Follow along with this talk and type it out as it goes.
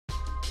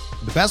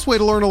The best way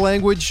to learn a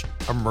language?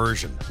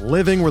 Immersion.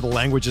 Living where the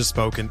language is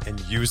spoken and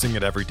using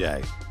it every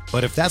day.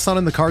 But if that's not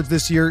in the cards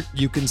this year,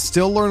 you can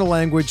still learn a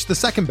language the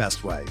second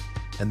best way,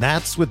 and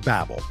that's with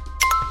Babbel.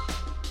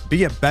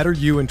 Be a better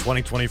you in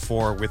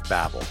 2024 with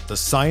Babbel, the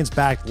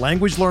science-backed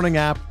language learning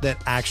app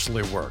that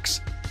actually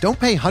works. Don't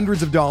pay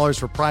hundreds of dollars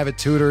for private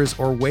tutors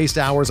or waste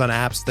hours on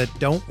apps that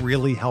don't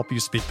really help you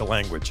speak the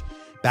language.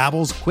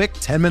 Babbel's quick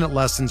 10-minute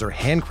lessons are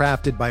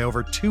handcrafted by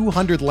over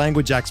 200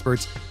 language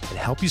experts and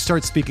help you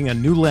start speaking a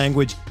new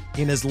language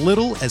in as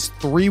little as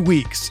 3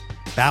 weeks.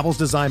 Babbel's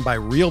designed by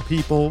real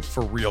people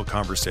for real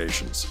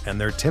conversations,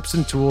 and their tips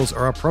and tools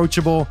are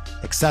approachable,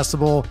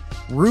 accessible,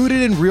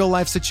 rooted in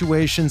real-life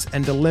situations,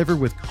 and delivered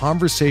with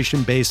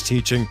conversation-based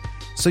teaching,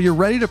 so you're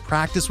ready to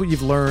practice what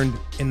you've learned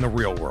in the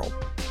real world.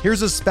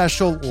 Here's a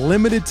special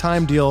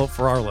limited-time deal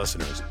for our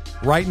listeners.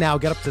 Right now,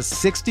 get up to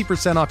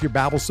 60% off your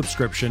Babbel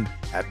subscription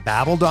at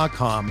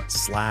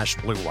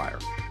babbel.com/Blue Wire.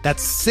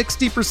 That's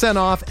 60%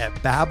 off at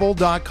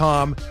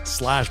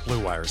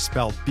babbel.com/Blue Wire,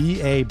 spelled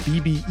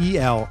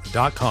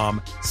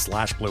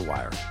BABBEL.com/Blue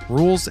Wire.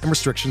 Rules and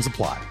restrictions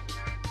apply.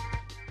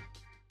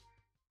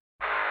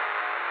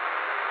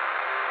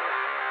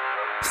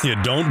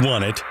 You don't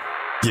want it,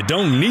 you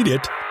don't need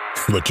it,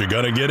 but you're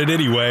gonna get it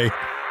anyway.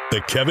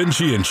 The Kevin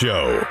Sheehan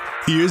Show.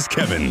 Here's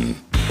Kevin.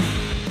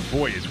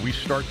 Boy, as we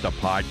start the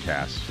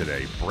podcast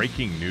today,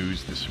 breaking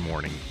news this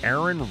morning.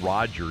 Aaron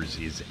Rodgers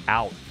is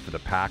out for the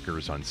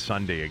Packers on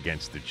Sunday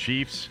against the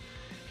Chiefs.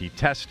 He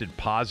tested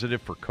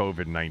positive for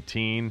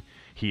COVID-19.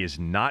 He has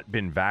not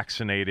been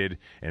vaccinated,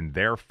 and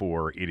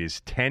therefore it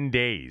is 10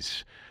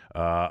 days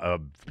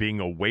of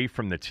being away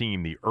from the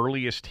team. The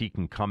earliest he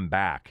can come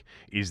back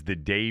is the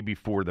day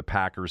before the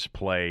Packers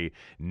play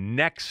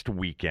next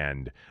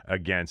weekend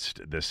against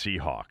the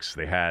Seahawks.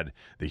 They had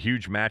the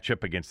huge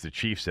matchup against the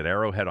Chiefs at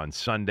Arrowhead on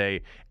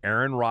Sunday.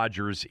 Aaron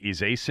Rodgers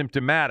is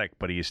asymptomatic,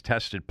 but he is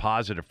tested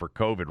positive for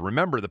COVID.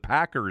 Remember, the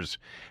Packers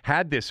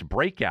had this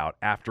breakout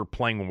after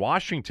playing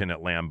Washington at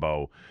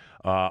Lambeau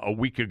a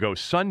week ago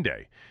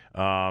Sunday.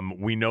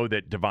 We know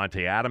that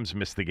Davante Adams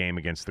missed the game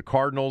against the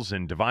Cardinals,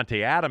 and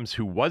Davante Adams,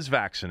 who was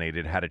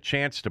vaccinated, had a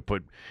chance to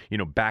put,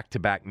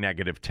 back-to-back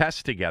negative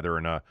tests together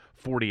in a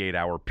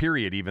 48-hour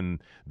period,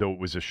 even though it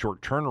was a short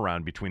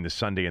turnaround between the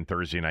Sunday and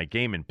Thursday night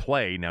game in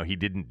play. Now, he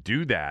didn't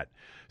do that,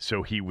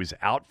 so he was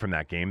out from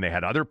that game. They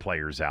had other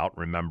players out.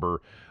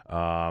 Remember,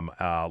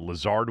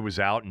 Lazard was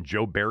out, and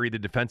Joe Barry, the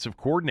defensive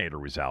coordinator,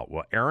 was out.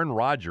 Well, Aaron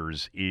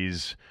Rodgers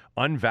is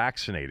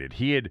unvaccinated.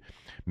 He had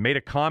made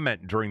a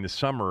comment during the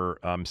summer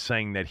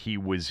saying that he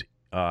was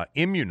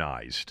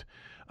immunized.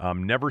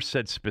 Never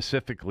said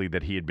specifically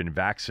that he had been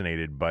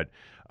vaccinated, but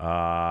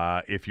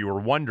if you were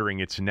wondering,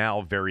 it's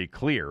now very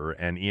clear.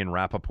 And Ian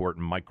Rappaport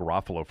and Mike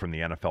Garofalo from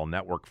the NFL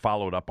Network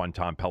followed up on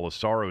Tom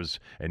Pelissaro's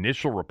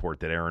initial report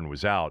that Aaron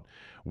was out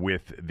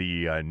with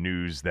the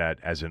news that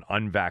as an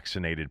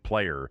unvaccinated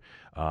player,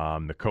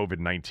 the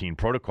COVID-19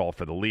 protocol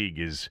for the league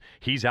is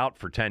he's out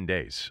for 10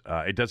 days.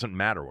 It doesn't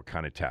matter what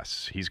kind of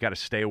tests. He's got to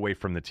stay away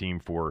from the team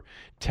for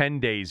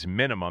 10 days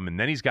minimum, and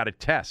then he's got to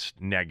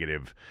test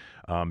negative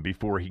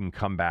before he can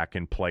come back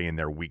and play in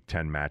their Week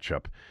 10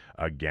 matchup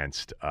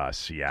against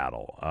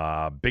Seattle.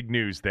 Big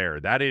news there.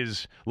 That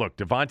is, look,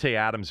 Davante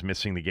Adams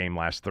missing the game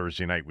last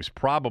Thursday night was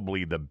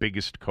probably the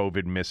biggest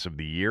COVID miss of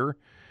the year.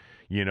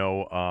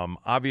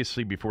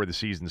 Obviously before the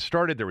season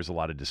started, there was a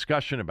lot of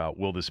discussion about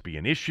will this be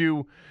an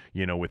issue,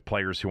 with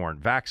players who aren't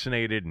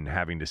vaccinated and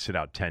having to sit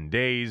out 10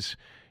 days.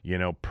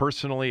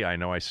 Personally, I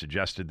know I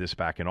suggested this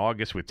back in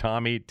August with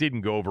Tommy. It didn't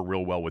go over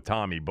real well with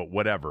Tommy, but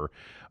whatever.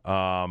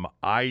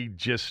 I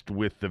just,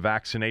 with the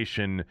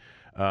vaccination,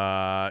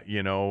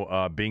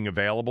 being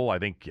available, I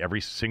think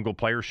every single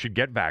player should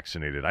get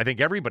vaccinated. I think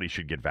everybody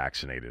should get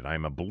vaccinated.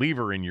 I'm a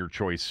believer in your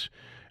choice,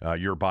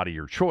 your body,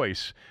 your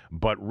choice.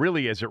 But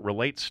really, as it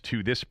relates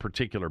to this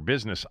particular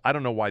business, I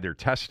don't know why they're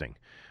testing.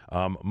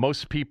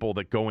 Most people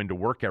that go into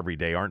work every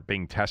day aren't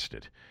being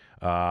tested.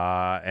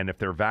 And if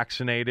they're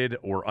vaccinated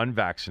or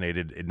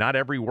unvaccinated, not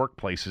every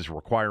workplace is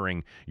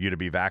requiring you to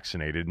be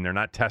vaccinated, and they're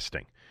not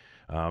testing.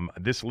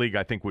 This league,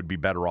 I think, would be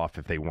better off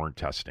if they weren't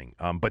testing.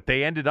 But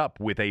they ended up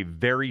with a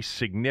very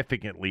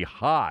significantly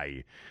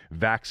high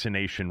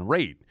vaccination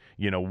rate,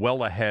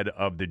 well ahead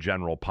of the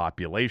general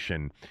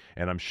population.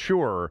 And I'm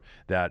sure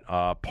that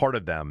part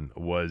of them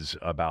was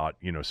about,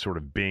 sort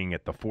of being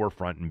at the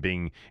forefront and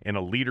being in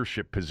a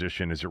leadership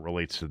position as it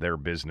relates to their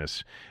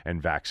business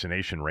and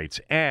vaccination rates,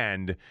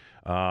 and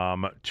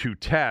to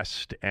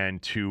test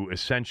and to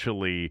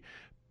essentially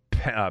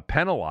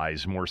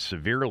penalize more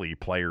severely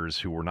players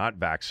who were not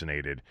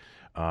vaccinated.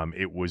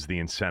 It was the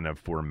incentive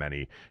for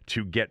many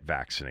to get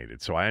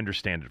vaccinated. So I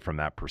understand it from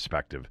that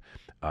perspective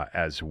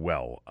as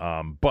well.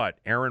 But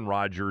Aaron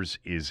Rodgers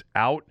is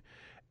out,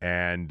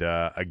 And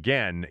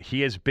again,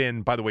 he has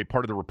been, by the way,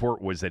 part of the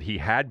report was that he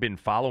had been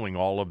following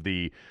all of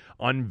the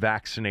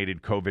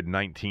unvaccinated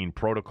COVID-19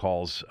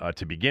 protocols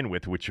to begin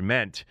with, which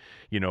meant,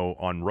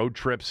 on road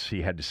trips,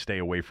 he had to stay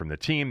away from the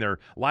team. There are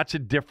lots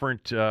of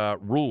different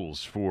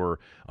rules for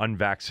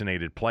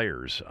unvaccinated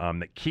players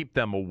that keep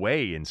them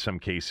away in some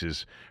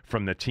cases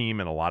from the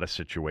team in a lot of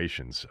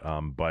situations.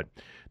 But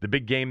the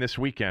big game this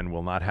weekend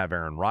will not have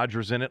Aaron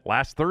Rodgers in it.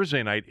 Last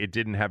Thursday night, it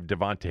didn't have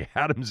Devontae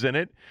Adams in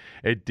it.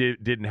 It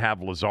didn't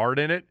have Lazard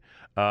in it.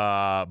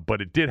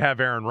 But it did have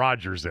Aaron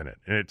Rodgers in it,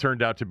 and it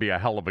turned out to be a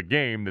hell of a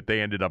game that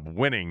they ended up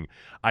winning.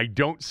 I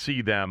don't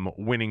see them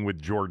winning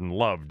with Jordan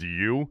Love, do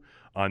you,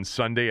 on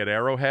Sunday at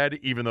Arrowhead,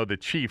 even though the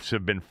Chiefs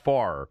have been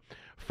far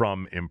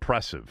from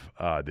impressive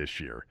this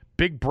year.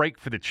 Big break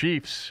for the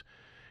Chiefs.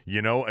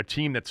 A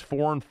team that's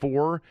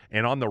 4-4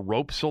 and on the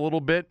ropes a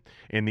little bit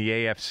in the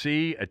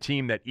AFC, a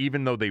team that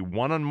even though they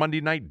won on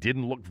Monday night,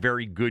 didn't look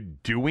very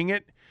good doing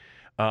it.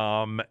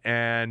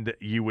 And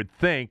you would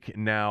think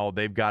now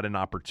they've got an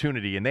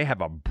opportunity, and they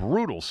have a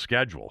brutal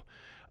schedule.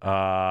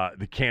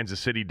 The Kansas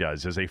City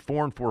does. As a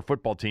 4-4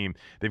 football team,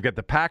 they've got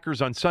the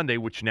Packers on Sunday,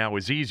 which now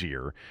is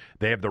easier.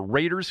 They have the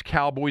Raiders,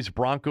 Cowboys,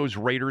 Broncos,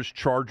 Raiders,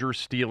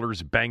 Chargers,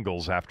 Steelers,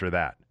 Bengals after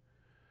that.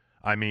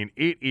 I mean,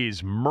 it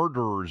is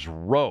murderer's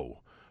row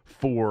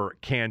for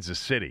Kansas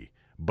City,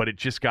 but it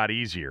just got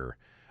easier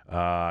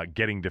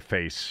getting to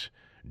face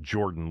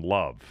Jordan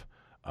Love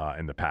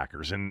and the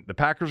Packers. And the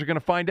Packers are going to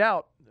find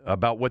out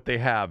about what they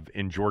have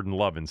in Jordan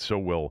Love, and so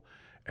will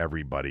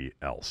everybody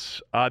else.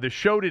 The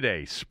show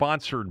today,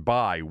 sponsored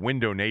by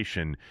Window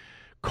Nation.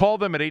 Call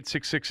them at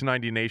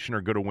 866-90-NATION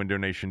or go to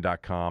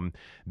windownation.com.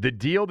 The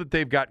deal that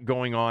they've got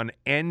going on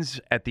ends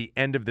at the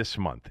end of this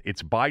month.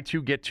 It's buy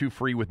two, get two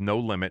free with no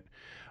limit.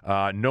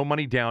 No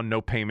money down,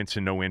 no payments,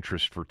 and no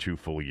interest for 2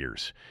 full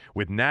years.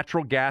 With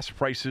natural gas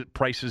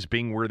prices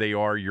being where they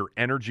are, your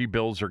energy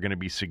bills are going to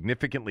be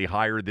significantly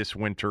higher this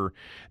winter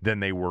than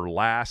they were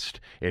last.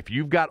 If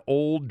you've got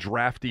old,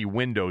 drafty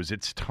windows,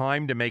 it's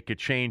time to make a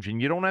change,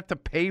 and you don't have to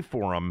pay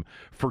for them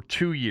for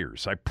 2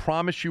 years. I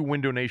promise you,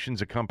 Window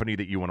Nation's a company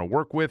that you want to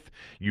work with.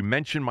 You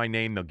mention my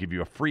name, they'll give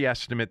you a free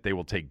estimate. They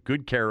will take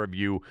good care of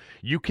you.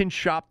 You can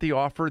shop the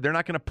offer. They're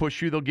not going to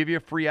push you. They'll give you a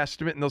free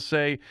estimate, and they'll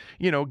say,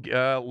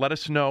 let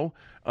us know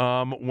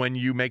when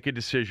you make a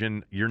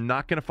decision. You're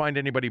not going to find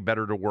anybody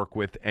better to work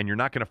with, and you're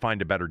not going to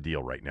find a better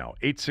deal right now.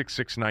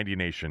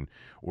 866-90-NATION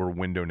or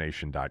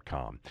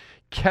windownation.com.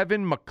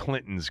 Kevin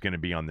McClinton's going to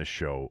be on the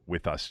show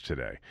with us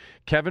today.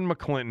 Kevin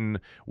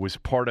McClinton was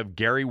part of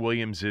Gary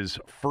Williams's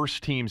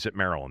first teams at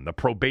Maryland, the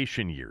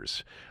probation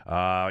years.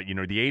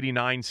 The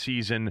 89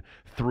 season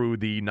through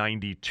the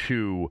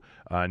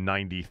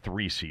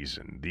 92-93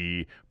 season.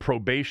 The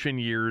probation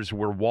years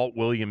where Walt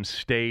Williams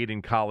stayed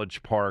in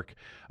College Park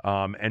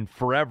and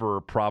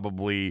forever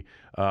probably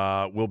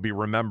will be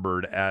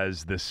remembered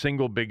as the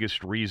single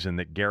biggest reason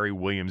that Gary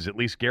Williams, at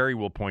least Gary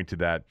will point to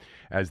that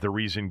as the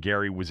reason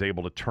Gary was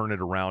able to turn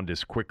it around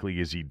as quickly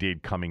as he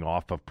did coming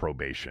off of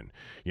probation.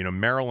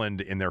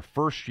 Maryland in their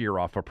first year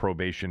off of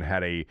probation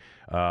had a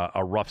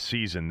rough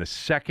season. The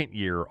second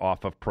year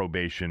off of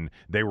probation,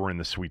 they were in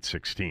the Sweet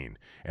 16.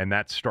 And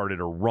that started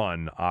a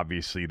run,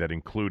 obviously, that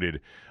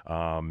included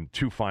 2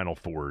 Final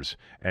Fours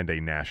and a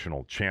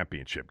national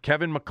championship.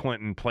 Kevin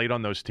McClinton played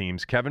on those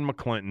teams. Kevin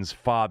McClinton's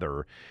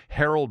father,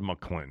 Harold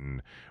McClinton,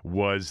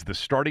 was the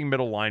starting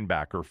middle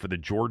linebacker for the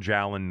George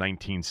Allen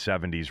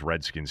 1970s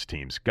Redskins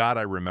teams. God,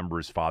 I remember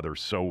his father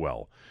so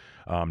well.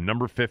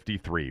 Number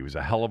 53. He was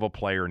a hell of a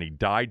player, and he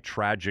died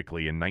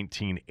tragically in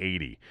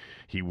 1980.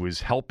 He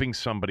was helping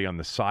somebody on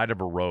the side of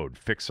a road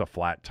fix a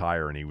flat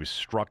tire, and he was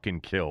struck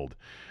and killed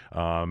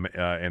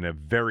in a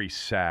very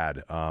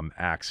sad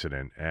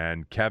accident.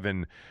 And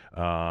Kevin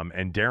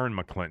and Darren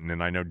McClinton,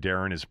 and I know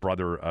Darren, his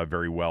brother,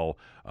 very well,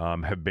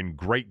 have been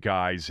great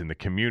guys in the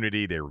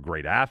community. They were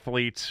great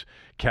athletes.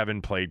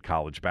 Kevin played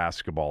college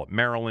basketball at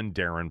Maryland.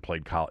 Darren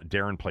played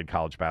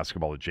college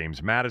basketball at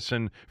James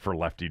Madison for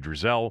Lefty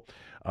Drizel.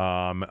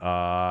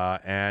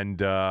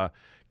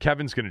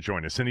 Kevin's going to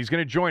join us, and he's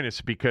going to join us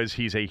because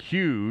he's a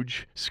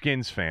huge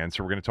Skins fan,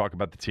 so we're going to talk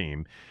about the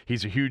team.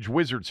 He's a huge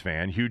Wizards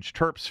fan, huge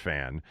Terps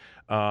fan,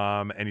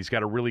 and he's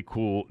got a really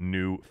cool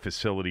new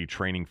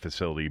training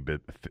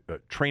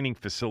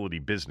facility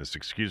business,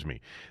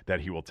 that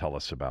he will tell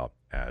us about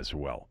as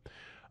well.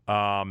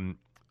 Want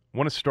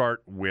to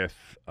start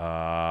with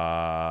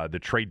the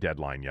trade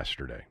deadline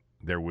yesterday.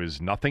 There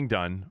was nothing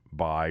done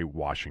by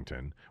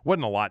Washington.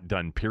 Wasn't a lot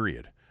done,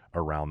 period,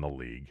 around the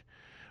league.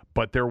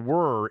 But there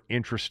were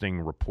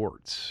interesting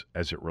reports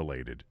as it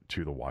related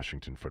to the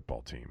Washington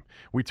football team.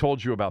 We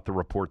told you about the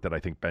report that I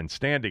think Ben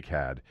Standig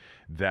had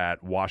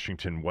that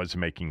Washington was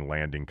making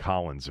Landon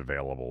Collins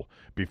available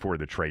before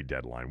the trade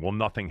deadline. Well,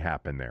 nothing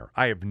happened there.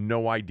 I have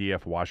no idea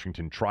if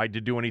Washington tried to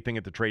do anything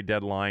at the trade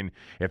deadline,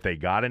 if they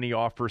got any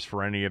offers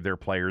for any of their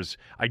players.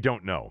 I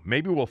don't know.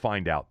 Maybe we'll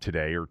find out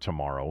today or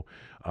tomorrow.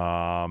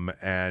 But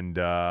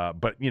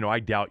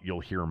I doubt you'll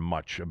hear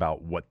much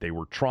about what they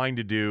were trying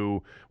to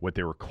do, what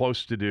they were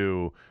close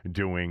to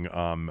doing.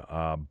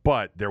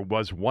 But there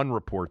was one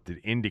report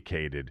report that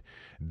indicated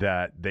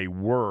that they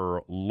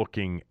were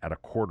looking at a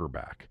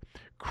quarterback.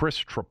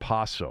 Chris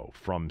Trapasso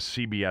from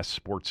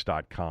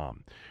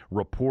CBSSports.com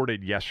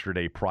reported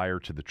yesterday prior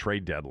to the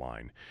trade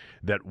deadline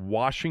that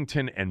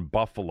Washington and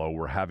Buffalo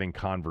were having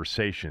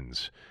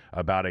conversations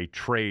about a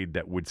trade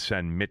that would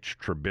send Mitch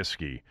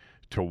Trubisky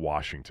to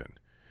Washington.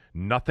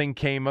 Nothing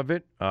came of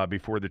it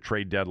before the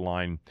trade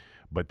deadline,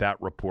 but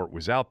that report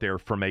was out there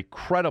from a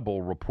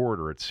credible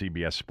reporter at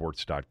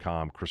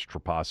CBSSports.com. Chris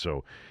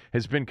Trapasso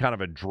has been kind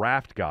of a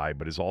draft guy,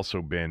 but has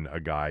also been a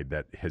guy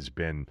that has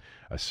been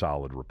a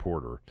solid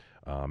reporter,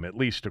 at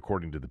least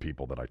according to the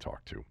people that I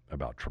talked to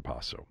about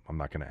Trapasso. I'm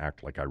not going to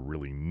act like I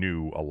really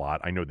knew a lot.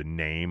 I know the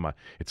name.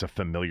 It's a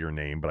familiar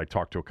name, but I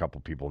talked to a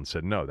couple people and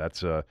said, no,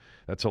 that's a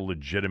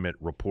legitimate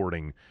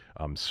reporting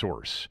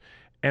source.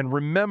 And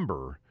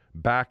remember,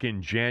 back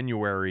in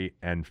January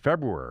and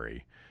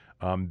February,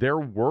 there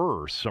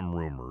were some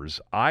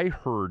rumors. I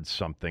heard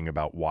something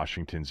about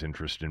Washington's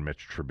interest in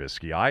Mitch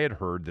Trubisky. I had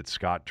heard that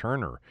Scott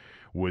Turner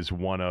was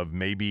one of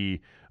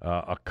maybe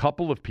a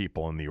couple of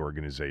people in the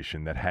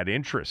organization that had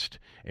interest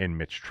in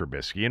Mitch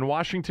Trubisky. And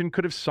Washington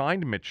could have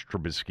signed Mitch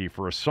Trubisky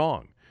for a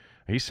song.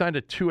 He signed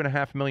a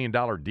 $2.5 million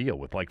deal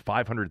with like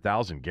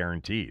 $500,000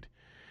 guaranteed,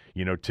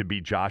 to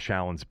be Josh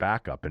Allen's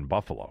backup in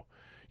Buffalo.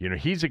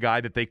 He's a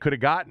guy that they could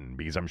have gotten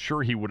because I'm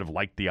sure he would have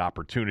liked the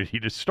opportunity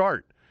to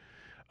start.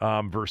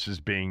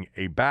 Versus being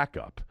a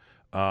backup.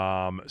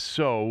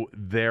 So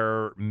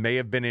there may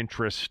have been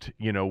interest,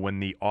 when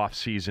the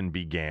offseason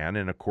began,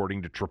 and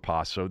according to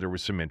Trapasso, there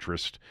was some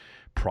interest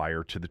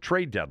prior to the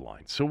trade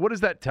deadline. So what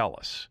does that tell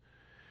us?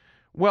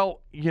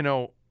 Well,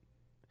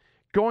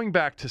 going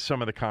back to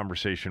some of the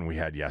conversation we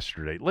had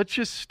yesterday, let's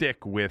just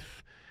stick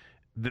with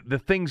the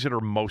things that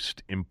are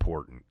most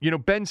important.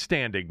 Ben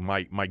Standig,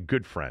 my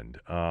good friend,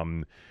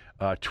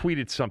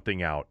 tweeted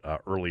something out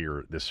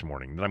earlier this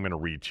morning that I'm going to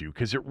read to you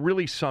because it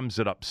really sums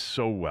it up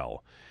so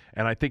well.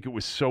 And I think it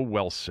was so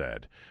well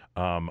said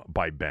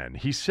by Ben.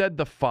 He said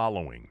the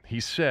following. He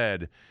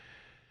said,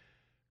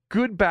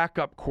 good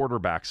backup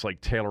quarterbacks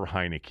like Taylor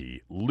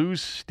Heineke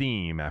lose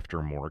steam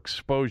after more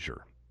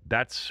exposure.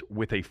 That's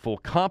with a full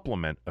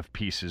complement of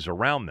pieces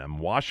around them.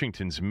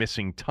 Washington's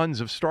missing tons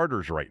of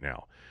starters right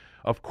now.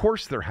 Of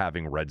course they're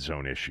having red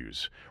zone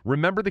issues.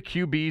 Remember the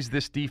QBs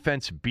this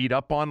defense beat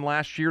up on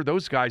last year?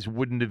 Those guys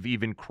wouldn't have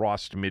even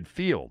crossed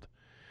midfield.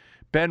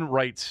 Ben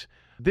writes,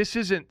 this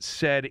isn't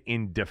said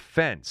in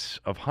defense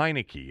of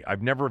Heineke.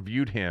 I've never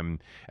viewed him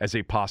as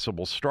a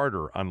possible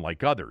starter,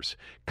 unlike others.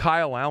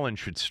 Kyle Allen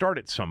should start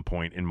at some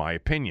point, in my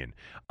opinion.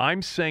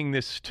 I'm saying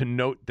this to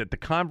note that the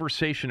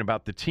conversation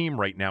about the team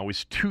right now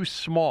is too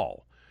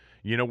small.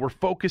 We're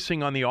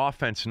focusing on the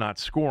offense not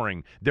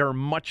scoring. There are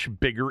much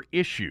bigger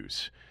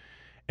issues.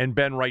 And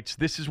Ben writes,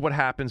 this is what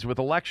happens with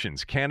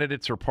elections.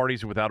 Candidates or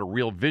parties without a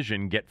real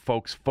vision get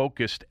folks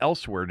focused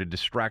elsewhere to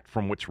distract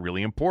from what's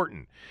really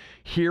important.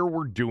 Here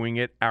we're doing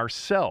it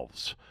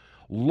ourselves.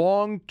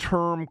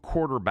 Long-term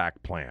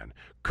quarterback plan,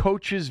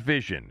 coach's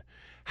vision,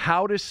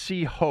 how to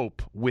see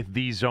hope with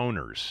these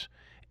owners.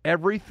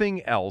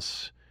 Everything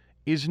else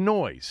is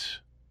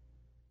noise.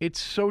 It's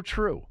so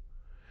true.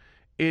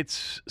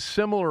 It's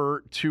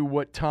similar to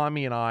what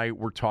Tommy and I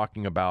were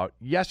talking about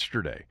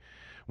yesterday.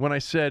 When I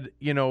said,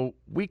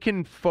 we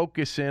can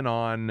focus in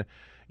on,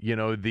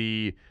 are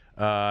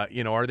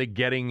they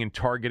getting and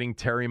targeting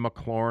Terry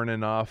McLaurin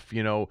enough?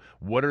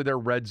 What are their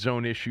red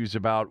zone issues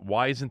about?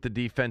 Why isn't the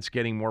defense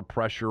getting more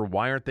pressure?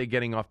 Why aren't they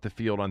getting off the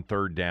field on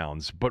third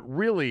downs? But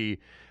really,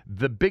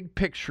 the big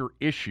picture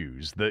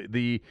issues,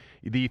 the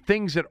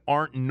things that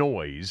aren't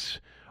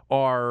noise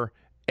are,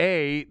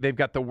 A, they've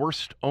got the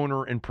worst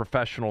owner in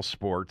professional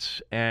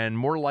sports, and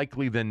more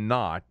likely than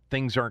not,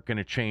 things aren't going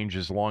to change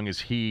as long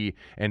as he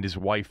and his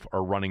wife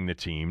are running the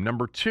team.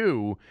 Number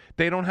two,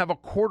 they don't have a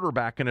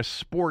quarterback in a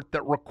sport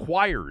that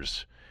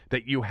requires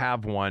that you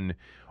have one,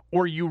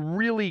 or you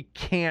really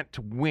can't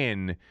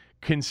win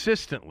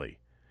consistently.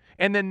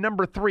 And then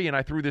number three, and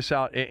I threw this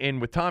out in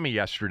with Tommy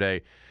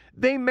yesterday,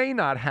 they may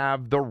not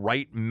have the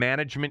right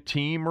management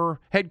team or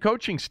head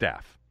coaching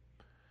staff,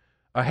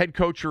 a head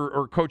coach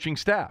or coaching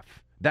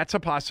staff. That's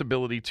a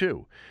possibility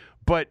too.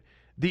 But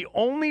the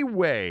only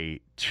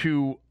way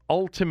to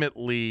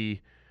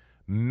ultimately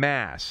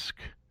mask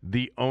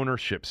the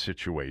ownership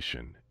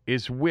situation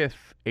is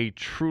with a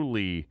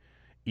truly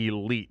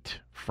elite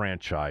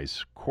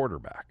franchise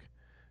quarterback.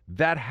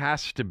 That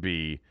has to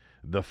be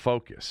the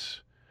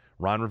focus.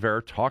 Ron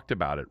Rivera talked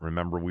about it.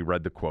 Remember, we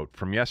read the quote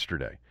from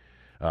yesterday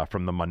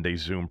from the Monday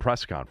Zoom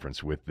press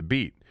conference with the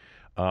Beat.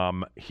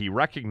 He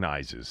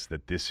recognizes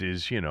that this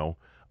is,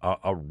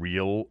 a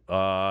real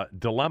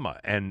dilemma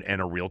and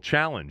a real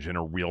challenge and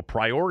a real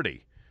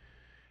priority.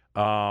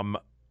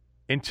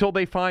 Until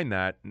they find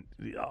that,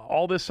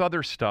 all this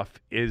other stuff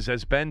is,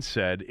 as Ben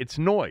said, it's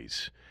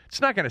noise. It's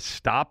not going to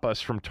stop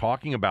us from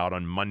talking about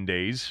on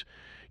Mondays,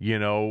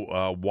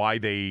 why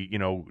they,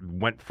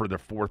 went for the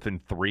 4th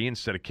and 3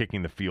 instead of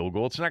kicking the field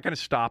goal. It's not going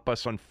to stop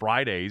us on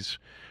Fridays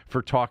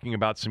for talking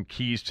about some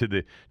keys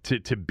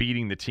to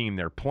beating the team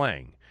they're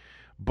playing.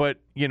 But,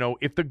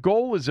 if the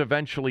goal is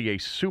eventually a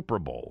Super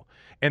Bowl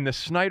and the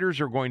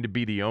Snyders are going to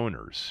be the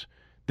owners,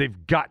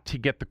 they've got to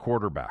get the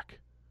quarterback.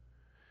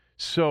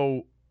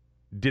 So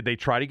did they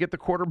try to get the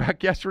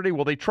quarterback yesterday?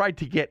 Well, they tried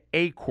to get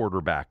a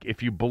quarterback,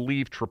 if you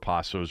believe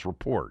Trapasso's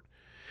report.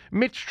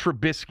 Mitch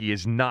Trubisky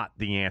is not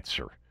the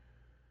answer.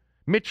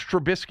 Mitch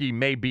Trubisky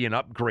may be an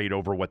upgrade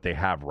over what they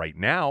have right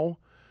now,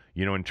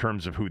 in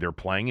terms of who they're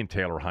playing in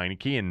Taylor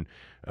Heineke and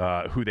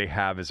who they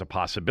have as a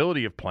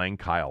possibility of playing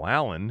Kyle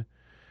Allen.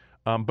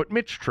 But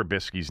Mitch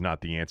Trubisky's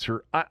not the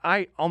answer.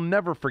 I'll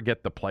never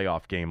forget the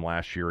playoff game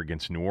last year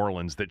against New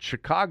Orleans that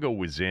Chicago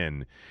was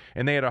in,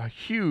 and they had a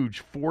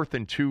huge 4th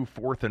and 2,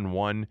 4th and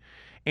 1,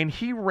 and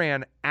he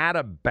ran out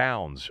of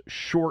bounds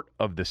short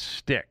of the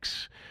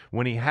sticks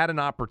when he had an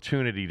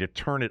opportunity to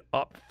turn it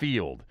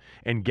upfield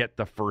and get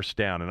the first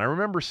down. And I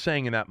remember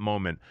saying in that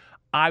moment,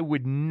 I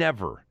would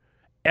never,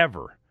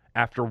 ever,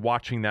 after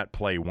watching that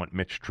play, want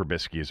Mitch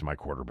Trubisky as my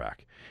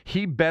quarterback.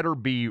 He better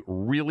be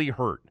really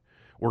hurt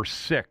or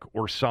sick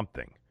or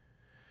something.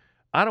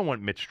 I don't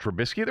want Mitch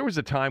Trubisky. There was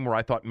a time where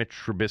I thought Mitch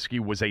Trubisky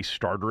was a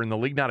starter in the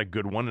league, not a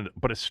good one,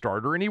 but a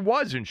starter, and he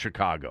was in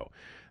Chicago.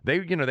 They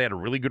had a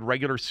really good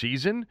regular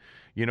season,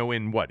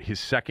 in his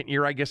second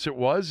year, I guess it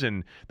was,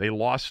 and they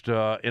lost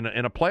in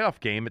a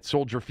playoff game at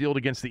Soldier Field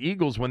against the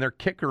Eagles when their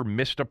kicker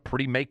missed a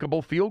pretty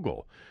makeable field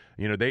goal.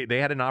 They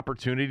had an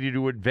opportunity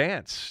to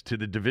advance to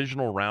the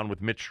divisional round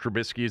with Mitch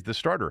Trubisky as the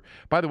starter.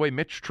 By the way,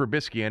 Mitch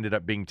Trubisky ended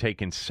up being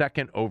taken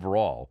second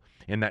overall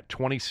in that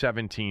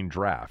 2017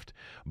 draft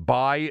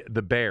by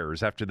the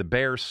Bears after the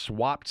Bears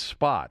swapped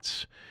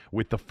spots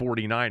with the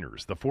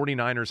 49ers. The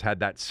 49ers had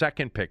that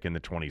second pick in the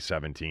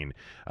 2017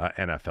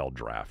 NFL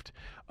draft.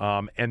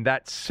 And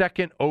that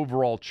second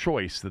overall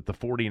choice that the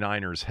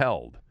 49ers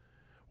held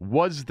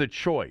was the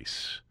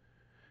choice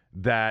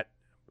that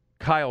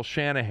Kyle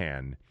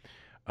Shanahan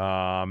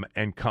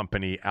and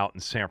company out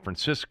in San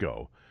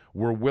Francisco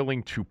were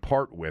willing to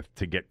part with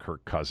to get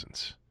Kirk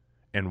Cousins.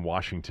 And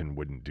Washington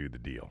wouldn't do the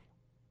deal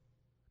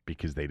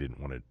because they didn't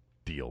want to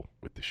deal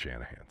with the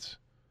Shanahans.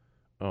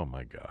 Oh,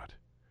 my God.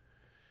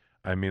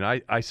 I mean,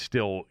 I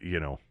still,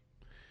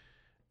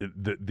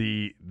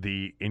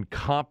 the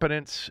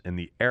incompetence and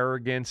the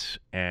arrogance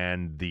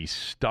and the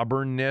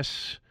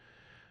stubbornness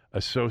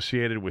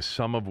associated with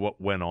some of what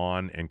went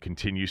on and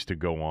continues to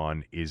go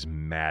on is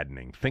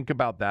maddening. Think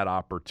about that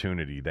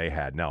opportunity they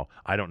had. Now,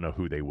 I don't know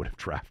who they would have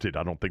drafted.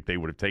 I don't think they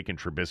would have taken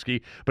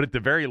Trubisky. But at the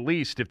very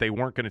least, if they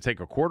weren't going to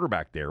take a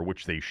quarterback there,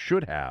 which they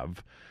should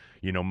have,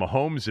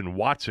 Mahomes and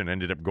Watson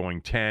ended up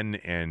going 10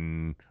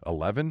 and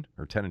 11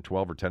 or 10 and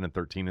 12 or 10 and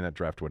 13 in that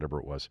draft, whatever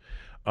it was.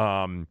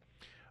 And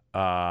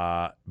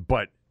remember,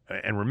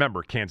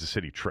 Kansas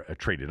City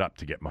traded up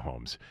to get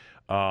Mahomes.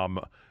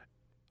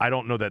 I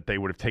don't know that they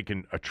would have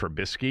taken a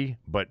Trubisky,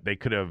 but they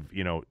could have,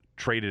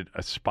 traded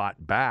a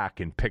spot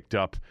back and picked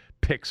up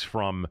picks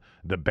from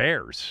the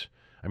Bears.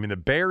 I mean, the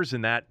Bears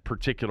in that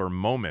particular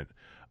moment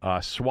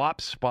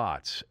swapped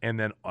spots and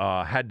then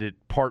had to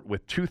part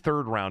with 2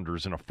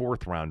 third-rounders and a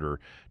 4th-rounder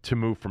to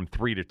move from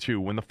 3 to 2,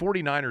 when the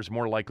 49ers,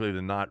 more likely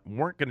than not,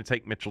 weren't going to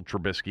take Mitchell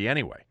Trubisky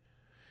anyway.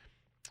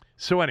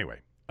 So anyway,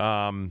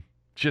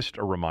 just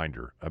a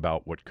reminder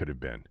about what could have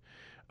been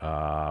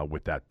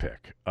with that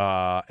pick.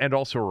 And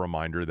also a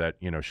reminder that,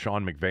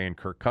 Sean McVay and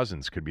Kirk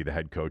Cousins could be the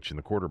head coach and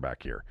the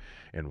quarterback here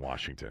in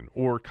Washington,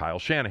 or Kyle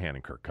Shanahan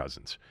and Kirk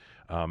Cousins.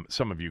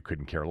 Some of you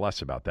couldn't care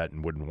less about that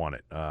and wouldn't want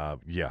it.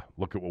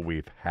 Look at what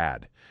we've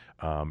had.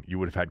 You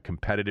would have had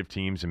competitive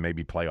teams and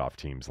maybe playoff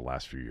teams the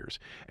last few years.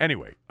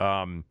 Anyway,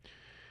 Mitch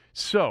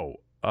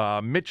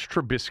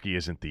Trubisky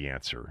isn't the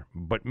answer,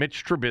 but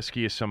Mitch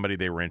Trubisky is somebody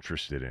they were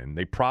interested in.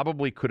 They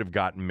probably could have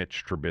gotten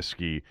Mitch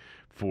Trubisky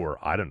for,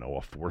 I don't know,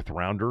 a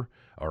 4th-rounder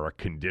or a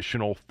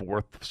conditional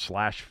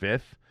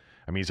 4th/5th.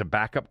 I mean, he's a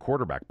backup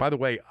quarterback. By the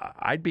way,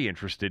 I'd be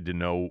interested to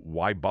know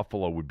why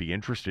Buffalo would be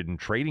interested in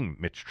trading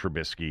Mitch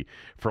Trubisky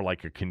for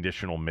like a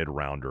conditional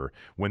mid-rounder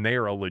when they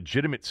are a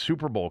legitimate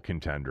Super Bowl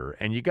contender.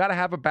 And you got to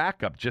have a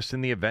backup just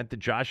in the event that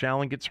Josh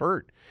Allen gets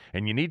hurt.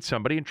 And you need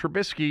somebody. And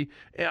Trubisky,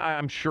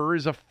 I'm sure,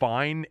 is a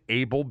fine,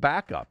 able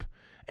backup.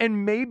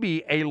 And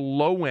maybe a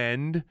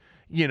low-end,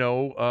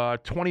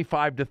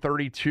 25 to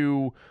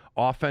 32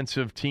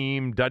 offensive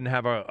team doesn't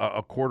have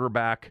a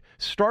quarterback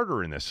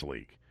starter in this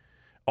league,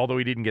 although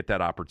he didn't get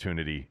that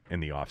opportunity in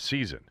the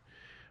offseason.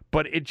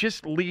 But it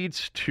just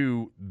leads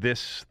to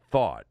this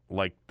thought.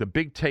 Like, the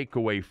big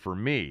takeaway for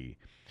me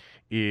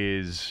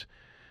is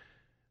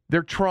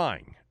they're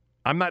trying.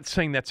 I'm not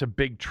saying that's a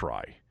big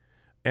try.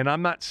 And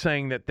I'm not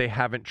saying that they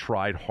haven't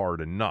tried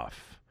hard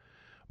enough.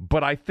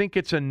 But I think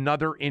it's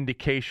another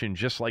indication,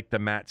 just like the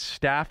Matt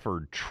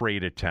Stafford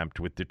trade attempt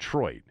with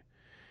Detroit,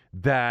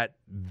 that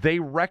they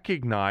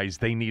recognize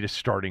they need a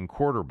starting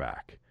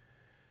quarterback.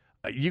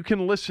 You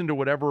can listen to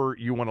whatever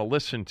you want to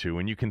listen to,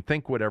 and you can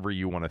think whatever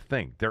you want to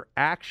think. Their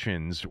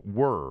actions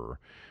were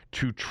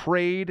to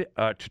try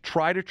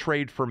to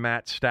trade for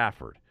Matt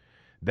Stafford.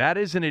 That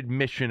is an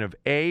admission of,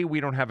 A,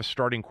 we don't have a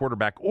starting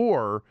quarterback,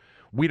 or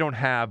we don't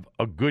have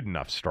a good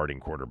enough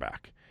starting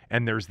quarterback.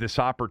 And there's this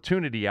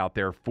opportunity out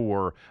there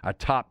for a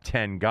top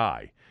 10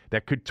 guy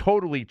that could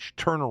totally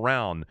turn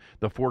around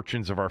the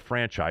fortunes of our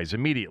franchise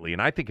immediately.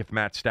 And I think if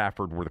Matt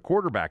Stafford were the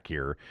quarterback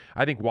here,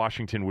 I think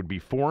Washington would be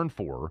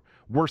 4-4,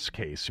 worst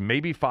case,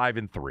 maybe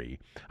 5-3.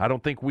 I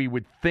don't think we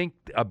would think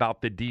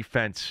about the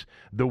defense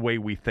the way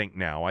we think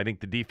now. I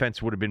think the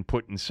defense would have been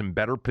put in some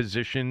better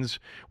positions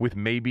with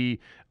maybe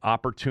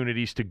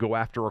opportunities to go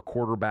after a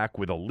quarterback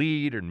with a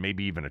lead and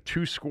maybe even a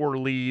 2-score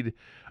lead.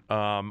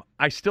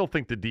 I still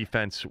think the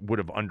defense would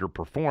have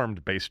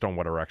underperformed based on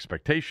what our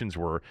expectations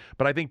were,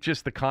 but I think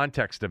just the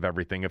context of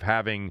everything, of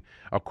having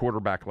a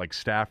quarterback like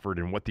Stafford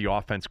and what the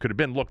offense could have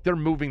been. Look, they're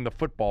moving the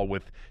football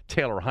with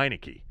Taylor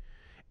Heineke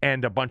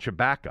and a bunch of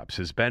backups,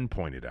 as Ben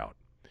pointed out.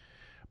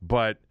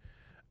 But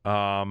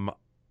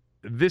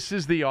this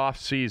is the off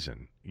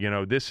season.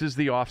 This is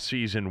the off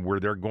season where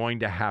they're going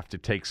to have to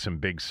take some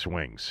big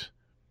swings.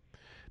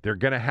 They're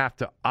going to have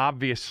to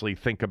obviously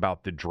think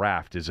about the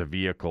draft as a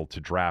vehicle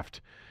to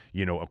draft,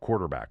 a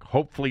quarterback.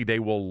 Hopefully they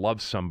will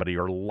love somebody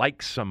or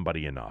like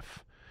somebody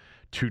enough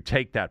to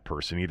take that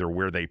person, either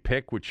where they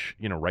pick, which,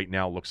 right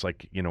now looks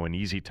like, an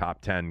easy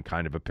top 10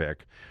 kind of a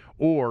pick,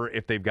 or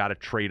if they've got to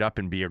trade up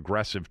and be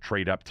aggressive,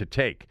 trade up to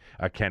take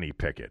a Kenny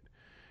Pickett,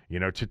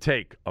 to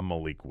take a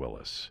Malik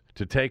Willis,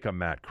 to take a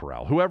Matt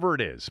Corral, whoever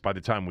it is by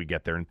the time we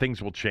get there. And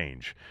things will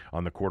change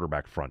on the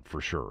quarterback front for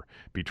sure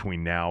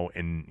between now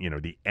and,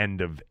 the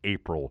end of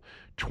April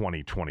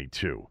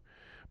 2022.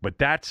 But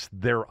that's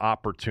their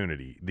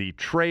opportunity. The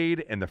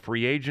trade and the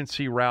free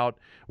agency route,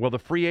 well, the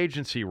free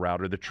agency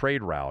route or the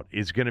trade route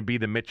is going to be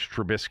the Mitch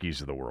Trubiskys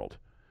of the world.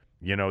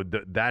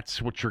 That's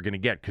what you're going to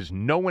get because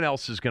no one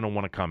else is going to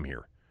want to come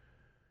here.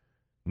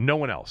 No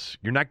one else.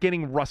 You're not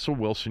getting Russell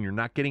Wilson. You're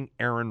not getting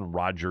Aaron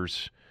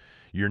Rodgers.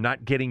 You're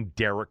not getting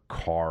Derek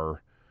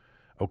Carr.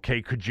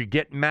 Okay, could you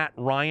get Matt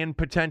Ryan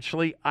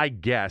potentially? I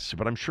guess,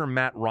 but I'm sure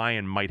Matt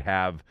Ryan might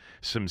have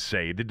some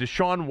say. The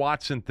Deshaun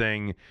Watson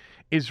thing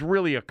is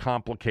really a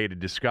complicated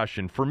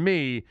discussion. For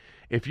me,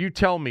 if you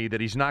tell me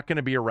that he's not going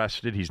to be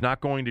arrested, he's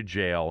not going to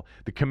jail,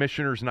 the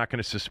commissioner's not going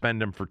to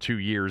suspend him for 2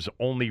 years,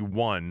 only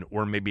 1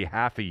 or maybe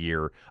half a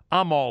year,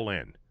 I'm all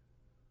in.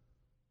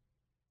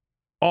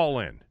 All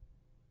in.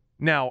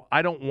 Now,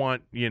 I don't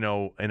want,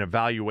 an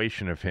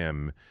evaluation of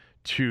him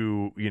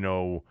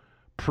to,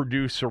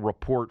 produce a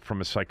report from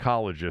a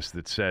psychologist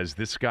that says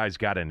this guy's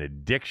got an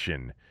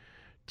addiction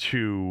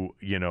to,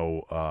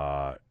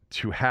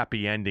 to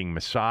happy ending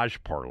massage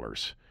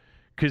parlors,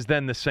 because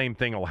then the same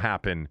thing will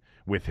happen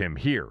with him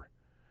here.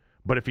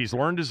 But if he's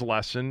learned his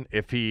lesson,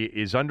 if he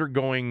is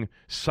undergoing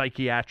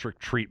psychiatric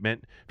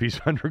treatment, if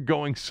he's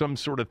undergoing some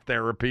sort of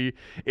therapy,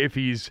 if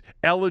he's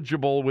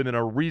eligible within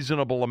a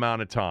reasonable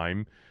amount of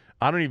time,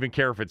 I don't even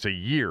care if it's a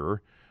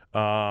year.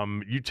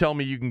 You tell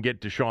me you can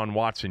get Deshaun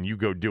Watson, you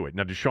go do it.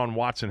 Now, Deshaun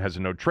Watson has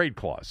a no-trade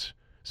clause,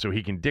 so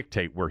he can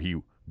dictate where he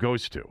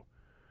goes to.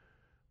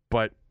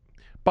 But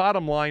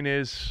bottom line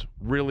is,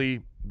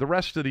 really, the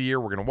rest of the year,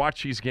 we're going to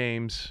watch these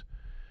games.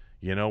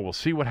 We'll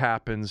see what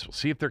happens. We'll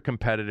see if they're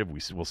competitive.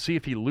 We'll see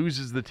if he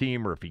loses the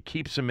team or if he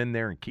keeps them in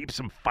there and keeps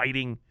them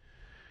fighting.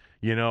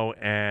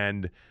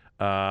 And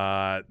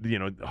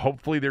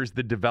hopefully there's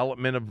the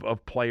development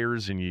of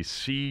players, and you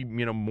see,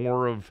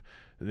 more of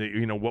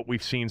what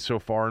we've seen so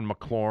far in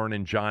McLaurin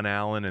and John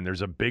Allen, and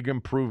there's a big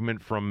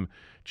improvement from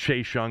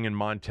Chase Young and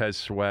Montez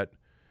Sweat.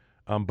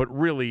 But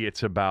really,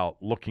 it's about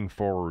looking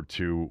forward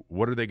to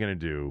what are they going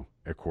to do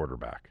at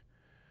quarterback.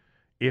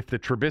 If the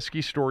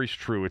Trubisky story's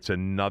true, it's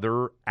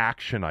another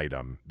action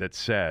item that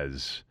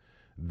says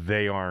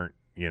they aren't,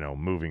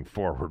 moving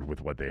forward with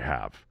what they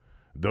have.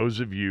 Those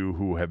of you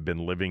who have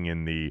been living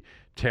in the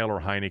Taylor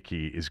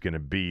Heineke is going to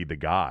be the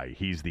guy,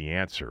 he's the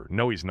answer.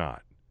 No, he's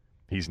not.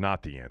 He's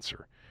not the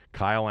answer.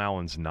 Kyle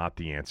Allen's not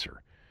the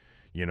answer.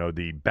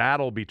 The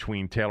battle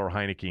between Taylor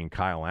Heineke and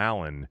Kyle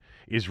Allen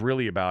is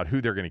really about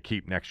who they're going to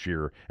keep next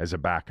year as a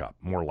backup,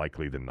 more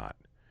likely than not.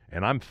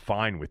 And I'm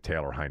fine with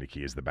Taylor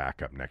Heineke as the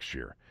backup next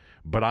year.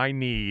 But I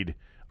need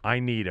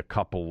a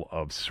couple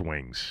of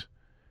swings.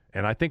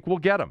 And I think we'll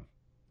get them.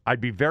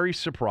 I'd be very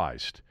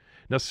surprised.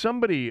 Now,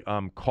 somebody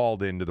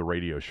called into the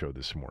radio show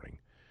this morning,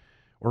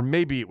 or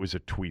maybe it was a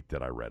tweet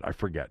that I read. I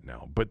forget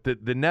now. But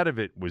the net of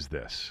it was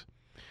this,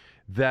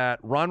 that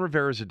Ron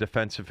Rivera is a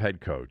defensive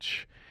head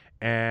coach,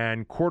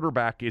 and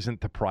quarterback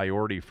isn't the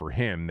priority for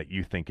him that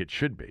you think it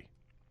should be.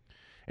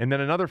 And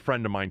then another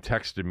friend of mine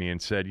texted me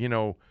and said,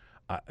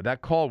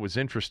 that call was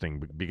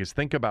interesting because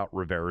think about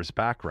Rivera's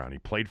background. He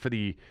played for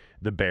the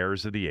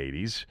Bears of the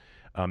 80s.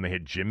 They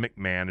had Jim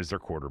McMahon as their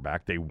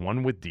quarterback. They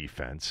won with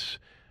defense.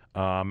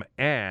 Cam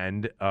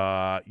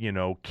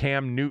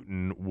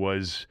Newton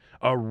was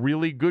a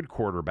really good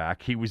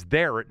quarterback. He was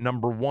there at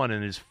number 1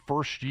 in his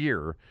first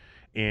year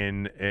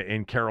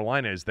in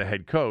Carolina as the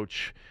head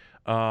coach.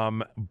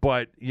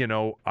 But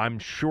I'm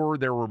sure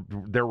there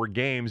were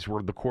games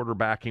where the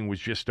quarterbacking was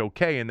just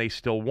okay and they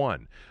still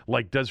won.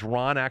 Like, does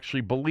Ron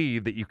actually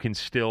believe that you can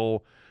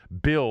still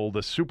build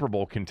a Super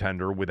Bowl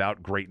contender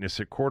without greatness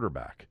at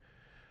quarterback?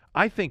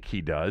 I think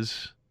he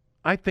does.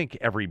 I think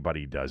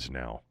everybody does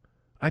now.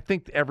 I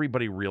think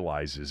everybody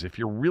realizes if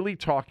you're really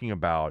talking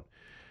about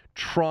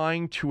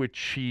trying to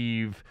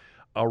achieve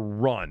a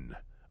run,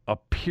 a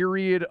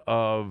period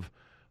of,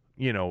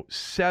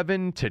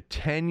 7 to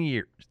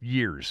 10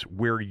 years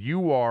where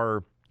you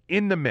are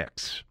in the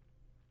mix,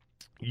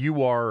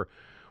 you are,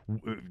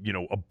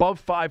 above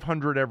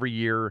 500 every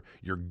year,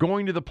 you're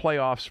going to the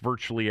playoffs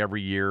virtually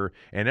every year,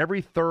 and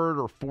every third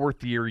or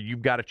fourth year,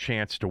 you've got a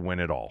chance to win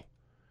it all.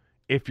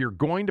 If you're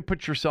going to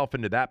put yourself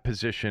into that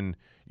position,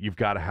 you've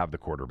got to have the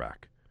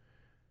quarterback.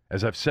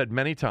 As I've said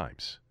many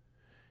times,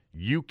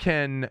 you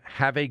can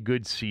have a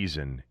good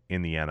season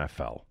in the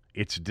NFL.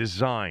 It's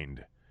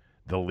designed,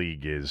 the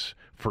league is,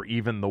 for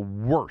even the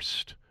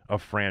worst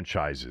of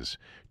franchises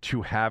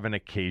to have an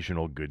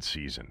occasional good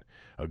season.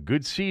 A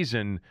good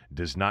season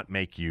does not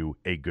make you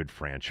a good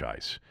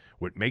franchise.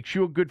 What makes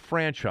you a good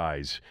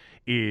franchise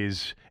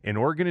is an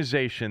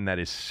organization that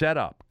is set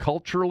up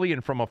culturally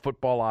and from a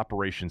football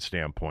operation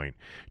standpoint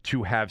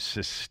to have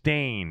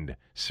sustained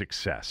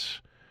success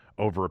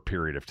over a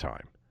period of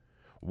time.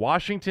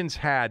 Washington's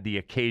had the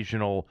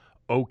occasional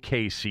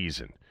okay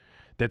season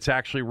that's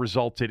actually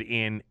resulted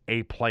in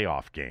a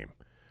playoff game.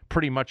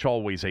 Pretty much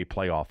always a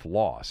playoff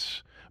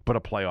loss, but a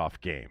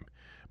playoff game.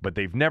 But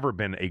they've never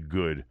been a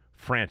good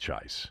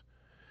franchise.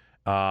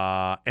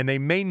 And they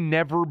may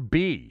never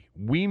be.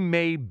 We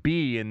may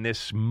be in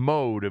this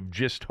mode of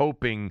just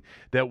hoping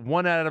that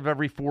 1 out of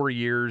every 4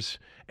 years,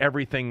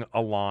 everything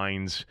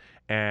aligns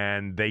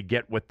and they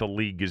get what the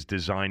league is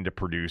designed to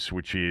produce,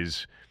 which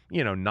is,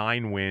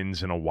 9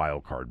 wins and a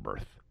wild card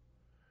berth.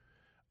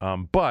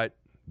 But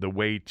the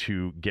way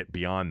to get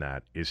beyond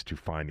that is to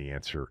find the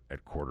answer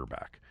at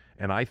quarterback.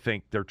 And I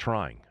think they're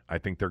trying. I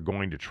think they're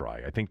going to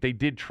try. I think they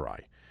did try.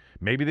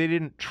 Maybe they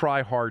didn't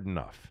try hard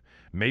enough.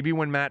 Maybe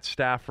when Matt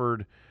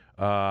Stafford,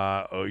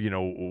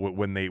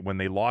 when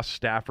they lost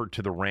Stafford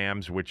to the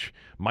Rams, which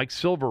Mike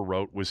Silver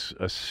wrote was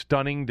a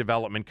stunning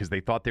development because they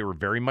thought they were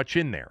very much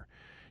in there.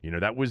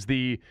 That was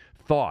the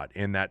thought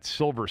in that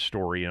Silver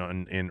story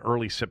in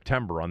early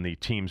September on the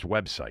team's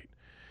website,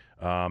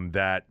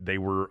 that they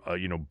were,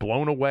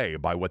 blown away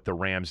by what the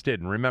Rams did.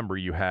 And remember,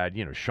 you had,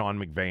 Sean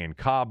McVay in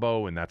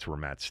Cabo, and that's where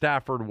Matt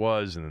Stafford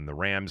was. And then the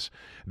Lions,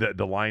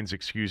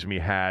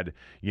 had,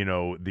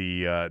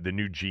 the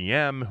new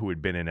GM who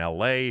had been in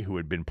L.A., who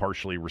had been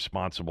partially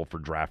responsible for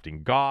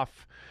drafting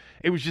Goff.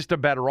 It was just a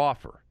better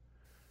offer.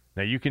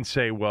 Now, you can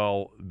say,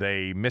 well,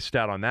 they missed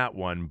out on that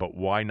one, but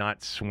why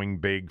not swing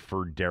big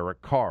for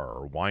Derek Carr?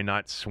 Or why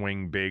not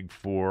swing big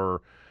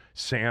for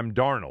Sam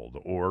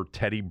Darnold or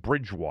Teddy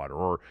Bridgewater?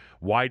 Or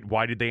why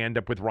did they end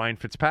up with Ryan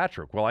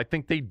Fitzpatrick? Well, I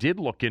think they did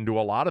look into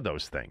a lot of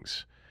those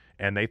things,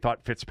 and they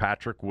thought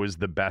Fitzpatrick was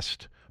the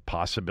best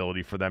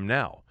possibility for them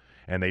now.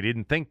 And they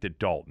didn't think that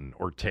Dalton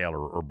or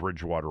Taylor or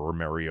Bridgewater or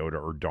Mariota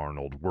or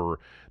Darnold were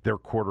their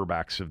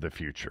quarterbacks of the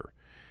future.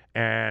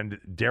 And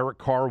Derek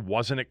Carr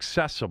wasn't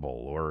accessible,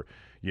 or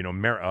we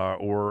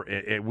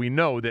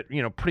know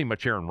that pretty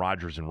much Aaron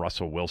Rodgers and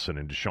Russell Wilson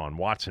and Deshaun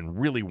Watson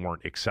really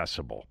weren't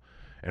accessible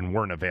and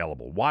weren't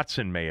available.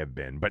 Watson may have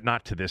been, but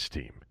not to this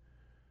team.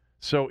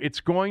 So it's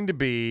going to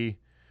be,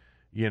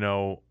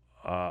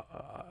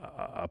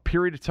 a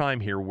period of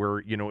time here where,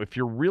 if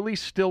you're really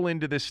still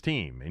into this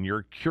team and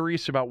you're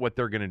curious about what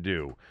they're going to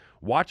do,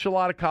 watch a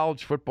lot of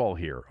college football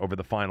here over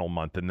the final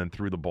month and then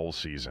through the bowl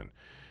season.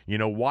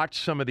 Watch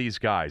some of these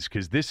guys,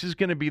 because this is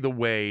going to be the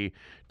way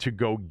to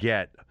go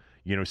get,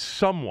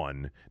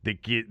 someone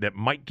that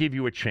might give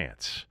you a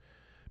chance,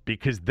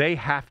 because they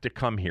have to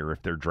come here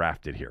if they're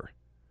drafted here.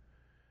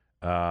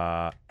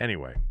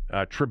 Anyway,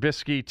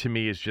 Trubisky to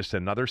me is just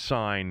another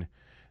sign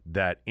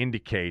that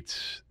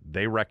indicates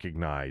they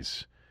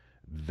recognize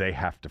they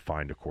have to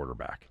find a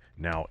quarterback.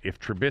 Now, if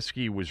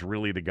Trubisky was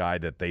really the guy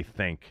that they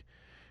think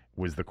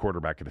was the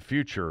quarterback of the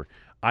future,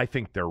 I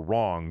think they're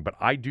wrong, but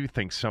I do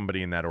think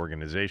somebody in that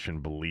organization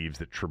believes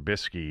that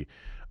Trubisky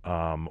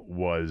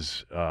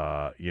is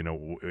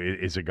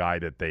a guy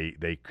that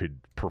they could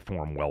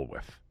perform well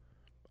with.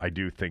 I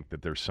do think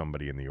that there's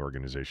somebody in the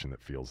organization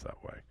that feels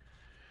that way.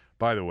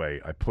 By the way,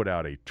 I put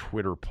out a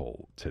Twitter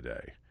poll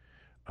today.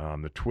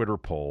 The Twitter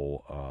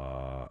poll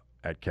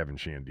at Kevin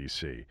Sheehan,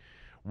 DC.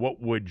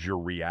 What would your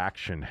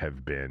reaction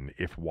have been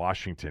if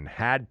Washington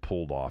had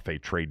pulled off a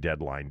trade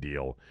deadline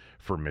deal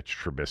for Mitch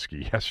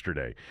Trubisky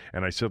yesterday?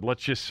 And I said,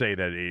 let's just say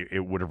that it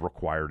would have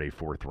required a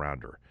fourth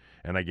rounder.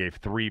 And I gave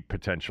 3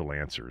 potential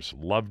answers.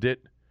 Loved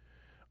it,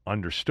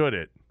 understood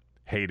it,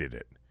 hated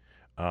it.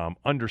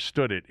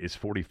 Understood it is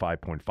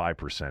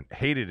 45.5%.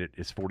 Hated it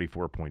is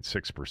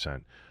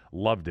 44.6%.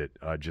 Loved it,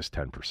 just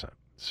 10%.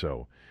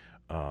 So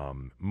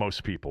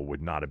most people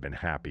would not have been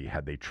happy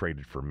had they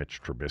traded for Mitch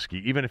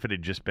Trubisky, even if it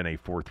had just been a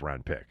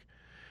 4th-round pick.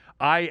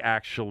 I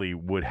actually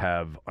would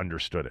have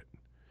understood it.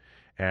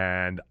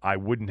 And I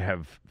wouldn't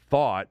have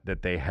thought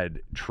that they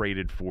had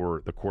traded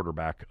for the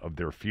quarterback of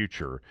their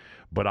future,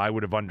 but I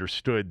would have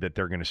understood that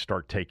they're going to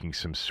start taking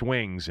some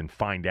swings and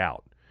find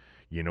out,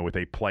 with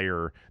a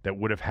player that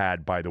would have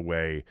had, by the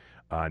way,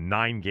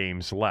 9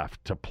 games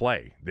left to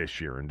play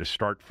this year and to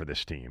start for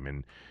this team.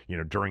 And,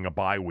 during a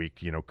bye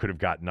week, could have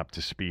gotten up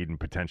to speed and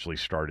potentially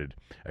started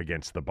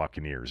against the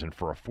Buccaneers. And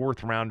for a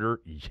 4th rounder,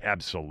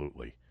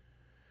 absolutely.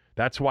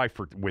 That's why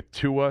with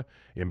Tua,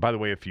 and by the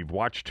way, if you've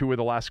watched Tua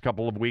the last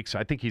couple of weeks,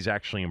 I think he's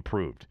actually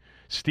improved.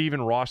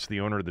 Stephen Ross, the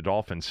owner of the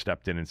Dolphins,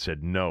 stepped in and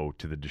said no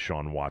to the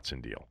Deshaun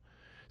Watson deal.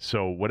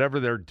 So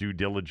whatever their due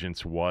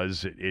diligence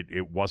was,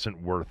 it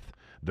wasn't worth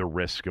the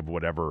risk of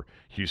whatever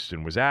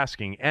Houston was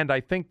asking. And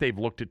I think they've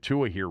looked at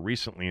Tua here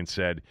recently and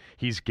said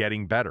he's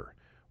getting better,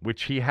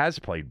 which he has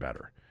played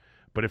better.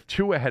 But if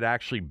Tua had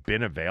actually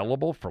been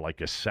available for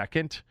like a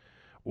second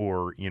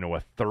or,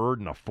 a third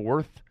and a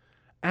fourth,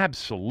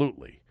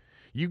 absolutely.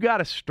 You got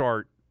to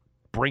start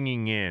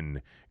bringing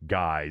in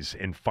guys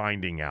and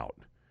finding out,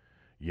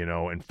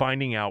 and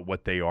finding out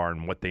what they are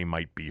and what they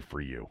might be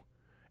for you.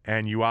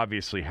 And you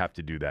obviously have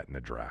to do that in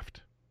the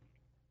draft.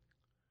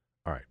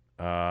 All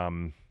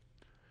right.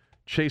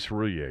 Chase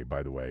Roulier,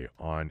 by the way,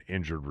 on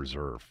injured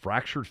reserve.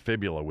 Fractured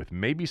fibula with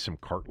maybe some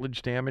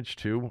cartilage damage,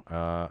 too.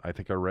 I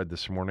think I read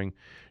this morning.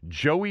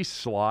 Joey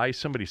Sly,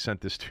 somebody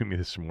sent this to me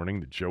this morning,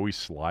 that Joey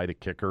Sly, the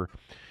kicker,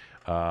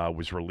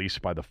 was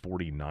released by the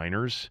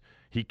 49ers.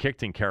 He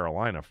kicked in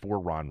Carolina for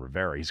Ron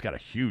Rivera. He's got a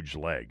huge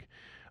leg.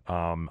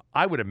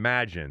 I would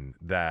imagine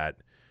that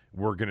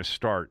we're going to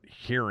start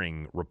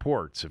hearing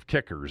reports of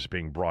kickers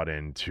being brought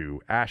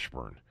into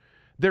Ashburn.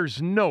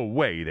 There's no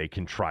way they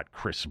can trot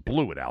Chris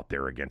Blewett out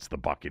there against the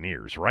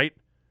Buccaneers, right?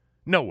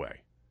 No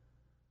way.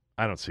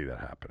 I don't see that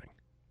happening.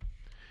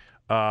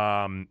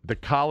 The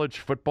college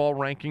football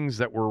rankings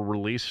that were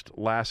released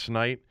last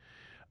night,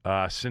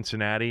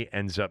 Cincinnati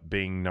ends up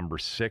being number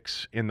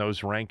 6 in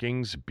those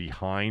rankings,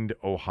 behind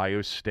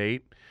Ohio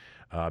State,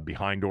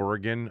 behind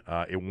Oregon.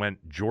 It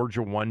went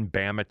Georgia 1,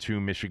 Bama 2,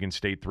 Michigan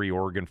State 3,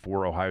 Oregon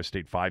 4, Ohio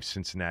State 5,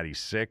 Cincinnati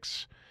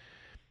 6.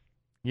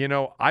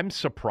 I'm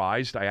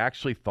surprised. I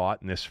actually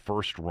thought in this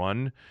first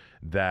run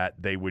that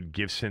they would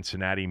give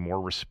Cincinnati more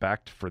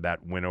respect for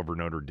that win over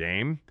Notre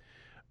Dame,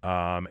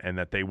 and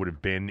that they would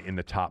have been in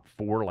the top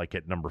 4, like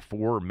at number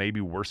 4, or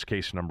maybe worst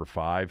case number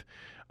 5.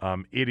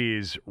 It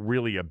is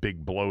really a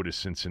big blow to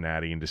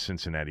Cincinnati and to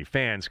Cincinnati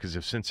fans, because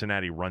if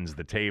Cincinnati runs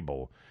the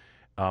table,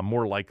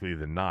 more likely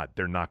than not,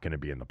 they're not going to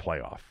be in the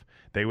playoff.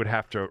 They would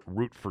have to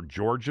root for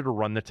Georgia to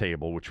run the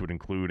table, which would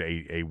include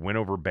a win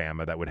over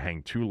Bama. That would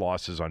hang 2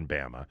 losses on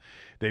Bama.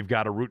 They've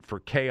got to root for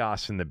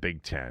chaos in the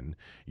Big Ten.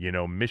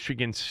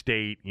 Michigan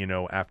State,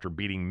 after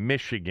beating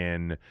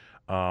Michigan,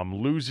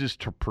 loses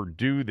to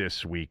Purdue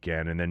this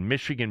weekend, and then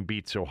Michigan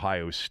beats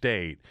Ohio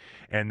State,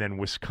 and then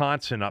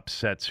Wisconsin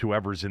upsets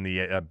whoever's in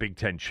the Big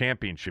Ten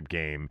championship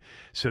game.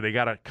 So they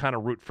got to kind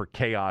of root for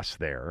chaos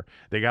there.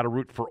 They got to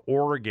root for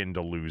Oregon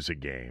to lose a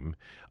game.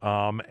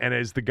 And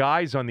as the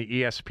guys on the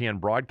ESPN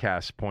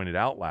broadcast pointed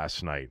out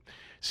last night,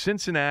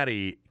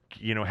 Cincinnati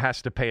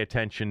has to pay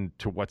attention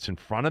to what's in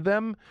front of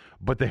them,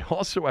 but they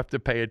also have to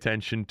pay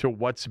attention to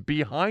what's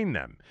behind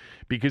them.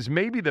 Because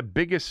maybe the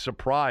biggest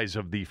surprise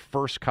of the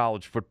first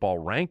college football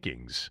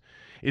rankings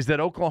is that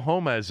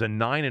Oklahoma, as a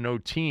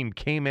 9-0 team,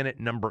 came in at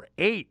number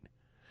 8,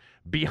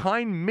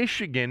 behind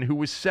Michigan, who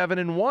was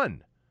 7-1,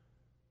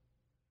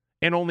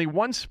 and only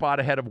 1 spot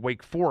ahead of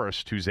Wake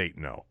Forest, who's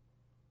 8-0.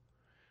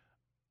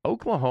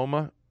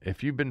 Oklahoma,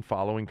 if you've been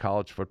following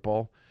college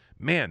football,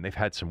 man, they've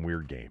had some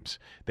weird games.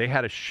 They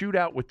had a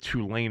shootout with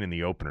Tulane in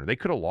the opener. They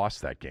could have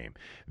lost that game.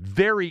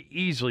 Very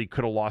easily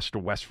could have lost to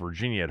West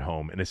Virginia at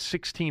home in a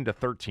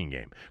 16-13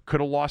 game.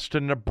 Could have lost to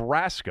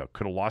Nebraska.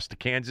 Could have lost to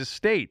Kansas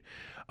State.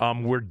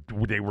 Where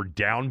they were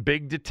down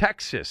big to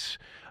Texas.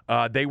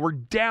 They were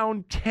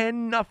down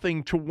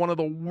 10-0 to one of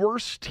the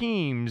worst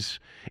teams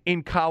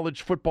in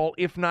college football,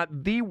 if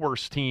not the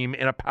worst team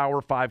in a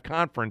Power 5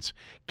 conference,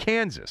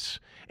 Kansas.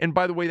 And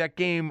by the way, that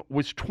game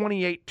was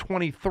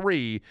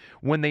 28-23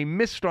 when they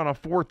missed on a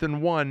 4th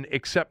and 1,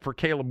 except for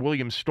Caleb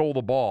Williams stole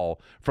the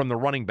ball from the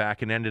running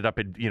back and ended up,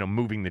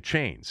 moving the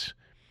chains.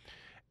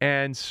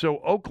 And so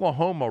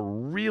Oklahoma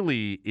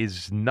really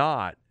is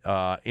not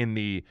in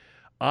the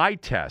eye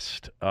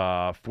test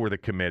for the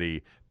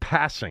committee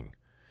passing.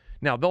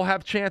 Now, they'll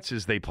have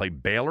chances. They play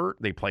Baylor,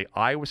 they play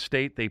Iowa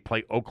State, they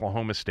play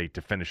Oklahoma State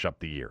to finish up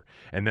the year.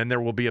 And then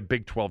there will be a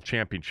Big 12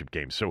 championship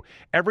game. So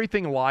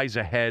everything lies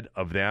ahead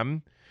of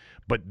them,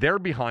 but they're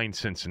behind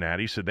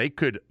Cincinnati, so they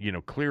could,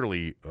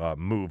 clearly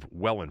move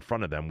well in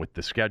front of them with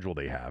the schedule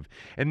they have.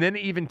 And then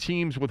even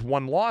teams with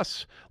 1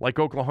 loss, like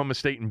Oklahoma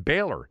State and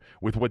Baylor,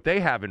 with what they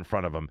have in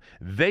front of them,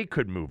 they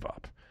could move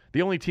up.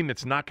 The only team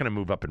that's not going to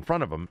move up in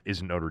front of them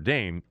is Notre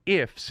Dame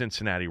if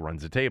Cincinnati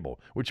runs the table,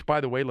 which, by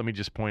the way, let me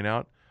just point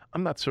out,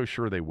 I'm not so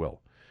sure they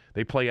will.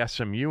 They play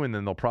SMU, and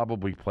then they'll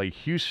probably play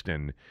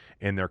Houston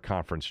in their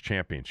conference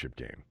championship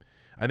game.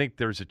 I think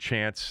there's a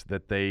chance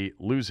that they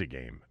lose a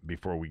game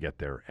before we get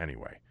there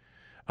anyway.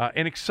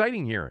 An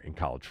exciting year in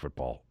college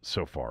football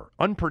so far.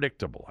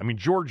 Unpredictable. I mean,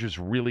 Georgia's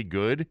really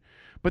good,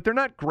 but they're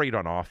not great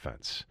on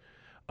offense.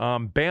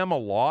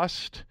 Bama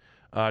lost.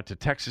 to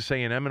Texas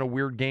A&M in a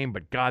weird game,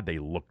 but God, they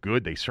look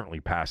good. They certainly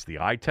passed the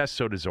eye test.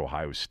 So does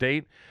Ohio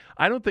State.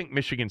 I don't think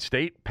Michigan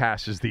State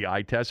passes the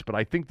eye test, but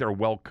I think they're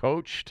well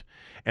coached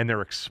and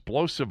they're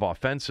explosive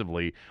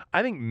offensively.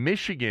 I think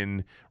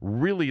Michigan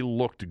really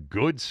looked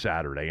good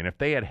Saturday, and if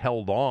they had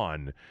held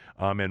on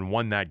and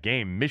won that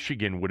game,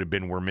 Michigan would have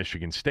been where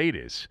Michigan State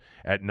is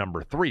at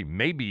number 3,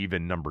 maybe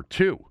even number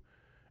 2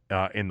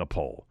 in the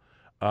poll.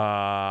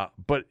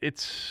 But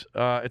it's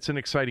an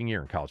exciting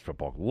year in college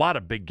football. A lot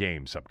of big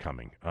games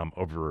upcoming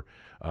over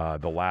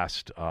the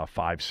last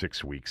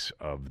 5-6 weeks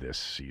of this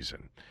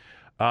season.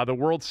 The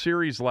World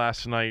Series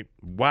last night,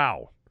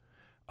 wow.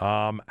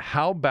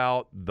 How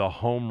about the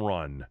home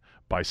run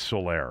by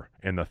Soler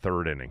in the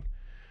 3rd inning?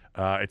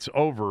 It's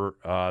over.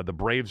 The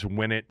Braves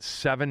win it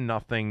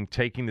 7-0,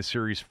 taking the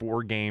series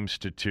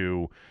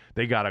 4-2.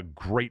 They got a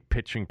great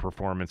pitching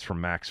performance from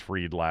Max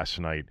Fried last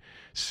night.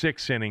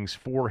 6 innings,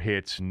 4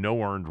 hits,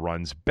 no earned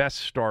runs. Best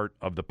start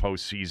of the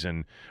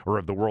postseason or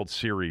of the World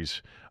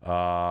Series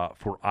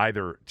for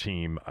either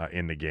team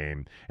in the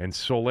game. And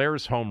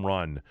Soler's home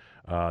run,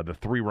 the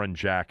 3-run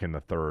jack in the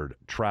 3rd,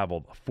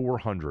 traveled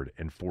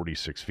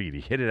 446 feet.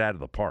 He hit it out of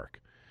the park.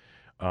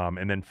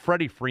 And then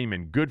Freddie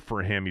Freeman, good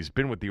for him. He's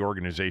been with the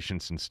organization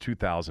since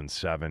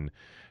 2007.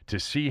 To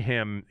see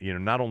him,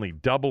 not only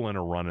double in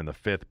a run in the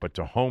 5th, but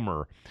to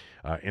homer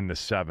in the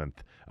 7th,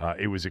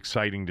 it was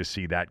exciting to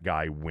see that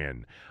guy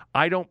win.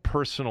 I don't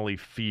personally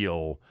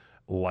feel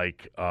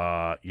like,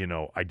 I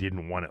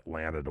didn't want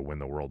Atlanta to win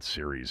the World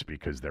Series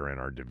because they're in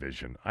our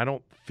division. I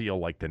don't feel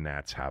like the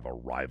Nats have a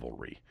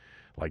rivalry.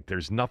 Like,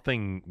 there's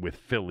nothing with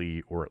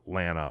Philly or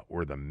Atlanta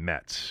or the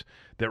Mets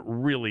that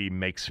really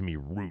makes me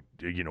root,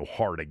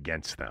 hard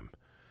against them.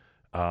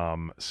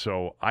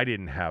 So I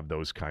didn't have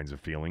those kinds of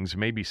feelings.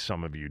 Maybe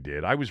some of you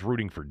did. I was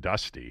rooting for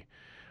Dusty,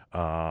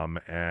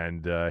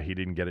 and he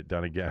didn't get it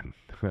done again.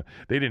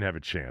 They didn't have a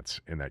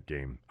chance in that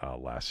game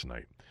last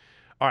night.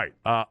 All right,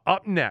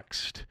 up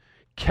next,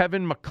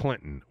 Kevin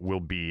McClinton will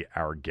be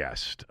our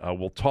guest.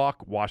 We'll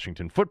talk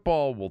Washington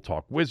football. We'll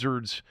talk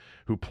Wizards,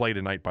 who play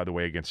tonight, by the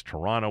way, against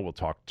Toronto. We'll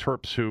talk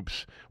Terps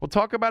hoops. We'll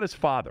talk about his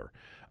father.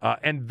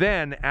 And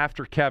then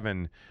after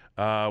Kevin,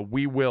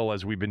 we will,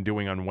 as we've been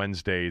doing on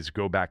Wednesdays,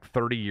 go back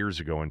 30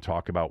 years ago and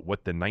talk about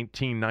what the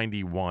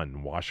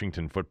 1991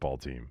 Washington football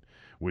team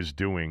was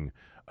doing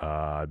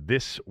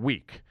this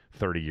week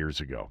 30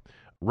 years ago,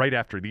 right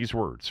after these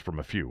words from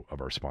a few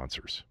of our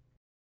sponsors.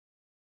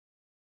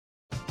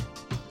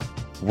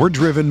 We're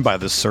driven by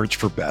the search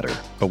for better.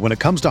 But when it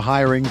comes to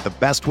hiring, the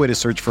best way to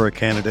search for a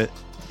candidate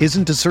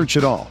isn't to search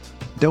at all.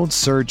 Don't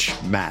search,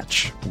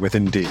 match with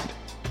Indeed.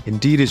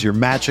 Indeed is your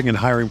matching and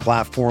hiring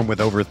platform with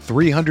over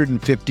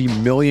 350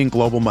 million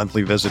global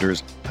monthly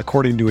visitors,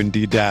 according to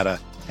Indeed data,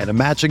 and a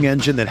matching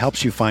engine that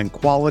helps you find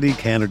quality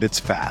candidates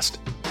fast.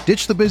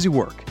 Ditch the busy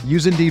work.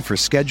 Use Indeed for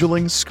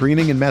scheduling,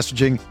 screening, and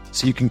messaging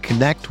so you can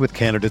connect with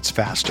candidates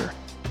faster.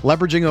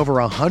 Leveraging over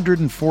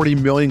 140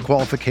 million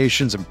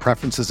qualifications and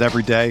preferences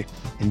every day,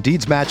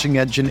 Indeed's matching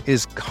engine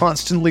is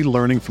constantly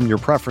learning from your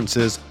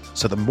preferences,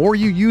 so the more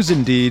you use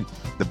Indeed,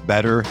 the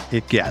better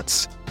it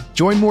gets.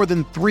 Join more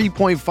than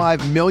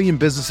 3.5 million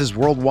businesses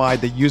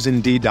worldwide that use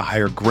Indeed to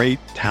hire great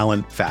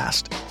talent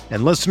fast.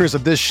 And listeners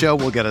of this show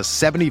will get a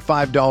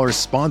 $75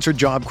 sponsored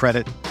job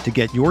credit to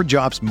get your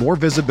jobs more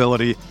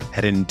visibility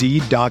at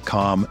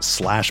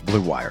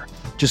Indeed.com/Blue Wire.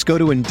 Just go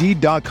to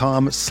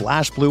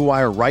Indeed.com/Blue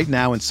Wire right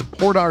now and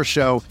support our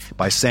show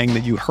by saying that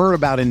you heard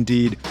about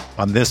Indeed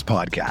on this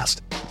podcast.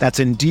 That's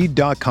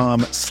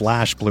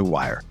Indeed.com/Blue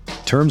Wire.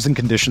 Terms and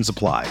conditions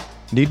apply.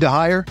 Need to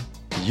hire?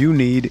 You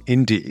need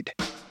Indeed.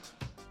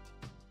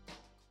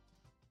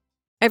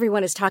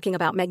 Everyone is talking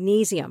about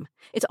magnesium.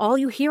 It's all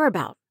you hear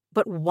about.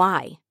 But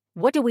why?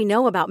 What do we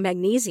know about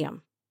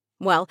magnesium?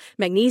 Well,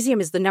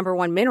 magnesium is the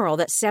 #1 mineral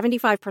that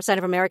 75%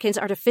 of Americans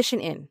are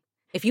deficient in.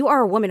 If you are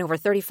a woman over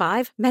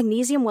 35,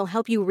 magnesium will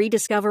help you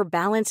rediscover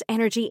balance,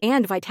 energy,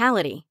 and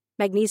vitality.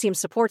 Magnesium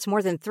supports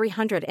more than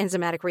 300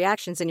 enzymatic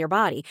reactions in your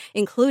body,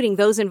 including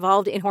those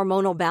involved in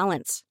hormonal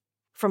balance.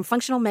 From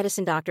functional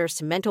medicine doctors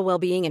to mental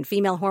well-being and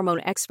female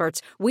hormone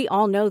experts, we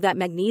all know that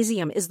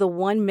magnesium is the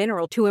one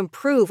mineral to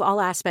improve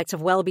all aspects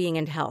of well-being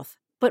and health.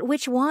 But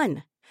which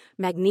one?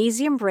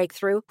 Magnesium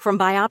Breakthrough from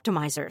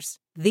Bioptimizers,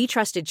 the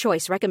trusted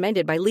choice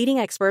recommended by leading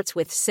experts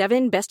with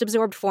 7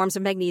 best-absorbed forms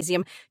of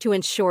magnesium to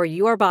ensure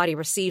your body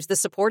receives the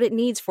support it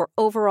needs for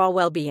overall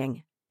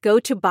well-being. Go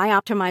to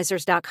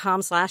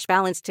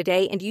bioptimizers.com/balance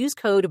today and use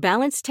code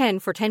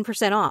BALANCE10 for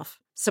 10% off.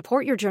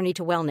 Support your journey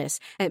to wellness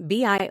at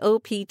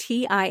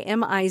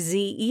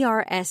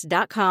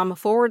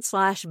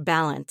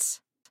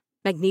bioptimizers.com/balance.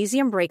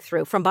 Magnesium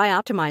Breakthrough from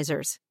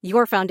Bioptimizers,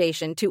 your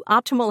foundation to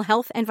optimal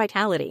health and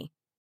vitality.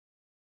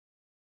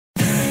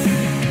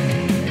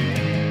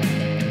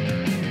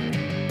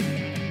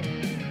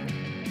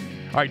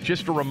 All right,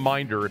 just a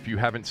reminder, if you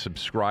haven't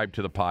subscribed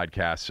to the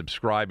podcast,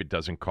 subscribe. It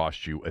doesn't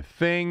cost you a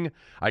thing.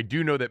 I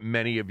do know that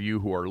many of you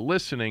who are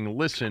listening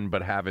listen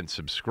but haven't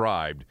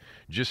subscribed.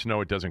 Just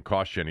know it doesn't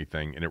cost you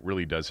anything, and it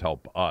really does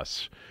help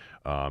us.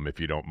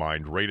 If you don't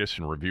mind, rate us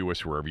and review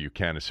us wherever you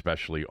can,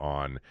 especially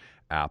on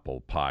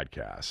Apple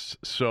Podcasts.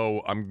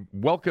 So I'm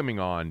welcoming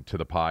on to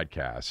the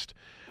podcast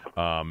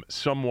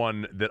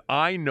someone that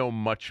I know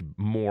much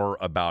more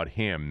about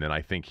him than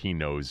I think he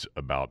knows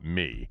about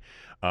me.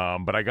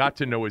 But I got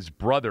to know his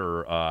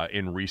brother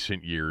in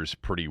recent years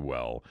pretty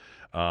well.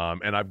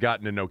 And I've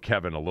gotten to know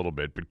Kevin a little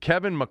bit. But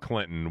Kevin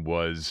McClinton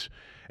was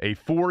a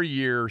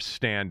 4-year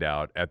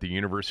standout at the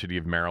University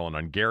of Maryland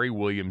on Gary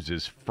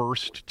Williams'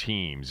 first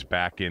teams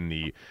back in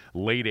the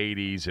late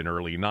 80s and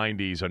early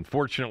 90s.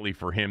 Unfortunately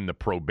for him, the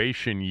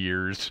probation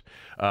years,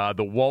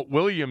 the Walt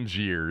Williams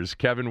years,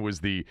 Kevin was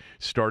the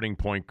starting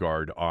point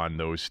guard on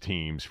those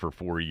teams for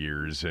 4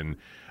 years. And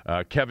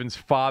Kevin's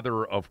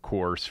father, of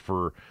course,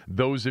 for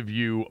those of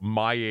you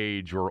my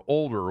age or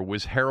older,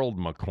 was Harold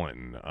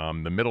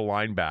McClinton, the middle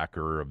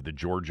linebacker of the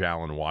George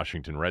Allen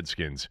Washington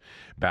Redskins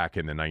back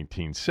in the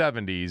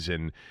 1970s,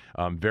 and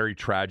very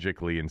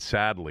tragically and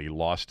sadly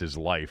lost his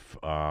life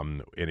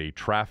in a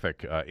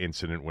traffic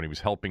incident when he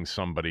was helping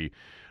somebody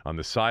on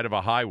the side of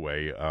a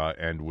highway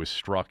and was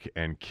struck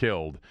and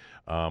killed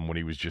when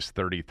he was just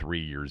 33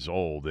 years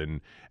old.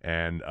 And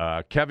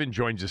Kevin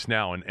joins us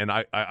now, and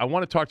I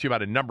want to talk to you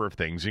about a number of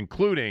things,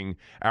 including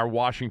our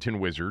Washington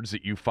Wizards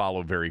that you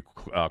follow very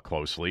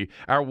closely,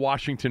 our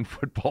Washington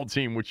football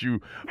team, which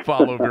you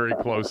follow very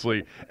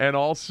closely, and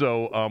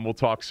also we'll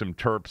talk some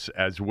Terps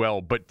as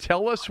well. But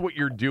tell us what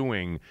you're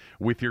doing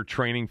with your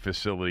training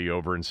facility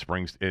over in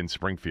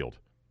Springfield.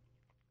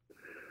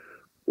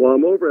 Well,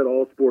 I'm over at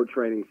All Sport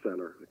Training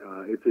Center.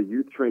 It's a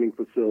youth training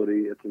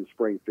facility. It's in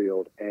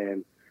Springfield.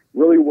 And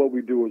really what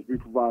we do is we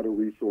provide a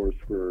resource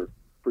for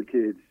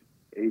kids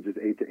ages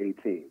 8 to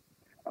 18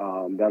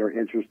 that are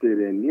interested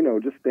in,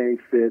 just staying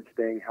fit,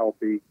 staying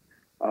healthy,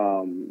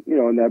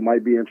 and that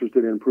might be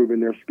interested in improving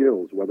their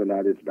skills, whether or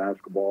not it's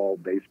basketball,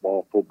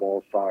 baseball,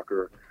 football,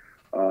 soccer,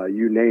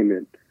 you name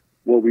it.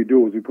 What we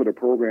do is we put a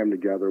program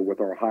together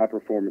with our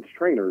high-performance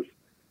trainers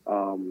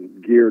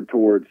geared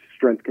towards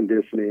strength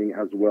conditioning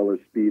as well as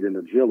speed and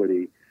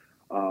agility.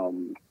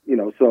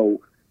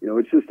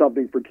 It's just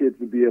something for kids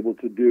to be able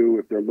to do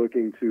if they're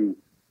looking to,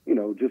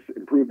 just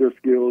improve their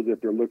skills, if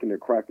they're looking to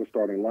crack the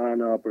starting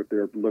lineup, if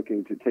they're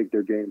looking to take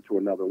their game to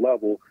another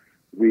level.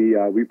 We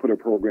put a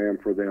program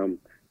for them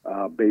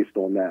based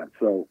on that.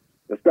 So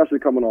especially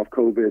coming off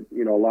COVID,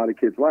 a lot of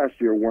kids last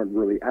year weren't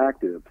really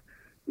active,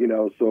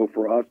 so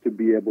for us to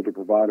be able to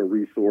provide a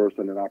resource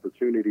and an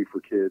opportunity for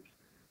kids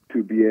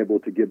to be able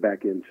to get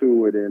back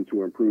into it and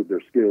to improve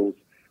their skills,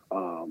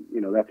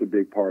 that's a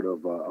big part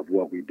of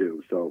what we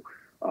do. So,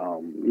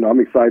 I'm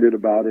excited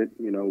about it.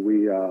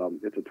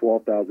 It's a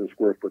 12,000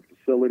 square foot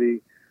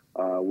facility.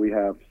 We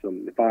have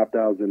some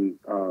 5,000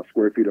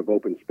 square feet of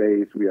open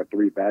space. We have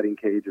 3 batting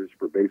cages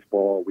for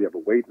baseball. We have a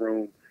weight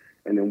room,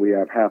 and then we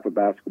have half a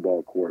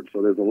basketball court.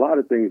 So there's a lot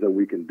of things that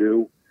we can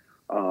do.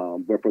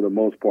 But for the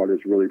most part,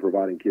 it's really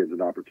providing kids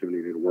an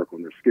opportunity to work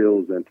on their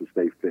skills and to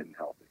stay fit and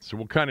healthy. So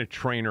what kind of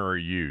trainer are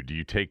you? Do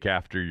you take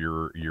after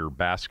your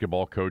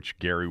basketball coach,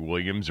 Gary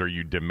Williams? Are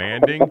you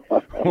demanding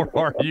or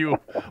are you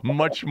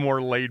much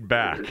more laid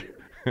back?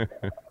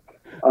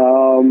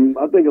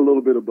 I think a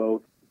little bit of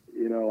both.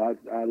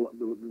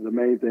 The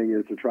main thing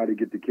is to try to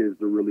get the kids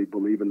to really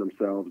believe in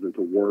themselves and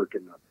to work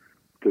and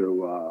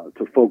to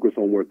focus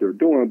on what they're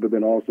doing, but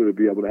then also to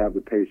be able to have the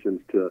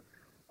patience to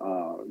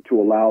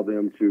allow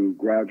them to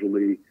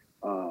gradually,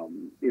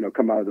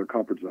 come out of their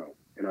comfort zone.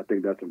 And I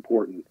think that's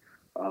important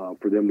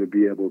for them to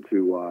be able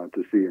to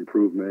see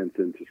improvements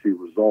and to see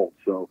results.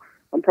 So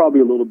I'm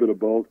probably a little bit of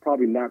both,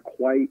 probably not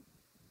quite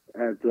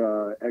at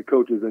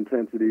coach's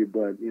intensity,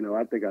 but,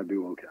 I think I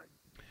do okay.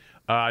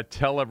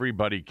 Tell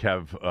everybody,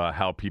 Kev,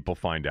 how people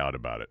find out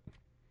about it.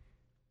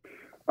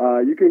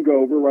 You can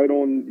go over right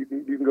on. You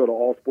can go to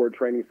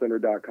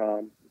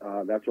allsporttrainingcenter.com.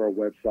 That's our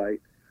website.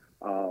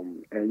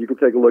 And you can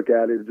take a look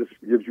at it. It just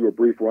gives you a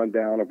brief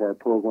rundown of our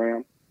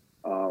program.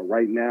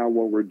 Right now,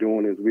 what we're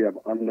doing is we have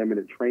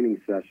unlimited training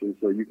sessions.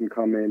 So you can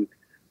come in.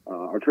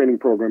 Our training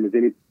program is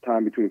any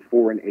time between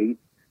 4 and 8,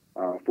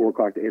 4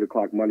 o'clock to 8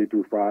 o'clock Monday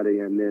through Friday.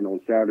 And then on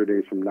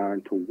Saturdays from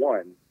 9 to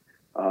 1,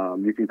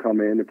 you can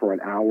come in for an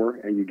hour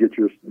and you get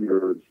your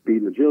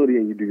speed and agility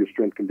and you do your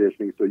strength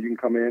conditioning. So you can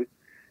come in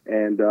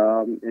and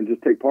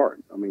just take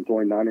part. I mean, it's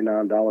only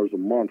 $99 a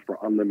month for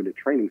unlimited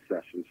training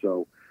sessions.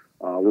 So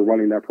we're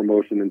running that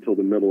promotion until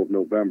the middle of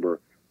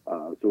November.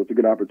 So it's a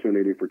good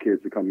opportunity for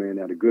kids to come in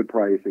at a good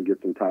price and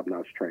get some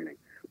top-notch training.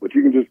 But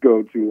you can just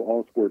go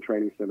to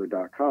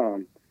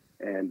allsporttrainingcenter.com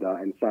and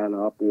sign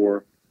up,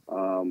 or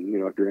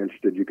if you're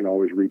interested, you can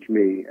always reach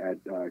me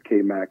at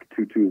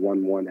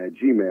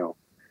kmac2211@gmail,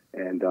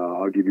 and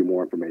I'll give you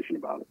more information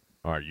about it.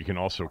 All right. You can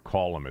also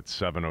call them at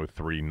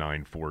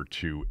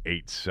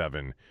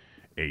 703-942-8786,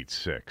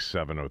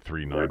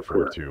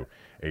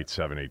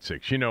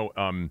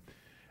 703-942-8786.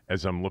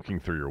 As I'm looking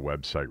through your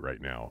website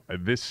right now,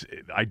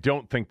 I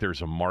don't think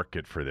there's a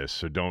market for this,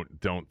 so don't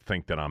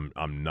think that I'm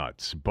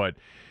nuts. But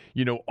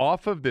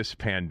off of this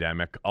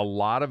pandemic, a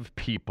lot of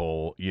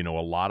people, a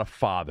lot of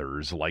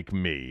fathers like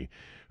me,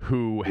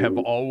 who have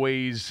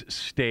always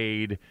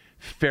stayed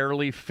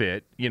fairly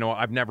fit.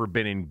 I've never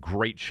been in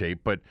great shape,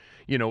 but,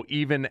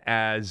 even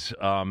as,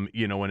 an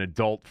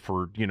adult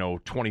for,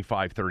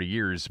 25, 30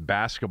 years,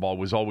 basketball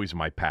was always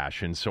my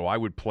passion. So I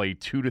would play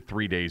 2 to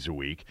 3 days a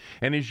week.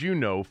 And as you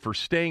know, for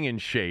staying in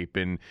shape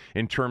in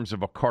terms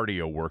of a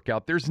cardio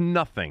workout, there's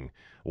nothing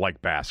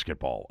like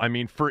basketball. I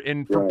mean, for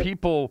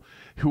people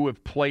who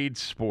have played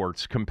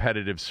sports,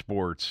 competitive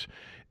sports,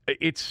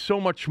 it's so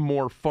much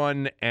more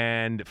fun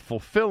and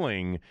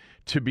fulfilling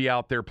to be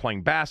out there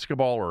playing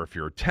basketball, or if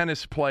you're a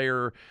tennis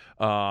player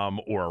or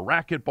a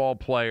racquetball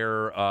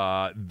player,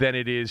 than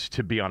it is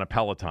to be on a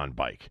Peloton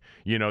bike.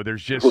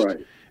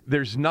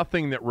 There's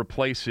nothing that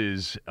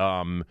replaces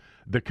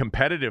the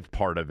competitive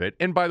part of it.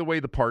 And by the way,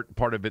 the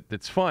part of it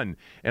that's fun.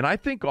 And I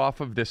think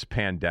off of this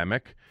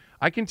pandemic,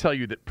 I can tell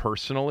you that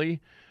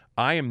personally,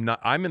 I'm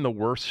in the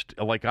worst,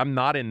 I'm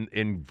not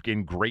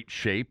in great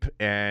shape,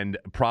 and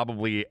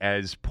probably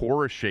as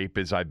poor a shape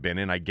as I've been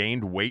in. I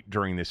gained weight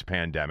during this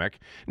pandemic,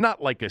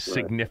 not like a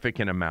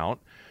significant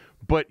amount,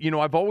 but,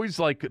 I've always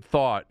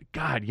thought,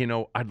 God,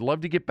 I'd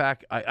love to get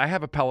back. I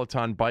have a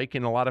Peloton bike,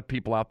 and a lot of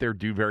people out there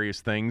do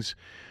various things,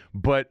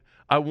 but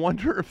I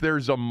wonder if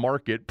there's a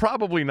market,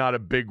 probably not a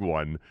big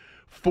one,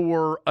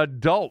 for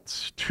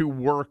adults to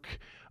work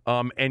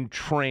and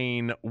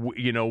train,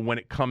 when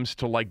it comes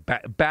to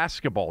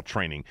basketball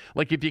training.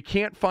 If you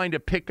can't find a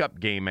pickup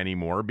game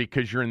anymore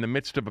because you're in the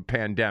midst of a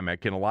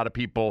pandemic, and a lot of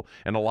people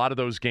and a lot of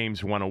those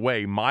games went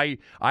away.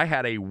 I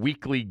had a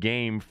weekly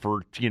game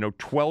for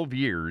 12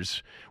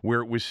 years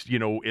where it was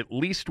at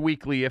least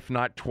weekly, if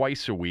not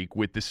twice a week,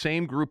 with the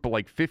same group of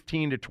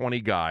 15 to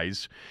 20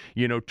 guys.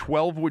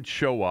 12 would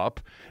show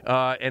up,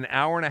 an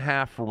hour and a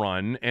half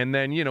run, and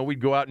then we'd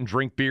go out and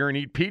drink beer and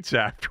eat pizza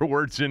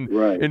afterwards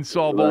and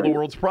solve all the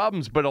world's problems.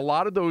 But a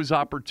lot of those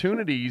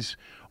opportunities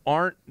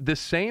aren't the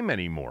same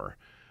anymore.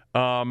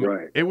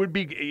 It would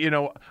be,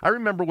 I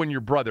remember when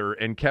your brother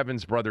and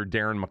Kevin's brother,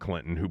 Darren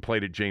McClinton, who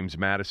played at James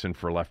Madison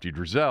for Lefty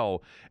Drizel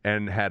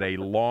and had a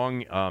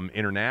long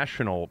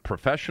international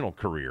professional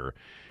career,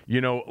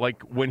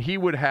 when he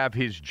would have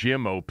his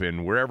gym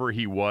open wherever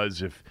he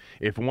was,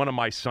 if one of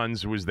my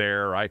sons was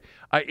there,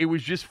 it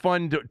was just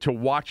fun to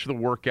watch the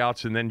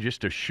workouts and then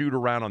just to shoot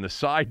around on the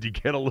side to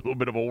get a little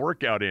bit of a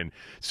workout in.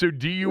 So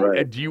do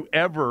you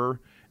ever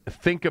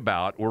think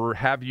about, or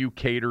have you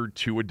catered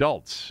to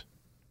adults?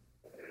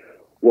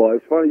 Well,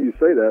 it's funny you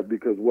say that,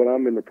 because what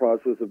I'm in the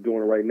process of doing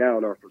right now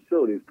in our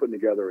facility is putting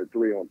together a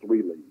 3-on-3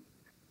 league.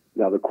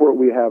 Now, the court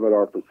we have at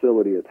our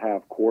facility is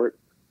half court,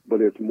 but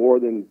it's more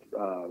than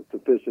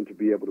sufficient to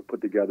be able to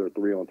put together a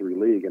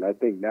 3-on-3 league. And I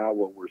think now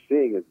what we're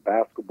seeing is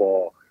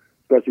basketball,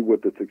 especially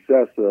with the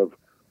success of,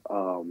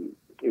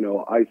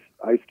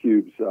 Ice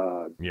Cube's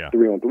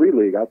 3-on-3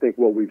 league. I think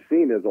what we've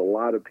seen is a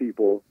lot of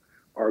people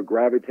are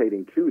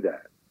gravitating to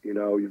that.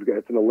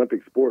 It's an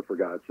Olympic sport, for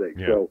God's sake.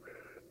 Yeah. So,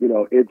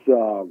 it's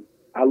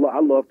I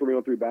love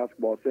 3-on-3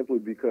 basketball simply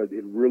because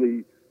it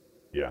really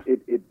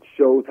it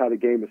shows how the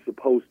game is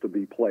supposed to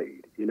be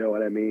played. You know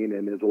what I mean?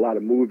 And there's a lot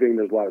of moving,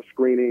 there's a lot of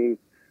screening.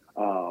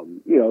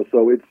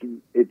 So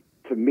it's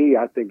to me,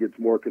 I think it's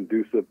more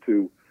conducive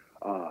to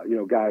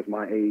guys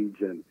my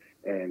age and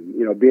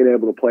being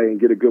able to play and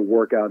get a good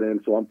workout in.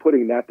 So I'm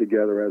putting that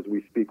together as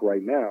we speak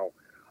right now.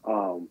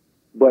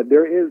 But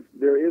there is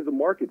a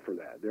market for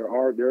that.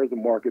 There is a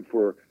market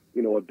for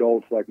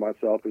adults like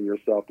myself and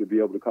yourself to be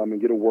able to come and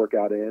get a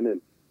workout in.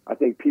 And I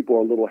think people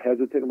are a little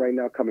hesitant right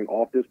now coming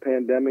off this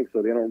pandemic,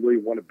 so they don't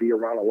really want to be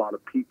around a lot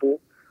of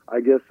people, I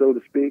guess, so to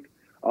speak.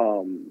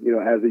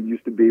 As it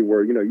used to be,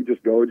 where you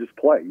just go and just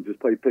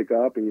play, pick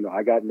up, and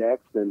I got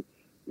next, and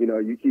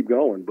you keep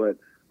going. But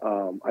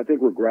I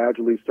think we're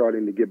gradually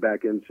starting to get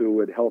back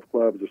into it. Health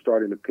clubs are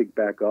starting to pick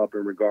back up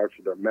in regards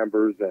to their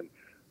members and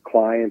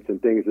clients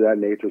and things of that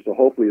nature. So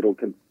hopefully it'll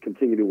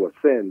continue to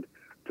ascend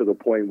to the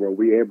point where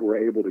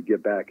we're able to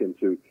get back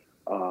into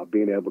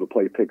being able to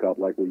play pickup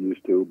like we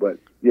used to. But,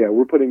 yeah,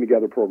 we're putting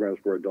together programs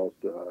for adults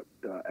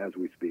as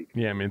we speak.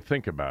 Yeah, I mean,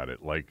 think about it.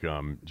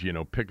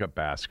 Pickup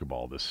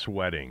basketball, the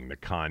sweating, the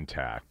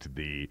contact,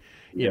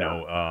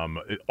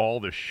 all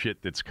the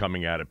shit that's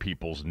coming out of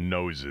people's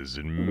noses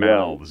and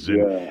mouths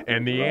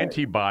and the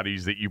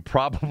antibodies that you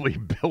probably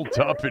built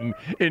up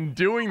in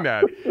doing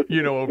that,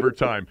 over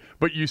time.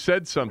 But you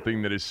said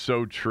something that is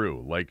so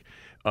true.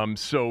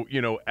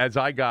 As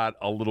I got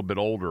a little bit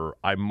older,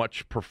 I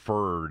much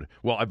preferred,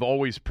 I've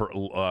always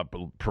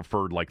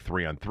preferred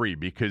 3-on-3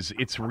 because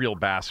it's real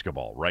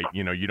basketball, right?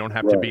 You don't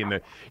have to be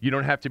you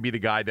don't have to be the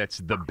guy that's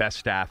the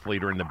best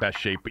athlete or in the best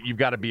shape, but you've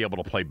got to be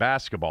able to play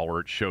basketball or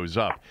it shows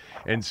up.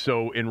 And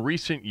so in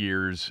recent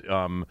years,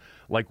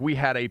 we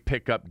had a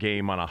pickup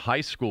game on a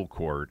high school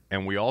court,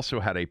 and we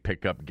also had a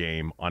pickup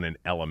game on an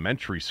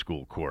elementary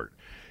school court.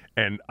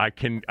 And I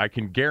can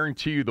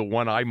guarantee you the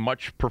one I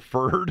much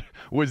preferred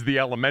was the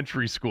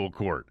elementary school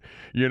court,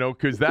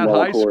 because that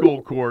high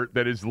school court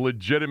that is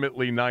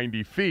legitimately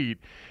 90 feet,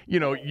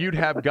 you'd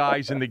have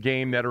guys in the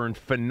game that are in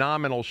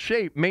phenomenal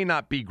shape, may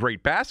not be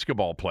great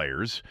basketball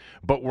players,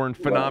 but were in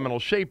phenomenal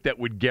shape that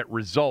would get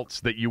results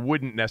that you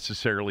wouldn't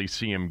necessarily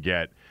see them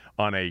get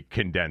on a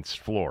condensed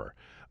floor.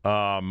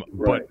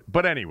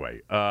 But anyway,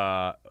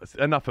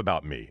 enough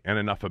about me and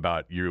enough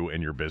about you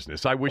and your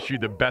business. I wish you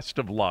the best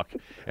of luck,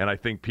 and I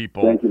think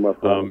people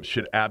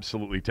should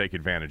absolutely take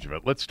advantage of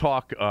it. Let's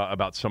talk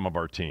about some of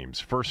our teams.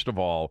 First of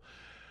all,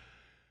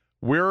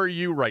 where are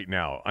you right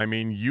now? I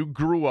mean, you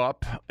grew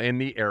up in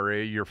the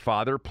area. Your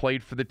father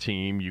played for the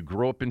team. You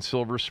grew up in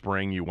Silver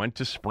Spring. You went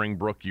to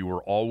Springbrook. You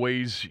were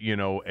always,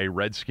 a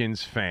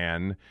Redskins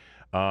fan.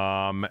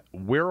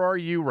 Where are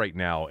you right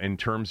now in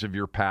terms of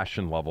your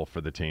passion level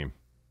for the team?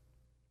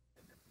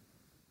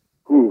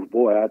 Ooh,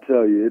 boy, I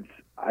tell you,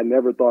 I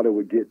never thought it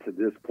would get to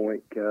this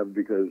point, Kev,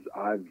 because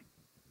I've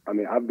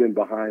been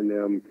behind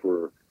them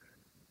for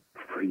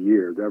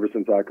years, ever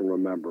since I can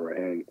remember.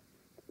 And,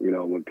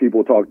 when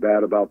people talk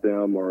bad about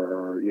them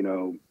or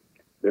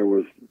there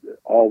was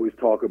always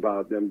talk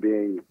about them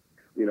being,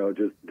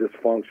 just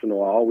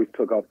dysfunctional, I always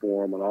took up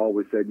for them and I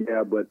always said,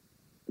 yeah, but,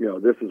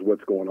 this is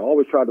what's going on. I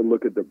always try to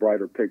look at the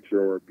brighter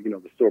picture or,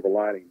 the silver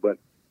lining. But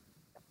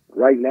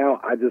right now,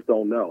 I just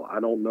don't know.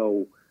 I don't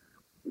know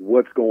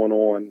what's going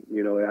on.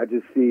 I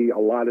just see a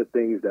lot of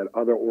things that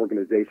other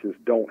organizations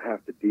don't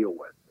have to deal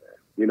with.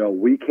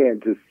 We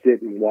can't just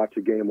sit and watch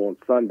a game on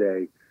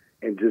Sunday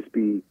and just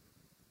be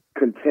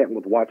content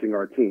with watching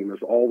our team.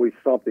 There's always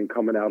something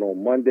coming out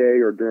on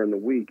Monday or during the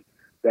week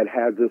that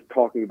has us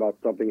talking about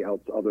something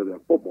else other than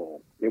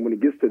football. And when it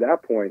gets to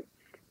that point,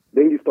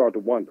 then you start to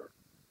wonder,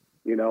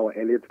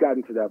 and it's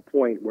gotten to that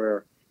point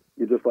where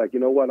you're just like, you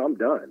know what, I'm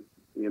done,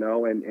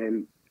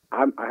 and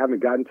I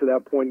haven't gotten to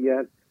that point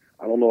yet.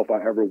 I don't know if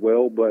I ever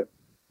will, but,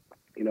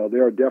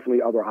 there are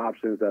definitely other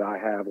options that I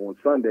have on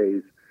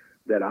Sundays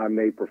that I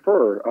may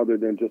prefer other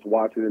than just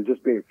watching and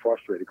just being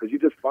frustrated, because you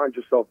just find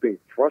yourself being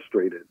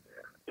frustrated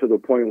to the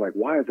point like,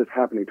 why is this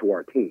happening to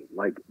our team?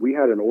 Like, we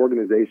had an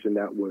organization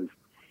that was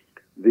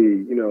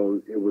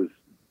it was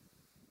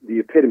the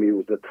epitome. It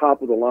was the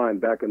top of the line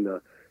back in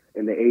the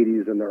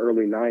 80s and the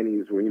early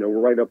 90s where, we're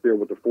right up there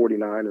with the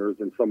 49ers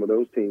and some of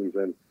those teams.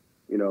 And,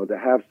 to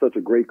have such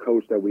a great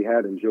coach that we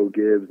had in Joe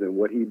Gibbs and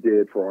what he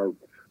did for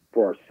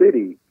our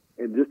city,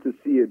 and just to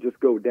see it just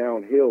go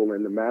downhill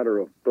in the matter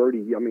of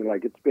 30,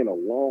 it's been a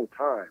long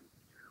time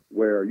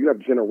where you have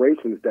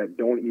generations that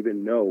don't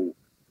even know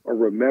or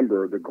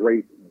remember the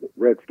great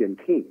Redskin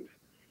teams.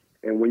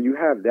 And when you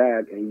have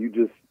that and you're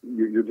just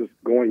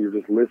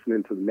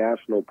listening to the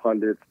national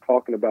pundits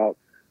talking about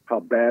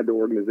how bad the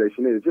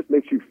organization is, it just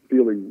makes you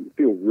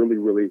feel really,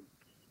 really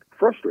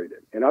frustrated.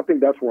 And I think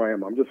that's where I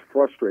am. I'm just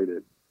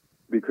frustrated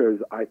because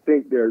I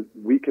think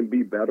we can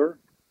be better.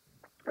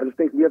 I just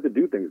think we have to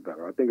do things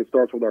better. I think it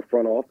starts with our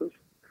front office,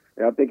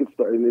 and I think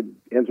it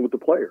ends with the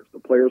players. The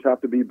players have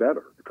to be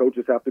better. The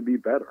coaches have to be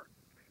better.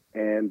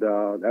 And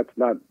that's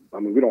not,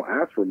 we don't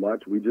ask for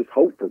much. We just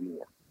hope for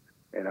more.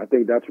 And I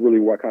think that's really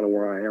where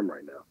I am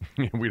right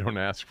now. We don't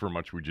ask for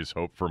much. We just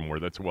hope for more.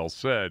 That's well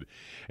said.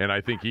 And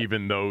I think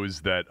even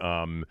those that,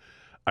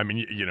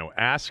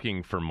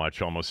 asking for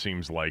much almost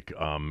seems like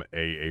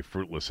a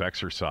fruitless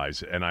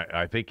exercise. And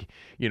I think,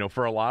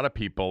 for a lot of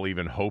people,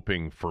 even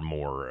hoping for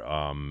more,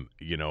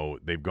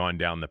 they've gone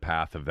down the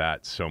path of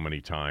that so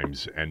many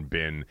times and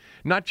been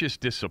not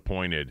just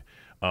disappointed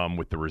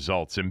with the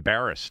results,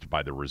 embarrassed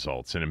by the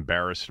results and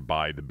embarrassed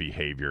by the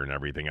behavior and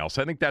everything else.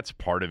 I think that's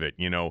part of it.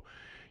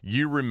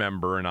 You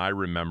remember and I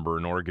remember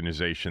an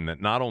organization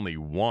that not only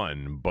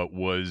won, but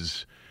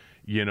was,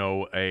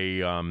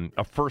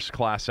 a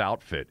first-class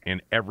outfit in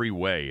every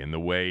way, in the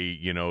way,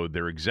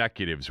 their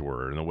executives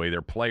were and the way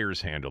their players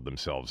handled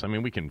themselves.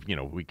 We can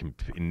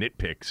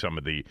nitpick some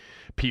of the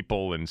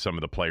people and some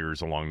of the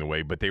players along the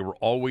way, but they were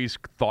always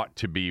thought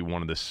to be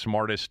one of the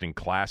smartest and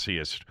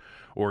classiest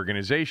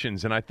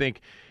organizations. And I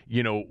think,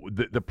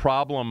 the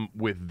problem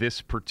with this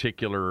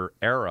particular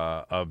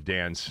era of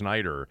Dan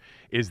Snyder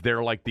is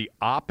they're like the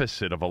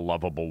opposite of a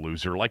lovable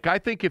loser. Like, I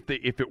think if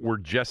it were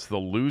just the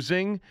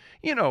losing,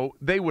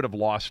 they would have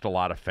lost a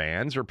lot of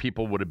fans or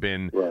people would have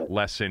been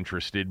less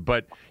interested.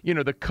 But,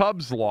 the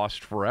Cubs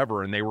lost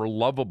forever and they were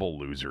lovable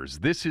losers.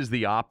 This is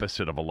the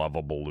opposite of a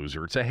lovable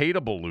loser. It's a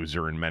hateable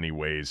loser in many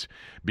ways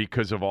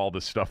because of all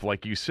the stuff,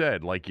 like you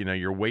said, like,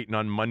 you're waiting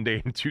on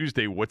Monday and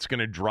Tuesday, what's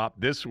going to drop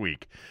this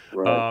week?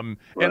 Right.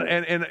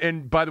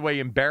 And by the way,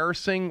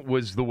 embarrassing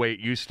was the way it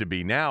used to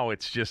be. Now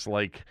it's just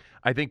like,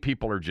 I think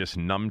people are just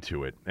numb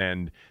to it.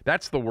 And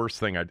that's the worst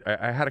thing.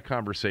 I had a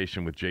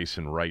conversation with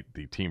Jason Wright,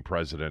 the team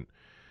president,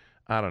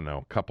 I don't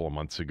know, a couple of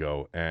months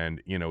ago.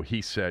 And,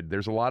 he said,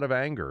 there's a lot of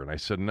anger. And I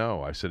said,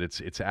 no. I said,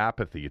 it's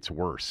apathy. It's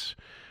worse.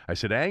 I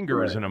said,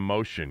 anger is an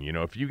emotion.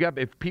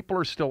 If people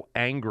are still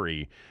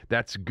angry,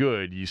 that's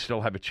good. You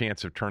still have a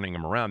chance of turning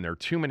them around. There are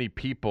too many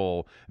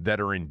people that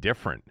are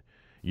indifferent.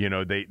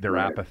 They're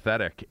Right.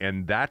 apathetic,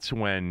 and that's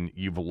when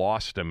you've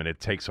lost them, and it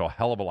takes a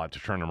hell of a lot to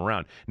turn them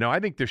around. Now, I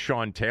think the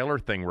Sean Taylor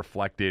thing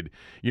reflected,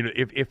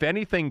 if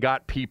anything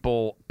got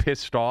people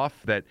pissed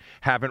off that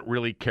haven't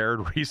really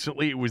cared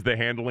recently, it was the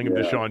handling of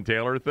the Sean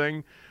Taylor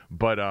thing.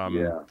 But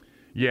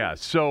yeah.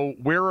 So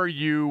where are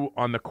you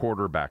on the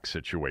quarterback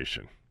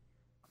situation?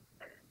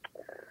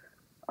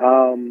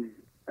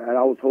 And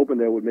I was hoping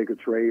they would make a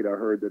trade. I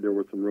heard that there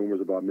were some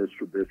rumors about Mitch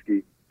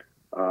Trubisky.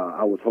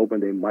 I was hoping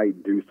they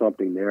might do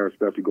something there,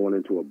 especially going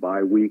into a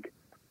bye week.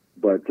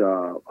 But,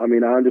 I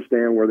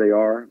understand where they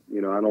are.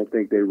 I don't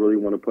think they really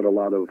want to put a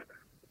lot of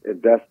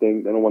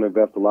investing. They don't want to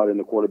invest a lot in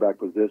the quarterback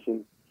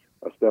position,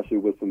 especially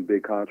with some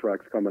big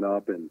contracts coming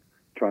up and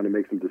trying to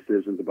make some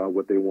decisions about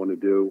what they want to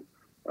do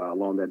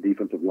along that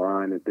defensive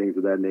line and things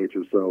of that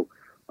nature. So,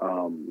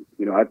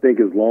 I think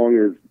as long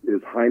as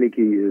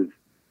Heineke is,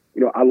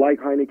 I like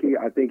Heineke.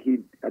 I think he's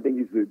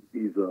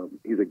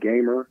a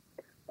gamer.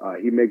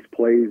 He makes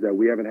plays that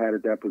we haven't had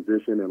at that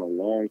position in a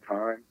long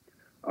time.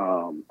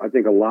 I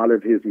think a lot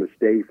of his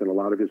mistakes and a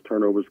lot of his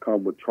turnovers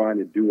come with trying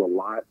to do a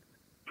lot,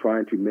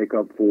 trying to make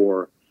up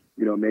for,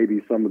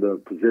 maybe some of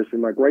the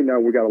position. Like right now,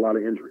 we got a lot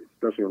of injuries,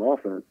 especially on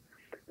offense.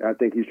 And I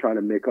think he's trying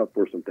to make up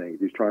for some things.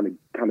 He's trying to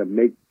kind of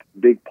make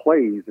big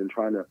plays and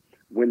trying to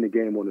win the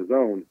game on his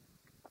own.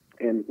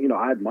 And,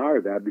 I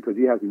admire that because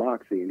he has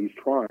moxie and he's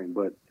trying.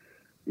 But,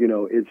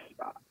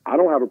 I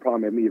don't have a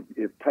problem.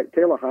 If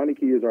Taylor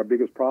Heineke is our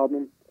biggest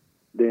problem,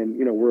 then,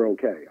 we're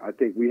okay. I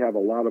think we have a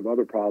lot of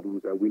other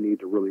problems that we need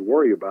to really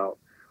worry about.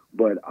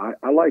 But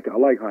I like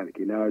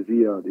Heineke. Now, is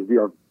he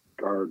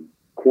our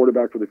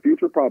quarterback for the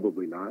future?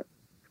 Probably not.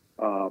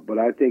 But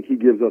I think he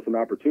gives us an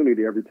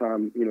opportunity every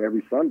time,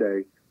 every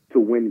Sunday to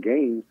win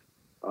games.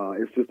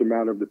 It's just a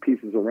matter of the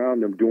pieces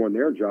around him doing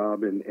their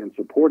job and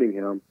supporting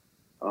him,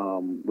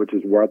 which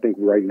is where I think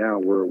right now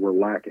we're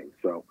lacking.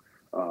 So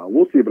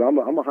we'll see. But I'm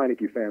a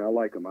Heineke fan. I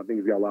like him. I think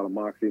he's got a lot of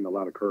moxie and a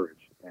lot of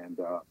courage. And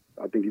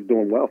I think he's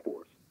doing well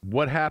for us.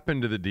 What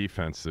happened to the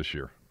defense this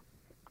year?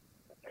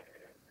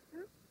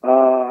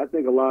 I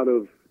think a lot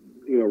of,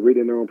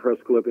 reading their own press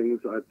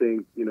clippings. I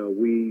think,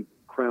 we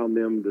crowned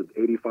them the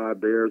 85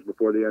 Bears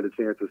before they had a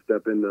chance to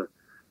step into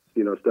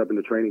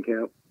training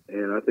camp.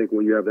 And I think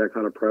when you have that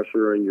kind of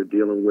pressure and you're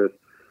dealing with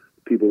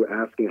people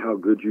asking how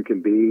good you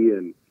can be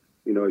and,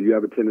 you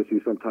have a tendency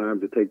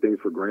sometimes to take things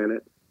for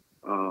granted.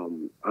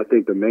 I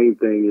think the main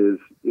thing is,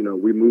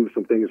 we moved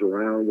some things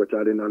around, which I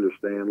didn't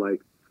understand.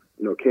 Like,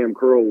 Cam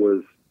Curl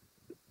was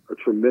a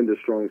tremendous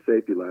strong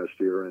safety last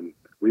year, and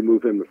we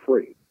move him to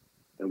free.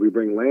 And we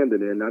bring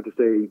Landon in, not to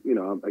say,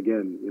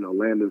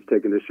 Landon's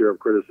taking his share of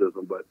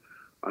criticism, but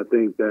I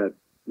think that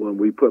when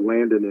we put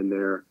Landon in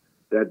there,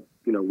 that,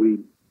 we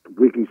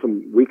weaken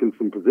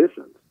some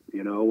positions,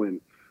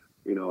 and,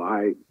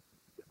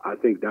 I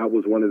think that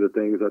was one of the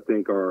things. I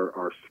think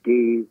our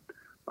scheme,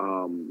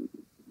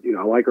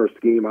 I like our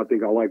scheme. I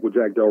think I like what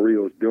Jack Del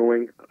Rio is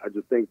doing. I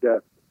just think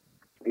that,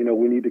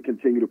 we need to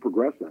continue to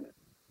progress in it.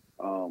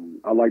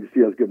 I like to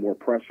see us get more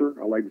pressure.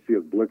 I like to see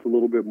us blitz a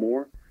little bit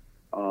more,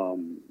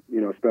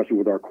 especially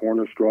with our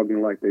corners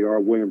struggling like they are.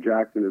 William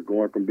Jackson is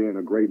going from being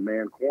a great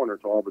man corner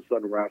to all of a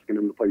sudden we're asking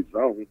him to play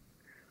zone.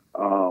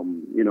 I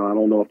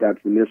don't know if that's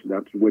the issue.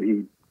 That's what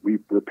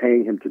we're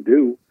paying him to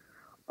do.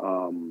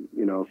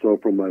 So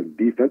from a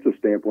defensive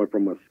standpoint,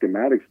 from a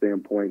schematic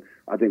standpoint,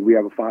 I think we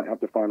have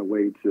to find a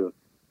way to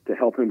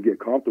help him get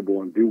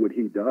comfortable and do what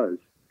he does.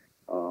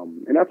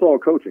 And that's all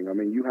coaching. I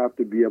mean, you have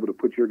to be able to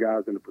put your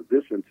guys in a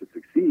position to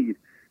succeed.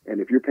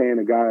 And if you're paying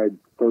a guy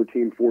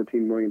 $13, $14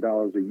 million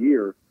a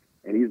year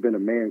and he's been a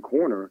man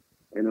corner,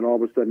 and then all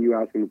of a sudden you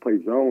ask him to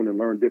play zone and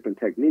learn different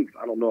techniques,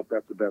 I don't know if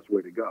that's the best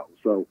way to go.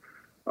 So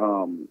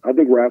I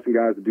think we're asking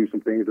guys to do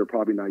some things they're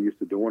probably not used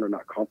to doing or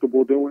not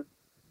comfortable doing,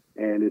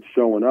 and it's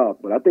showing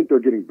up. But I think they're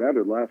getting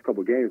better. The last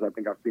couple of games, I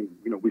think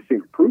we've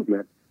seen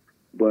improvement,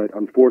 but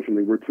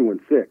unfortunately we're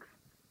 2-6.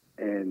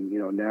 And,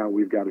 now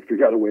we've got to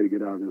figure out a way to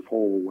get out of this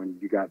hole when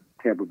you got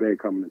Tampa Bay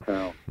coming to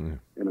town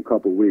in a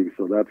couple of weeks.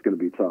 So that's going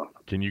to be tough.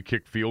 Can you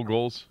kick field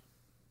goals?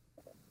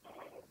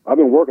 I've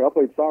been working. I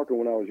played soccer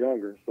when I was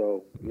younger.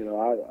 So,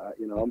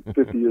 I'm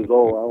 50 years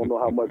old. I don't know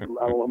how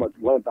much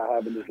length I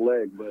have in this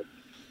leg, but,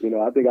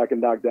 I think I can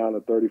knock down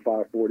a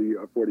 35, 40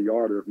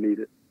 yarder if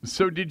needed.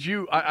 So did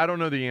you, I don't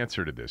know the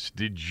answer to this.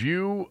 Did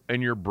you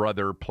and your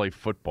brother play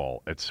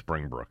football at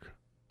Springbrook?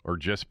 Or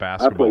just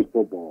basketball? I played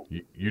football.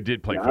 You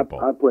did play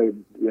football? I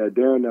played. Yeah,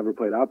 Darren never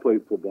played. I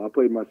played football. I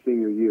played my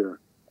senior year,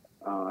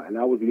 and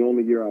that was the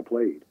only year I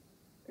played.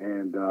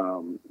 And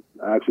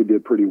I actually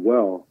did pretty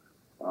well.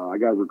 I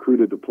got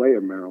recruited to play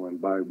at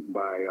Maryland by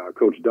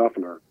Coach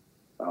Duffner.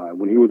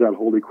 When he was at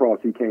Holy Cross,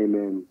 he came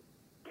to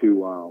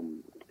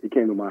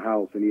my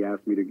house and he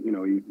asked me to,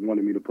 he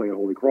wanted me to play at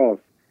Holy Cross.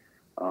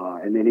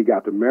 And then he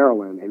got to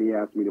Maryland, and he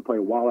asked me to play.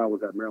 While I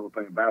was at Maryland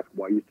playing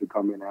basketball, he used to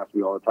come in and ask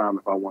me all the time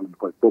if I wanted to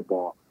play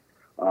football.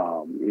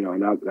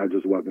 And that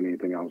just wasn't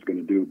anything I was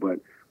going to do. But,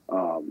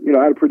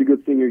 I had a pretty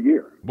good senior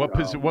year. What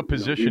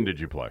position did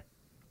you play?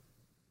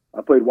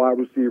 I played wide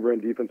receiver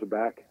and defensive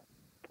back.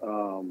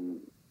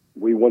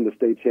 We won the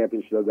state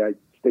championship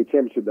state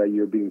championship that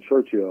year, beating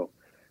Churchill,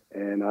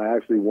 and I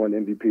actually won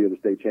MVP of the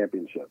state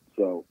championship.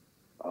 So,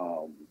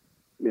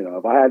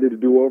 if I had to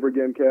do over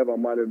again, Kev, I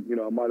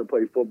might have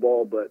played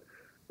football, but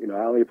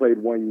I only played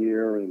 1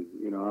 year, and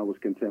I was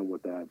content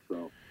with that.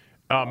 So,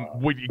 I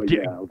was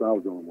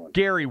the only one.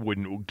 Gary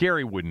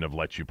wouldn't have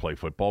let you play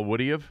football, would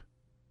he have?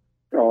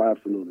 Oh,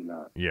 absolutely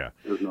not. Yeah,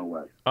 there's no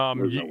way.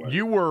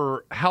 You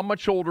were how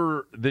much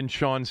older than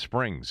Sean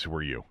Springs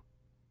were you?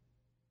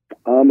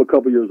 I'm a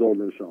couple years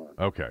older than Sean.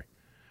 Okay.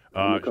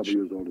 I'm a couple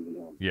years older than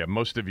him. Yeah,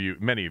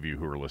 many of you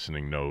who are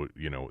listening know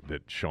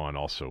that Sean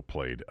also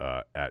played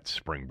at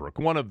Springbrook.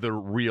 One of the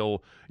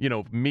real,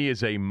 me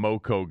as a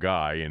MoCo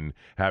guy and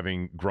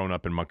having grown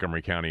up in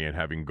Montgomery County and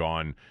having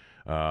gone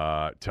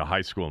to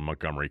high school in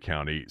Montgomery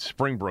County,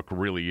 Springbrook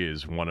really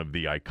is one of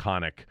the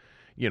iconic,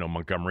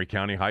 Montgomery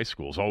County high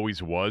schools.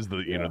 Always was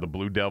the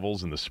Blue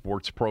Devils and the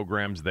sports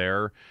programs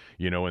there,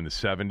 in the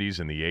 70s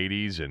and the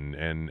 80s and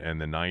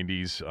the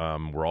 90s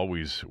were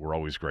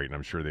always great, and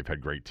I'm sure they've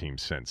had great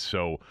teams since.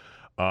 So,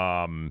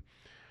 all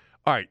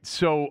right,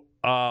 so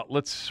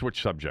let's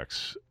switch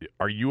subjects.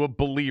 Are you a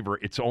believer?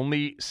 It's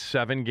only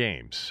 7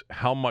 games.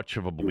 How much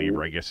of a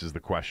believer, I guess, is the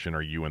question,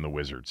 are you in the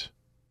Wizards?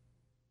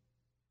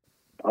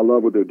 I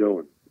love what they're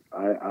doing.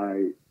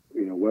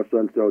 Wes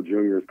Unseld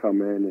Jr. has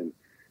come in, and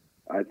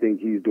I think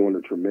he's doing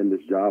a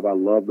tremendous job. I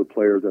love the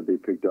players that they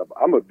picked up.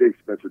 I'm a big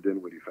Spencer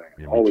Dinwiddie fan.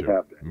 Yeah, Always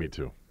have been. Me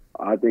too.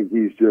 I think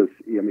he's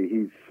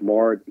he's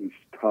smart. He's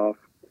tough.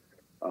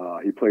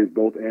 He plays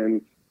both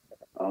ends.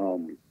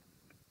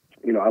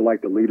 I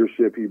like the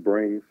leadership he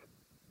brings.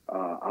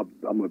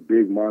 I'm a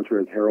big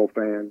Montrezl Harrell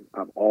fan.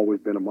 I've always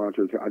been a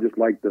Montrezl Harrell. I just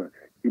like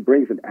he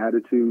brings an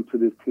attitude to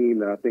this team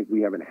that I think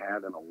we haven't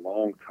had in a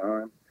long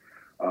time.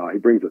 He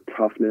brings a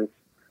toughness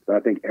that I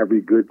think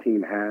every good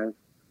team has.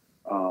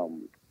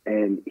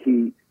 And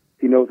he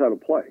knows how to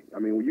play. I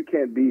mean, you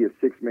can't be a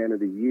 6th man of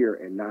the year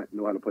and not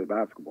know how to play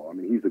basketball. I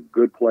mean, he's a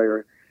good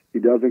player. He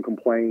doesn't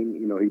complain.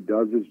 He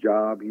does his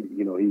job. He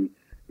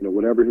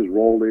whatever his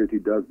role is, he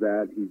does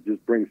that. He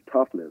just brings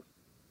toughness.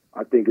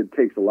 I think it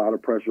takes a lot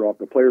of pressure off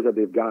the players that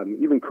they've gotten.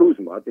 Even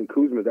Kuzma. I think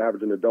Kuzma is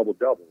averaging a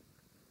double-double.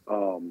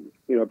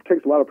 It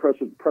takes a lot of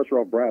pressure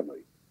off Bradley.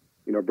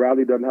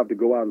 Bradley doesn't have to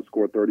go out and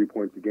score 30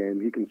 points a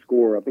game. He can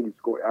score, I think he's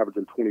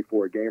averaging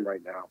 24 a game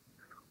right now,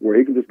 where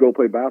he can just go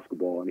play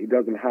basketball, and he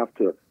doesn't have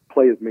to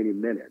play as many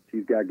minutes.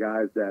 He's got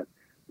guys that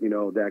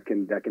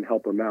that can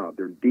help him out.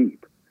 They're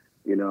deep.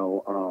 I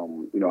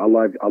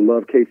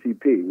love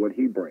KCP, what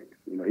he brings.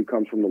 He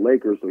comes from the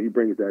Lakers, so he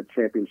brings that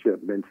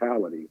championship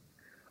mentality.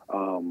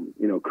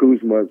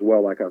 Kuzma as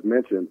well, like I've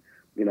mentioned.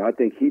 I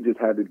think he just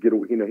had to get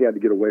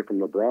away from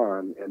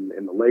LeBron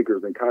and the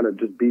Lakers and kind of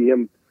just be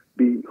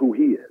who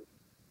he is.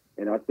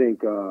 And I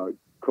think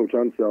Coach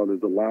Unseld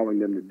is allowing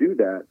them to do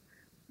that.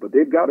 But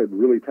they've got a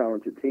really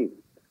talented team.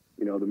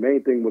 The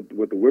main thing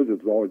with the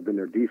Wizards has always been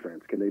their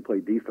defense. Can they play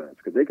defense?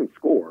 Because they can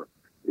score.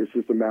 It's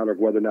just a matter of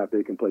whether or not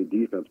they can play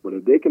defense. But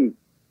if they can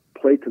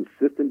play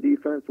consistent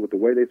defense with the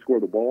way they score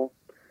the ball,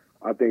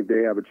 I think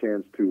they have a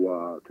chance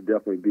to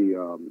definitely be,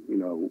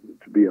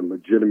 to be a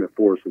legitimate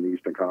force in the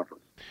Eastern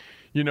Conference.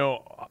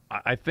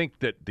 I think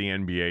that the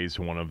NBA is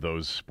one of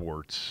those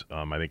sports.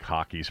 I think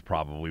hockey's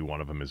probably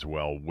one of them as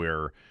well,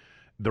 where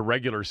the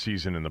regular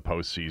season and the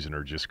postseason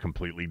are just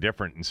completely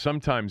different. And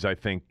sometimes I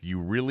think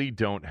you really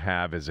don't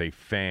have, as a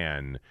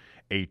fan,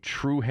 a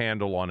true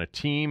handle on a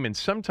team and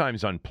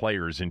sometimes on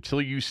players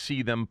until you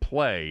see them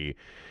play,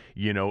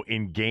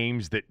 in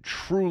games that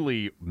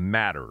truly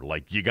matter.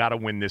 Like, you got to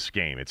win this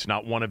game. It's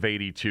not one of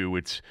 82.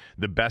 It's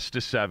the best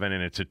of 7,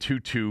 and it's a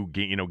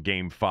 2-2,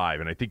 game 5.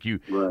 And I think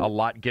a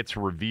lot gets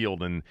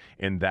revealed in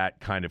that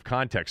kind of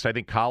context. I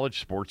think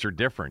college sports are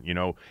different.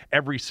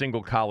 Every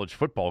single college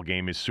football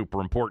game is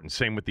super important.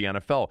 Same with the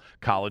NFL.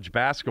 College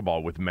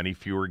basketball, with many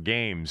fewer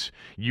games,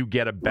 you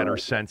get a better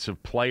sense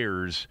of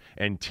players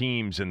and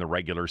teams in the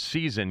regular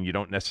season. You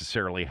don't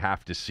necessarily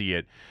have to see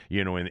it,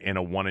 in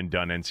a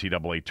one-and-done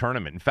NCAA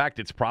tournament. In fact,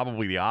 it's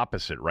probably the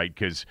opposite, right?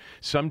 Because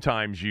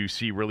sometimes you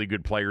see really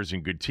good players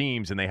and good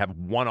teams, and they have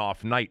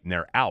one-off night and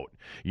they're out,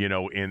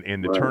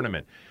 in the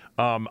tournament.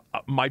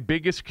 My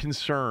biggest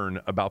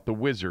concern about the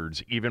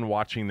Wizards, even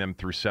watching them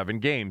through 7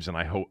 games, and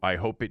I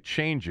hope it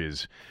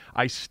changes,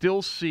 I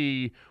still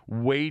see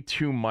way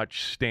too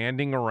much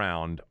standing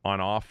around on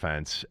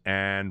offense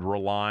and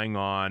relying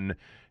on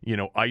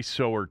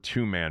ISO or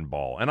 2-man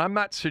ball. And I'm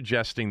not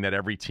suggesting that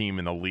every team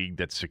in the league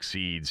that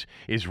succeeds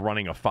is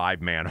running a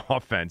 5-man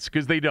offense,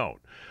 because they don't.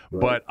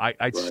 But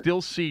I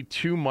still see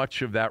too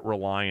much of that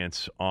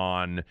reliance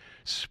on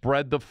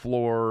spread the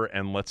floor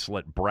and let's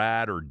let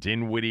Brad or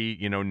Dinwiddie,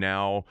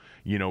 now,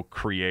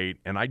 create.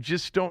 And I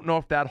just don't know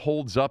if that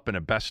holds up in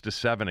a best of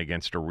 7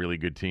 against a really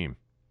good team.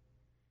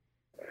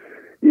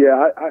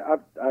 Yeah, I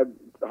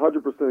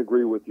 100%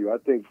 agree with you. I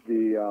think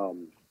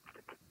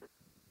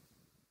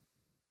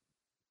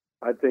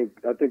I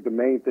think the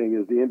main thing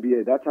is the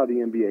NBA. That's how the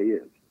NBA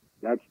is.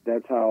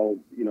 That's how,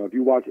 if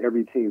you watch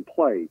every team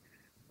play,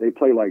 they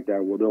play like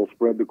that, where they'll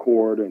spread the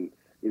court and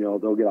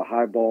they'll get a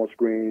high ball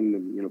screen,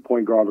 and,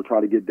 point guard will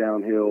try to get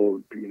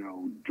downhill,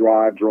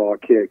 drive, draw,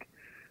 kick,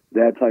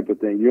 that type of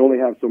thing. You only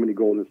have so many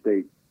Golden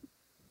State.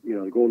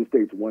 Golden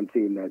State's one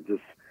team that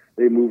just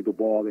they move the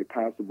ball, they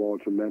pass the ball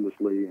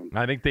tremendously, and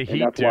I think the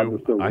Heat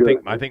do. So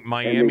I think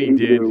Miami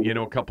did.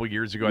 A couple of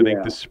years ago. I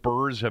think the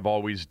Spurs have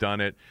always done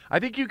it. I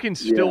think you can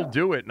still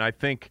do it, and I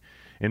think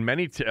in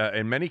many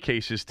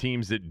cases,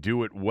 teams that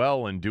do it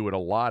well and do it a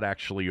lot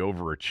actually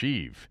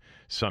overachieve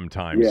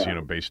sometimes.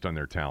 Based on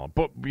their talent,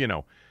 but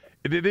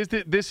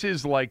This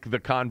is like the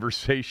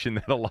conversation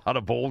that a lot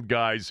of old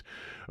guys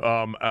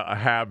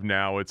have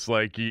now. It's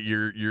like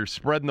you're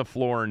spreading the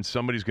floor and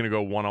somebody's going to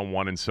go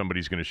one-on-one and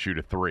somebody's going to shoot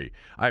a three.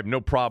 I have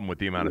no problem with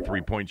the amount of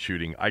three-point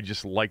shooting.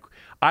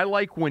 I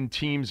like when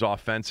teams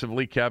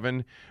offensively,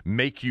 Kevin,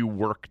 make you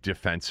work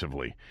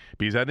defensively.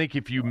 Because I think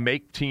if you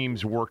make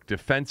teams work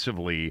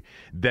defensively,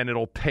 then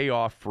it'll pay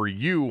off for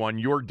you on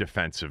your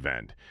defensive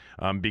end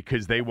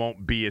because they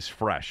won't be as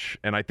fresh.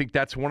 And I think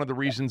that's one of the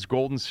reasons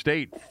Golden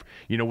State,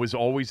 was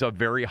always a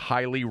very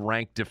highly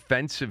ranked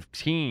defensive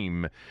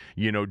team,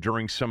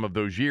 during some of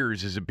those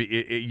years.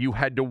 You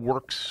had to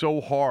work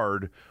so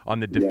hard on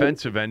the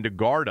defensive end to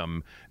guard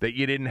them that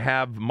you didn't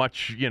have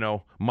much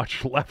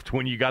left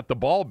when you got the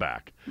ball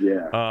back.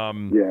 Yeah.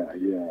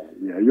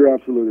 You're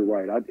absolutely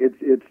right.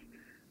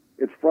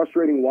 It's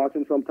frustrating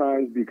watching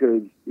sometimes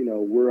because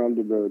we're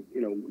under the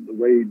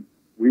way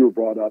we were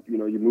brought up.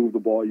 You move the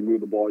ball,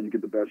 you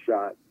get the best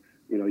shot.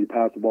 You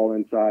pass the ball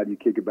inside, you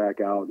kick it back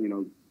out.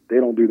 They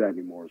don't do that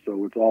anymore.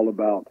 So it's all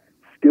about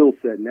skill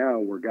set now,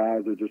 where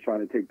guys are just trying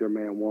to take their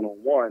man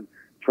one-on-one,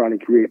 trying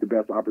to create the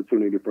best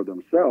opportunity for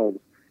themselves.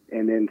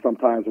 And then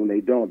sometimes when they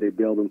don't, they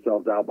bail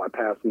themselves out by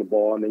passing the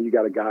ball. And then you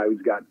got a guy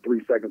who's got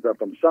 3 seconds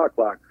left on the shot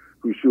clock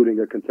who's shooting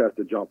a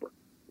contested jumper.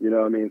 You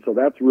know what I mean? So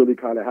that's really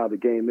kind of how the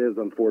game is,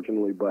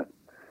 unfortunately. But,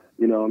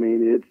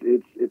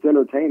 it's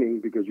entertaining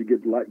because you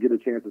get a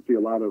chance to see a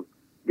lot of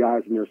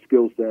guys in their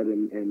skill set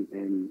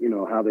and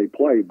how they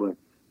play. But,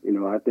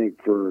 I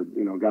think for,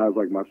 guys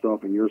like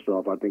myself and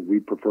yourself, I think we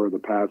prefer the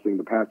passing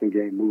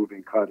game,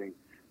 moving, cutting,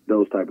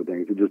 those type of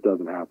things. It just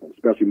doesn't happen,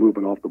 especially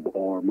moving off the ball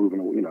or moving,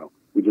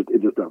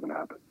 it just doesn't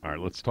happen. All right,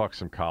 let's talk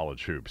some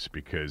college hoops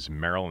because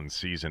Maryland's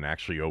season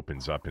actually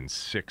opens up in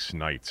 6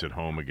 nights at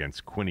home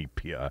against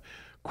Quinnipiac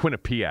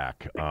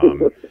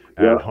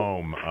at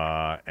home.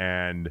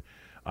 And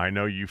I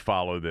know you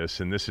follow this,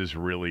 and this is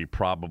really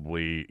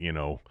probably,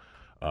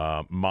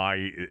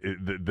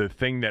 the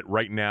thing that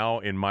right now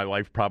in my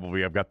life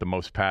probably I've got the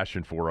most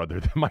passion for, other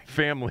than my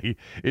family,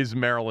 is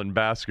Maryland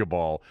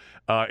basketball.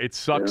 It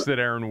sucks that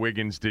Aaron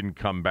Wiggins didn't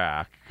come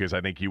back because I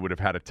think he would have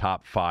had a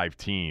top 5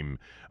 team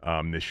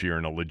this year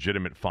and a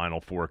legitimate Final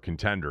Four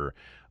contender.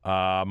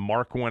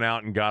 Mark went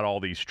out and got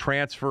all these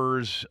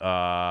transfers.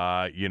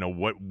 What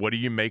do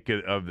you make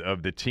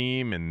of the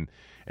team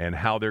and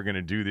how they're going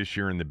to do this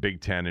year in the Big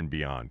Ten and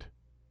beyond?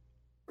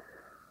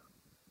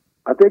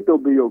 I think they'll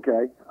be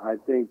okay. I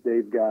think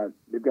they've got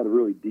a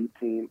really deep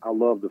team. I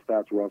love the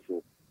Fats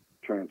Russell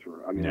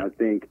transfer. I mean, I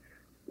think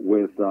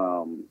with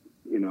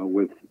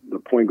with the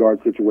point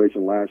guard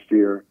situation last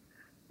year,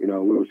 it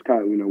was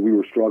kind of we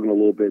were struggling a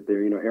little bit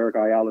there. Eric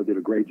Ayala did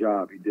a great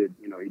job. He did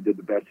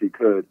the best he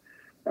could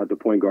at the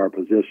point guard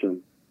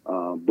position,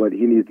 but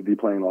he needs to be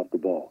playing off the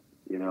ball.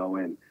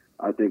 And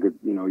I think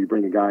you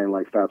bring a guy in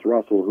like Fats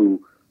Russell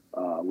who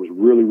was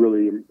really,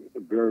 really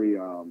very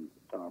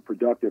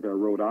productive at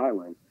Rhode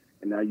Island.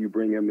 And now you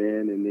bring him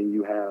in, and then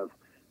you have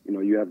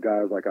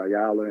guys like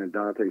Ayala and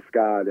Dante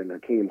Scott and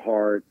Hakeem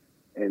Hart,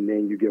 and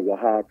then you get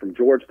Wahab from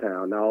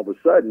Georgetown. Now all of a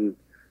sudden,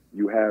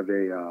 you have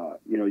a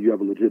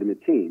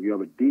legitimate team. You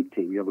have a deep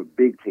team. You have a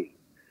big team.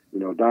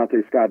 Dante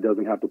Scott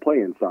doesn't have to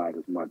play inside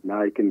as much.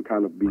 Now he can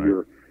kind of be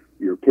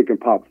your pick and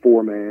pop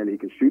 4-man. He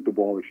can shoot the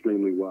ball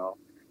extremely well.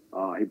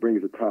 He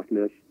brings a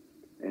toughness,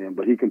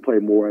 but he can play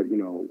more,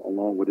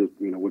 along with his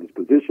what his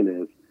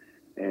position is,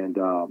 and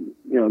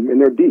and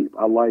they're deep.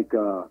 I like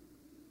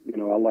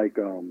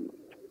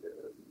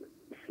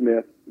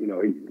Smith.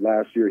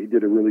 Last year he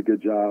did a really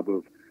good job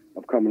of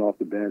coming off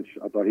the bench.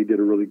 I thought he did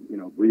a really,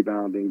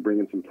 rebounding,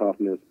 bringing some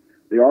toughness.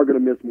 They are going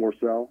to miss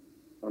Morcell,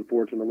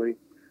 unfortunately.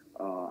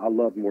 I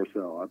loved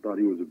Morcell. I thought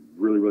he was a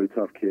really, really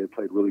tough kid,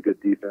 played really good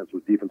defense,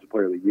 was Defensive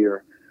Player of the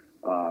Year.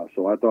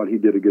 So I thought he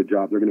did a good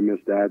job. They're going to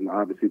miss that, and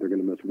obviously they're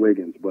going to miss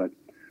Wiggins. But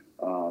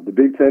the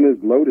Big Ten is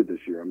loaded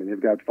this year. I mean,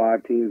 they've got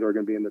 5 teams that are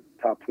going to be in the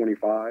top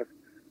 25.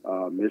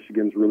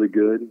 Michigan's really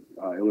good.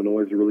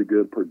 Illinois is really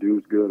good.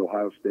 Purdue's good.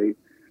 Ohio State.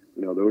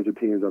 Those are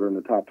teams that are in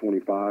the top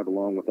 25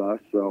 along with us.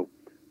 So,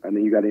 and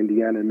then you got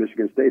Indiana and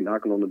Michigan State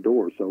knocking on the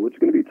door. So it's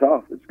going to be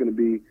tough. It's going to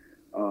be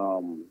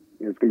one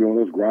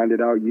of those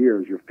grinded out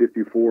years. You're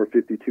 54,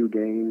 52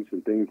 games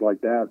and things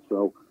like that.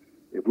 So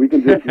if we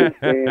can just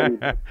withstand.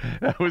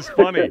 That was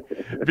funny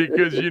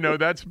because,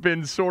 that's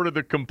been sort of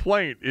the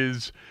complaint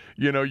is,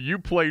 you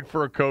played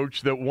for a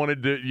coach that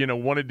wanted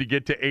to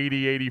get to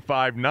 80,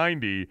 85,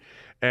 90.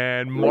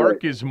 And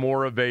Mark is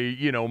more of a,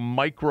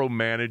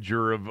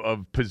 micromanager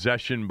of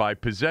possession by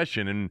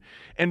possession.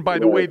 And by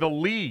the way, the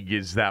league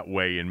is that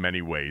way in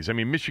many ways. I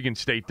mean, Michigan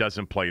State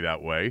doesn't play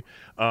that way,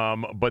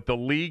 but the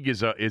league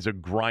is a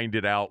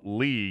grinded out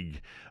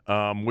league,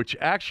 which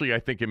actually I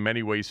think in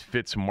many ways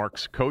fits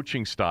Mark's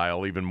coaching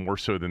style even more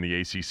so than the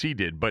ACC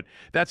did. But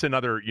that's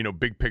another,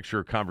 big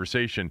picture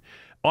conversation.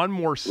 On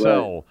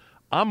Morsell,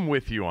 I'm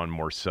with you on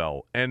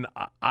Morsell, and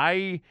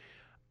I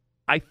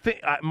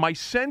think my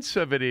sense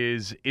of it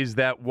is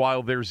that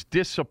while there's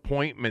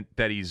disappointment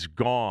that he's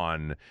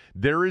gone,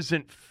 there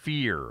isn't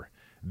fear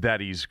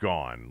that he's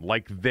gone.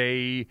 Like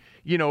he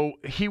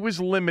was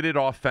limited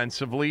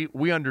offensively.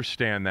 We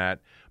understand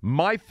that.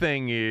 My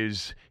thing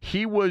is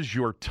he was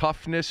your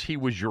toughness. He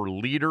was your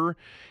leader.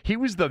 He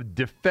was the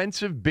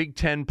defensive Big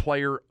Ten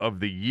player of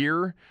the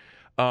year.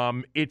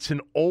 It's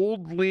an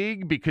old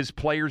league because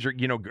players are,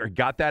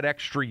 got that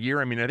extra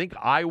year. I mean, I think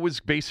Iowa's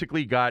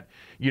basically got,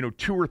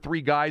 2 or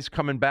 3 guys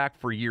coming back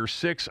for year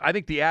 6. I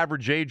think the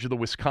average age of the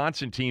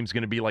Wisconsin team is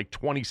going to be like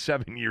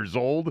 27 years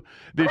old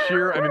this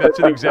year. I mean, that's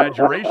an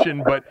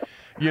exaggeration, but,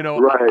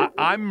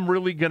 I'm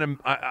really going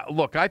to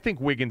look, I think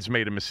Wiggins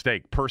made a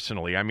mistake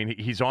personally. I mean,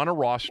 he's on a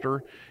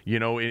roster,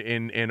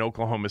 in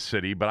Oklahoma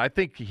City, but I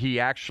think he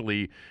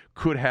actually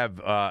could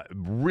have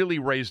really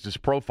raised his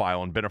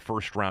profile and been a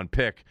first-round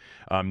pick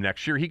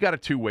next year. He got a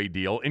 2-way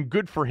deal, and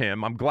good for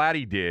him. I'm glad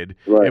he did.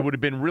 Right. It would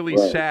have been really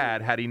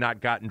sad had he not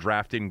gotten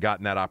drafted and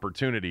gotten that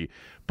opportunity.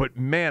 But,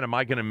 man, am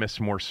I going to miss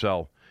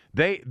Morsell.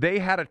 They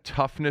had a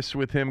toughness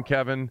with him,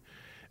 Kevin,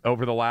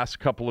 over the last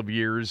couple of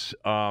years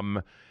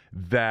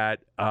that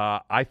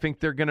I think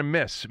they're going to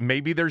miss.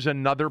 Maybe there's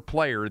another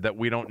player that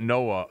we don't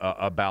know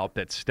about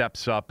that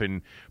steps up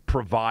and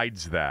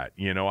provides that.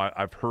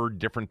 I've heard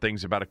different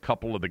things about a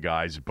couple of the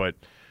guys, but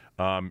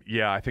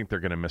I think they're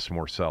going to miss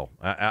Morsell.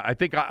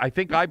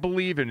 I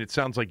believe, and it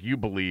sounds like you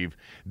believe,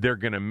 they're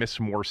going to miss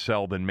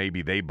Morsell than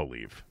maybe they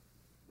believe.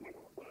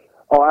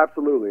 Oh,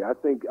 absolutely.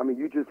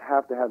 You just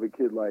have to have a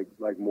kid like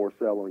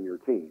Morsell on your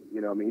team.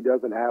 He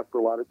doesn't ask for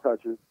a lot of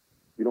touches.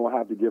 You don't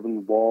have to give him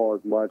the ball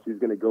as much. He's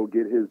going to go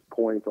get his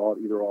points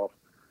either off,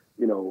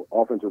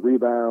 offensive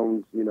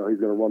rebounds. He's going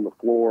to run the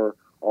floor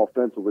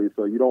offensively.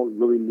 So you don't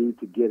really need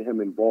to get him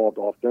involved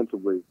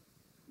offensively.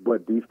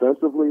 But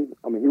defensively,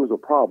 he was a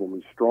problem.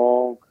 He's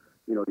strong.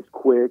 He's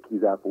quick.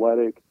 He's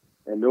athletic.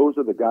 And those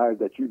are the guys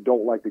that you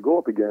don't like to go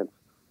up against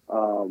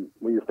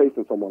when you're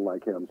facing someone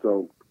like him.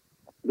 So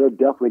they're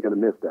definitely going to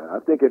miss that. I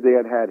think if they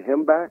had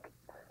him back,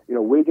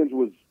 Wiggins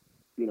was,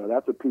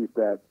 that's a piece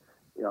that,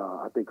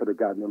 I think could have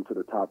gotten them to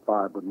the top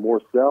 5. But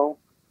Morsell,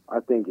 I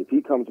think if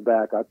he comes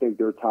back, I think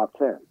they're top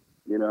 10.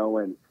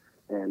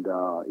 And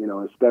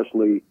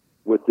especially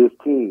with this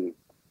team,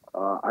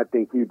 I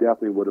think he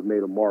definitely would have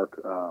made a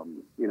mark,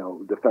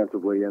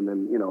 defensively, and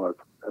then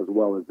as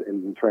well as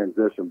in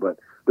transition. But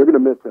they're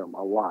going to miss him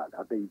a lot.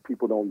 I think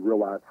people don't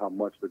realize how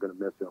much they're going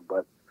to miss him.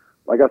 But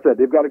like I said,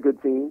 they've got a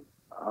good team.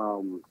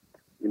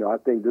 I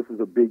think this is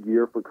a big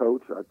year for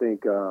Coach. I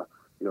think.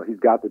 He's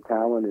got the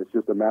talent. It's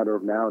just a matter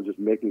of now just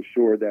making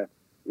sure that,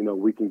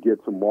 we can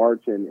get to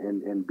March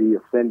and be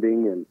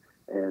ascending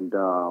and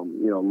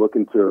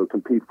looking to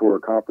compete for a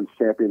conference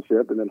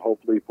championship and then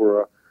hopefully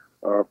for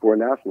a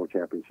national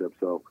championship.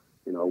 So,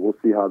 we'll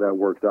see how that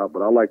works out.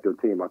 But I like their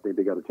team. I think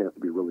they got a chance to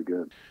be really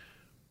good.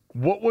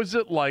 What was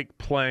it like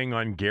playing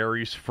on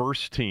Gary's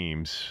first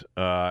teams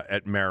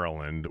at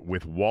Maryland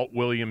with Walt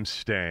Williams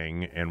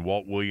staying and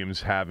Walt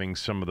Williams having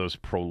some of those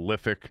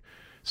prolific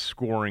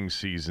scoring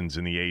seasons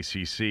in the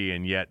ACC,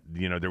 and yet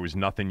there was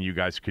nothing you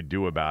guys could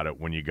do about it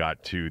when you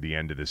got to the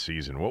end of the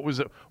season? What was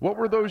it? What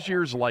were those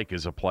years like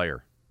as a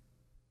player?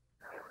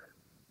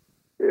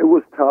 It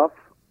was tough,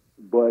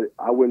 but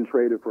I wouldn't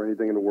trade it for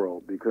anything in the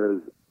world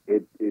because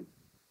it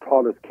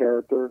taught us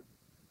character.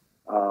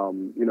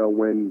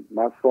 When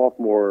my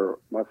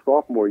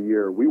sophomore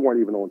year, we weren't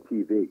even on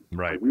TV.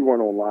 Right. We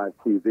weren't on live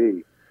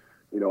TV.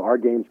 Our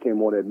games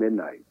came on at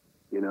midnight.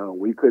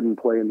 We couldn't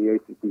play in the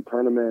ACC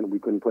tournament. We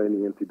couldn't play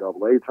in the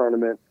NCAA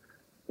tournament.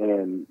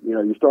 And,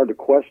 you start to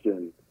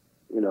question,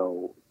 did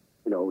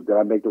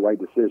I make the right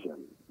decision?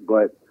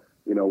 But,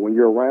 when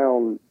you're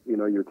around,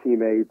 your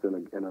teammates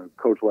and a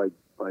coach like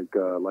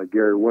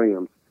Gary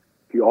Williams,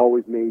 he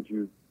always made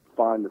you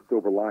find the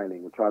silver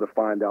lining and try to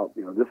find out,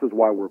 this is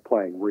why we're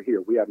playing. We're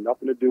here. We have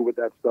nothing to do with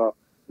that stuff.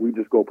 We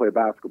just go play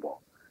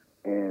basketball.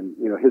 And,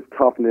 his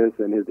toughness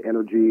and his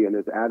energy and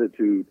his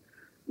attitude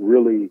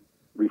really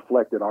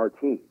reflected our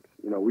teams.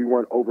 We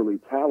weren't overly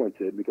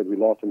talented because we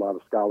lost a lot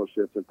of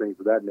scholarships and things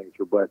of that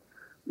nature. But,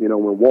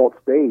 when Walt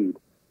stayed,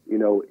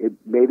 it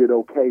made it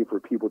okay for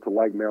people to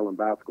like Maryland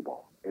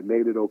basketball. It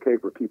made it okay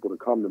for people to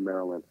come to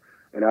Maryland.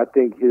 And I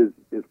think his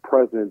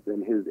presence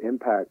and his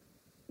impact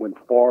was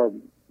far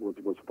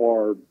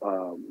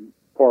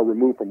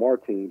removed from our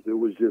teams. It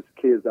was just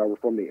kids that were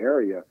from the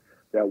area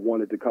that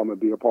wanted to come and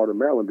be a part of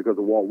Maryland because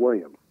of Walt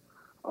Williams.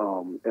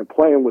 And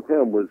playing with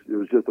him was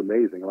just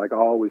amazing. Like I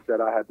always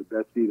said, I had the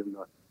best seat in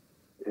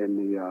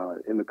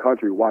the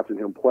country watching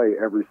him play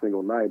every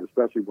single night,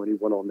 especially when he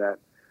went on that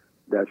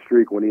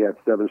streak when he had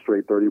 7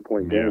 straight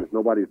 30-point games.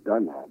 Nobody's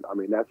done that. I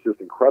mean, that's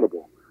just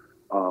incredible.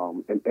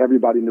 And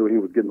everybody knew he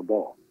was getting the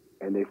ball,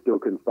 and they still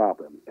couldn't stop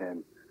him.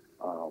 And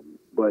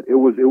but it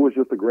was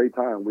just a great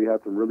time. We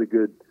had some really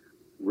good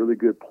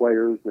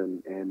players,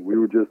 and we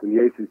were just in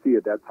the ACC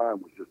at that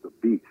time was just a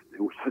beast.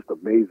 It was just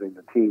amazing,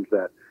 the teams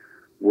that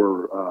we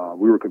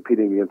were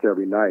competing against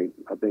every night.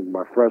 I think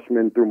my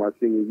freshman through my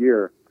senior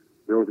year,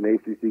 there was an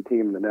ACC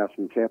team in the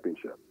national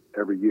championship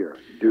every year.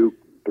 Duke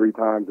 3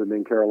 times, and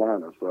then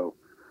Carolina. So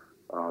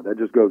that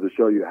just goes to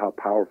show you how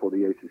powerful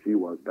the ACC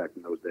was back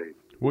in those days.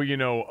 Well,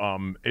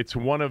 it's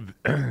one of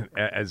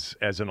as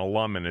an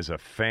alum and as a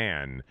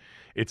fan,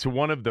 it's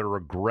one of the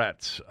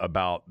regrets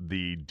about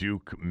the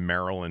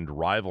Duke-Maryland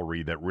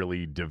rivalry that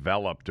really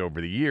developed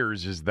over the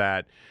years is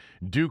that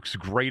Duke's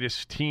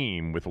greatest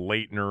team with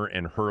Leitner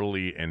and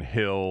Hurley and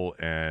Hill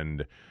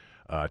and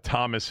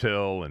Thomas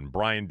Hill and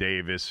Brian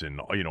Davis and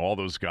all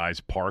those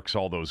guys, Parks,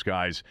 all those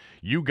guys.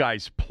 You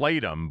guys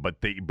played them, but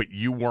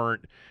you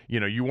weren't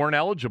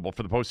eligible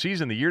for the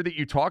postseason. The year that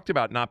you talked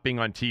about not being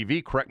on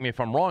TV, correct me if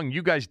I'm wrong,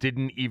 you guys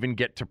didn't even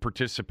get to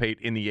participate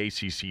in the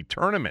ACC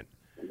tournament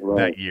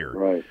that year.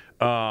 Right.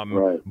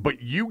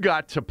 But you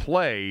got to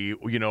play,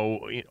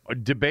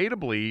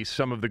 debatably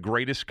some of the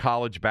greatest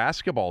college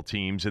basketball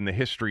teams in the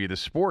history of the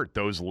sport,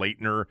 those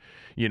Leitner,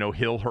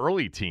 Hill,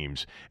 Hurley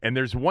teams. And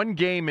there's one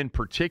game in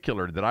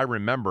particular that I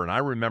remember, and I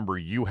remember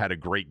you had a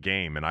great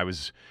game. And I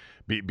was,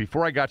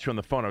 before I got you on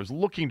the phone, I was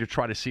looking to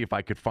try to see if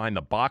I could find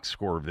the box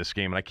score of this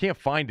game, and I can't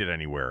find it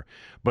anywhere.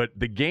 But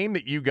the game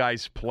that you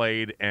guys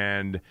played,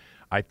 and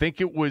I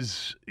think it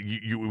was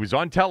it was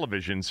on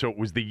television, so it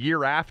was the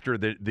year after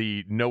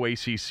the no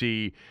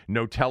ACC,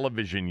 no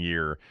television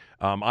year.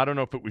 I don't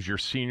know if it was your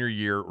senior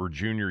year or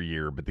junior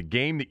year, but the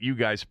game that you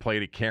guys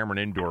played at Cameron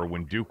Indoor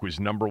when Duke was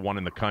 #1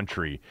 in the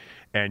country,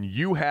 and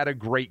you had a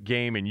great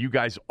game, and you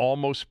guys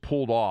almost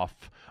pulled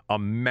off a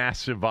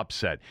massive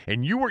upset.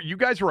 And you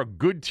guys were a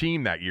good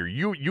team that year.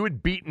 You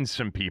had beaten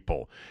some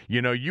people.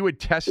 You had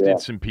tested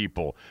some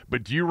people.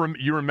 But do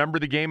you remember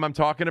the game I'm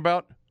talking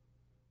about?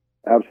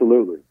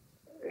 Absolutely.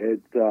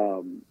 It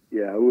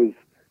was.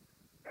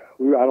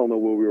 I don't know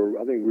what we were.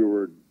 I think we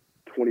were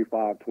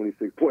 25,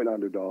 26 point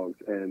underdogs,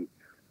 and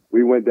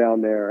we went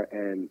down there,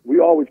 and we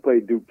always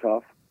played Duke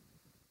tough,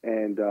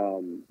 and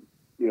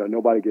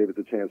nobody gave us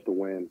a chance to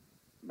win,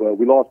 but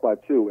we lost by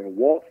 2, and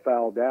Walt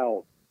fouled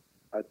out,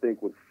 I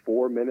think, with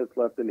 4 minutes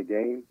left in the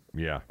game.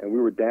 Yeah, and we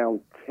were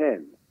down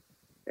 10,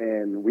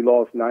 and we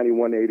lost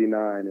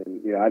 91-89,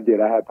 and I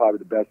had probably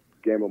the best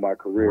game of my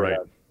career. Right.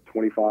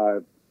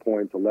 25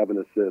 points, 11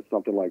 assists,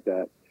 something like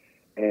that.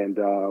 And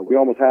we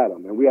almost had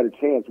them. And we had a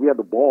chance. We had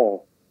the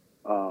ball.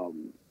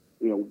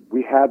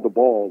 We had the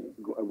ball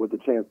with the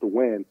chance to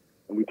win,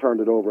 and we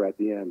turned it over at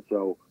the end.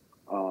 So,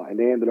 and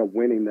they ended up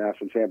winning the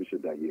national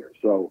championship that year.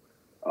 So,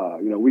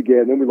 and then we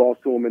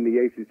lost to them in the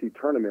ACC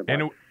tournament by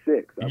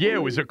 6.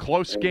 It was a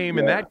close game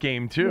in that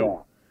game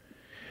too.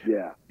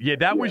 Yeah,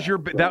 that was your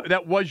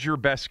that was your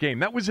best game.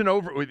 That was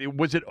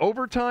was it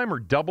overtime or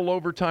double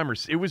overtime, or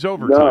it was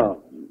overtime?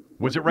 No.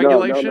 Was it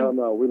regulation?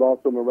 No. We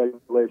lost them in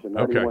regulation,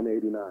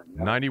 91-89.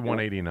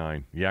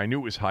 91-89. Yeah, I knew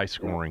it was high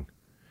scoring.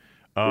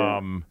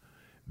 Those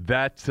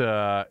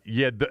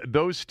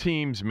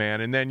teams, man.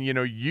 And then,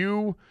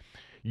 you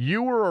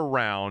were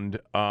around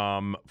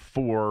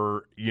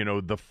for,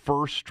 the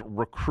first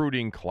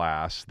recruiting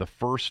class, the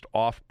first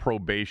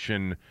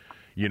off-probation,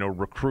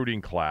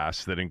 recruiting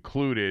class that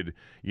included,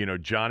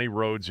 Johnny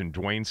Rhodes and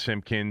Dwayne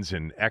Simpkins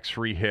and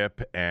X-Ray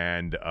Hip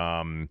and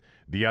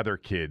the other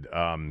kid,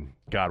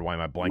 God, why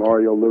am I blanking?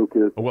 Mario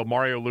Lucas. Well,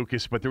 Mario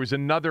Lucas, but there was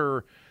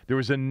another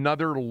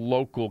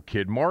local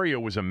kid. Mario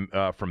was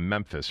from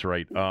Memphis,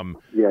 right? Yeah,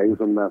 he was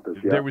from Memphis.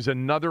 Yeah. There was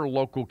another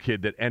local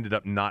kid that ended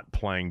up not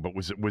playing, but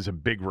was a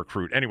big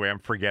recruit. Anyway, I'm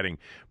forgetting.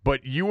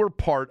 But you were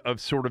part of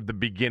sort of the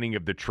beginning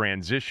of the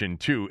transition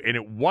too, and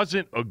it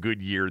wasn't a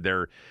good year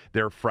their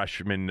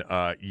freshman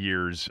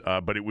years,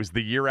 but it was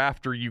the year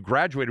after you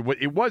graduated.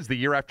 It was the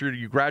year after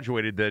you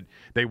graduated that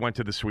they went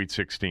to the Sweet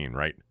 16,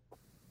 right?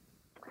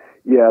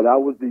 Yeah, that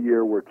was the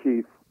year where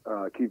Keith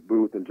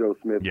Booth and Joe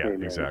Smith came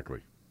in. Yeah, exactly.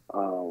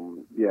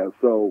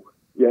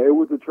 It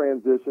was a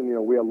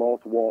transition. We had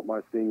lost Walt my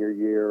senior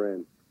year,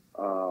 and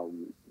I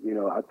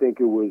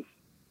think it was,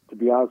 to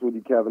be honest with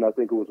you, Kevin, I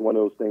think it was one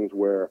of those things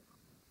where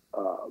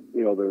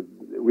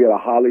we had a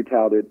highly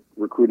touted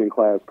recruiting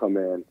class come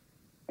in,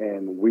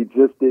 and we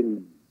just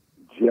didn't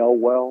gel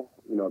well.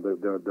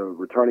 The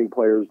returning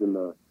players and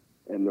the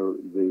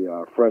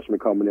freshmen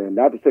coming in.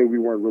 Not to say we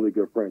weren't really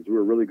good friends. We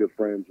were really good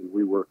friends, and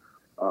they were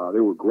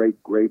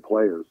great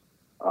players.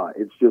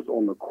 It's just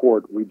on the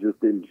court we just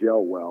didn't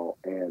gel well,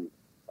 and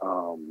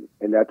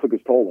that took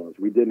its toll on us.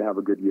 We didn't have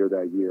a good year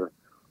that year.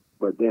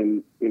 But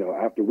then,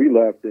 after we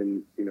left,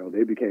 and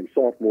they became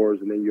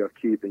sophomores, and then you have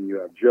Keith and you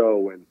have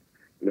Joe, and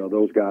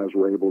those guys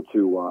were able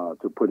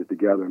to put it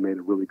together and made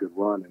a really good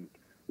run, and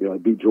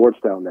beat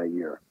Georgetown that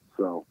year.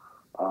 So.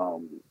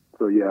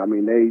 Yeah, I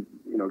mean,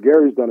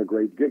 Gary did a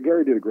great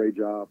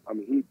job. I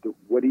mean,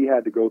 what he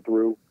had to go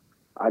through,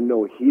 I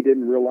know he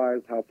didn't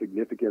realize how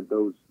significant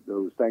those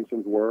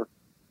sanctions were.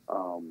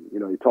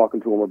 You're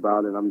talking to him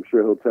about it. I'm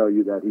sure he'll tell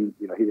you that he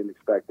didn't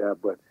expect that,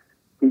 but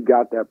he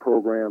got that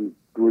program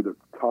through the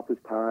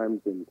toughest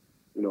times, and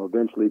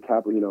eventually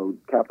capped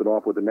it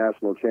off with a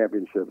national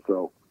championship.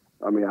 So,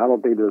 I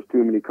don't think there's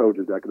too many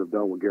coaches that could have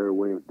done what Gary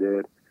Williams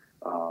did.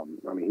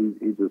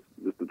 He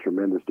just a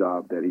tremendous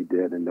job that he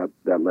did, and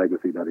that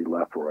legacy that he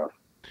left for us.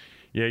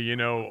 Yeah,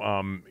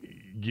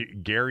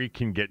 Gary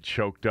can get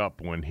choked up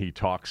when he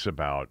talks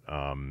about,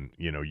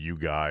 you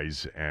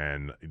guys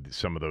and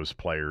some of those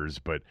players.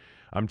 But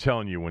I'm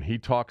telling you, when he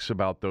talks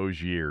about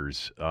those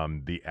years,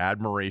 the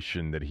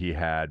admiration that he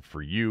had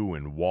for you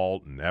and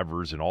Walt and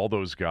Evers and all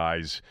those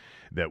guys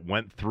that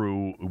went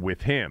through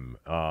with him,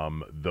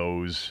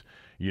 those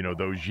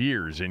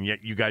years, and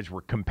yet you guys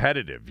were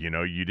competitive.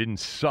 You didn't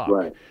suck.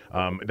 Right.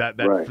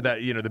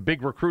 The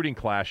big recruiting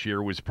class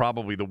year was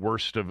probably the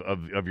worst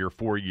of your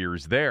 4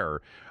 years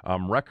there,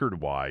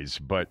 record-wise.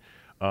 But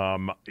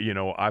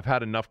I've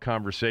had enough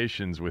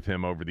conversations with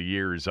him over the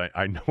years.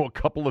 I know a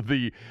couple of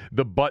the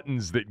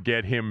buttons that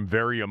get him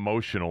very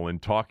emotional, and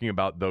talking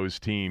about those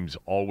teams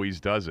always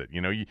does it.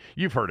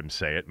 You've heard him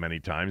say it many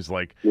times,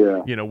 like,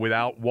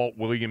 without Walt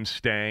Williams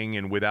staying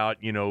and without,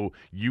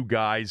 you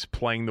guys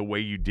playing the way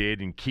you did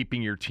and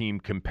keeping your team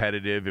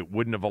competitive, it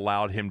wouldn't have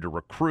allowed him to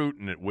recruit,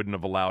 and it wouldn't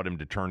have allowed him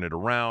to turn it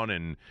around.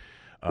 And,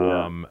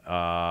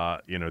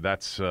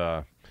 that's...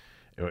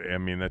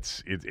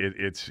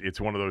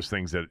 it's one of those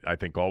things that I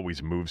think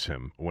always moves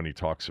him when he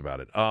talks about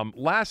it.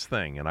 Last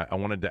thing, and I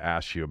wanted to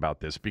ask you about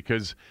this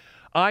because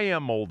I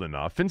am old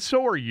enough, and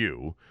so are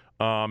you,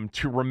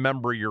 to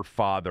remember your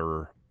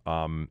father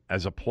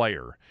as a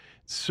player.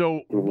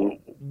 So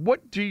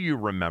what do you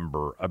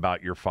remember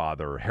about your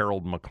father,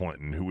 Harold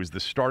McClinton, who was the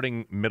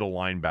starting middle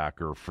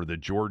linebacker for the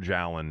George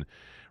Allen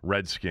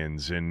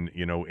Redskins in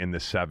the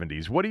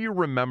 70s? What do you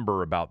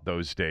remember about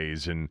those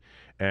days? And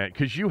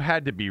because you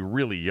had to be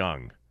really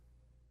young.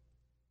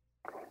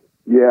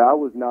 Yeah, I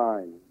was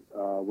 9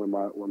 when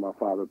my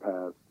father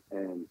passed,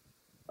 and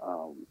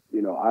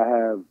I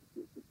have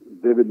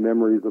vivid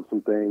memories of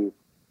some things.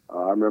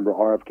 I remember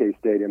RFK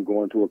Stadium,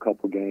 going to a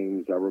couple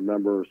games. I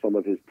remember some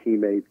of his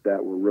teammates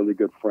that were really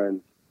good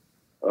friends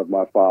of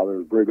my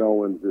father's. Brig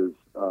Owens is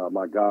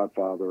my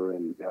godfather,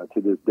 and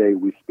to this day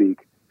we speak,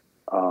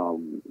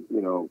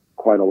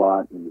 quite a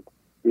lot. And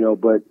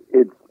but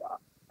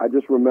I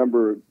just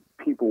remember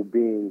people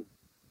being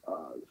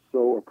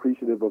so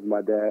appreciative of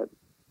my dad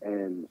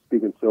and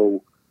speaking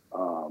so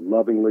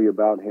lovingly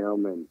about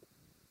him. And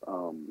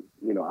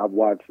I've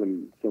watched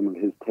some of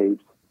his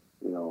tapes.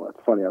 It's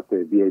funny I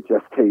say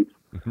VHS tapes,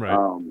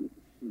 right.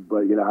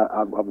 But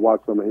I've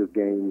watched some of his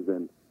games,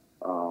 and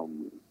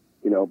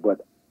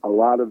but a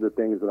lot of the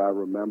things that I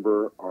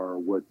remember are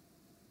what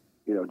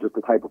just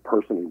the type of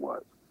person he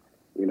was.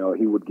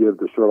 He would give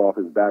the shirt off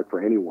his back for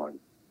anyone.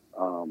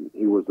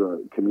 He was a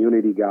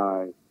community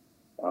guy.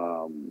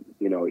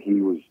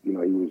 He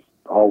was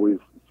always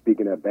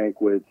speaking at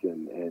banquets,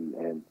 and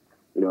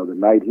the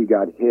night he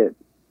got hit,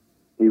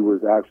 he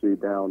was actually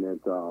down at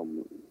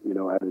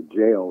at a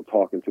jail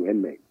talking to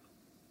inmates,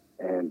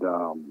 and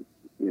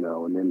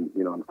and then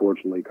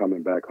unfortunately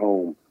coming back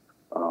home,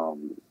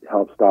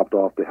 stopped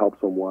off to help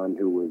someone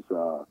who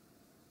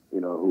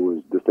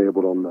was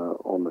disabled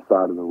on the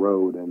side of the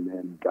road, and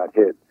then got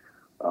hit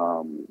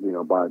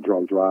by a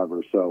drunk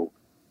driver. So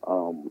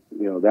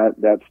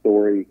that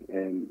story,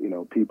 and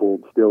people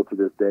still to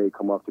this day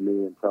come up to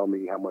me and tell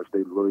me how much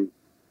they really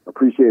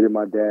appreciated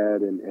my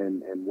dad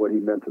and what he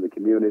meant to the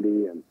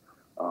community. And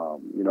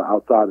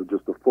outside of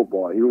just the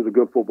football, he was a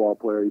good football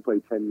player. He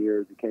played 10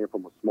 years. He came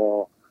from a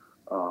small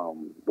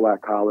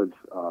black college,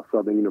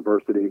 Southern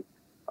University,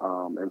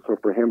 and so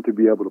for him to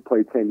be able to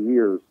play 10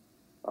 years,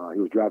 he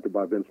was drafted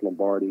by Vince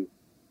Lombardi.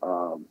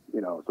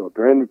 So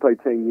for him to play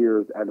 10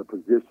 years at a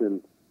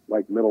position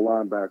like middle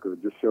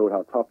linebacker just showed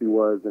how tough he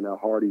was and how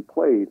hard he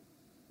played,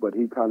 but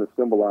he kind of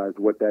symbolized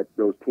what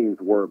those teams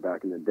were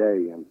back in the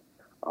day. And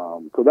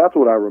so that's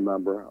what I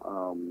remember,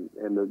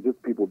 and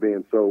just people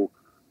being so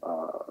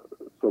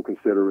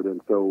considerate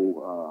and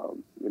so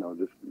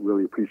just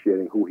really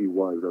appreciating who he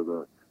was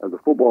as a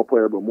football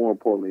player, but more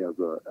importantly as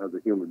a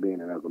human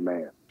being and as a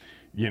man.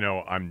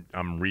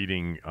 I'm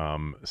reading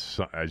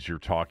as you're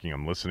talking,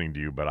 I'm listening to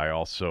you, but I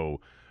also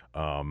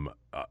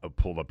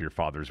pulled up your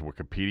father's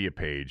Wikipedia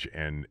page,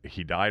 and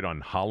he died on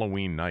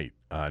Halloween night,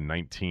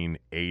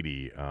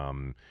 1980,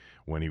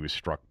 when he was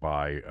struck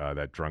by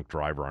that drunk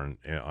driver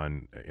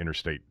on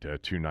Interstate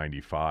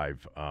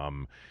 295.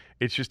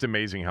 It's just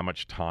amazing how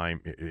much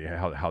time,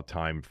 how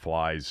time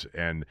flies.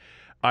 And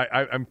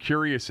I'm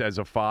curious, as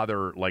a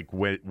father, like,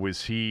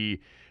 was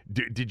he?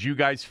 Did you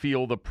guys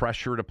feel the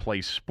pressure to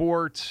play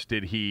sports?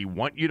 Did he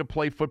want you to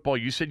play football?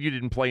 You said you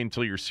didn't play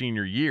until your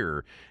senior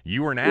year.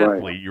 You were an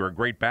athlete. Right. You were a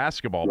great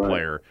basketball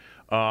player.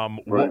 Right.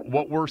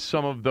 What were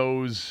some of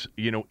those,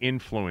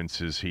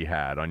 influences he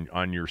had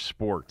on your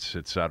sports,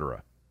 et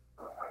cetera?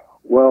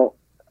 Well,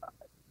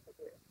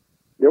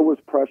 there was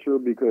pressure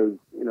because,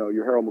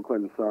 you're Harold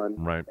McClinton's son.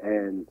 Right.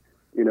 And,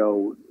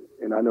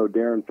 and I know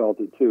Darren felt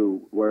it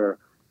too, where,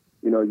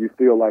 you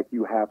feel like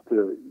you have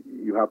to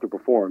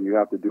perform, you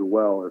have to do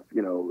well. If,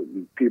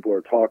 people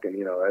are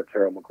talking, that's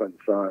Harold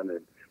McClinton's son,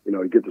 and,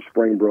 you get to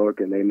Springbrook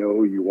and they know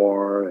who you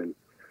are and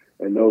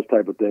those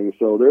type of things.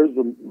 So there's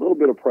a little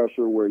bit of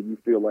pressure where you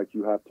feel like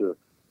you have to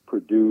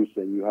produce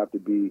and you have to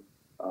be,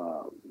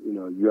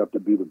 you have to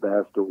be the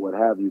best or what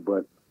have you.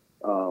 But,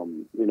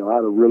 I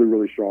had a really,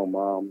 really strong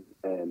mom,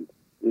 and,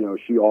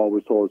 she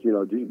always told us,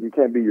 you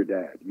can't be your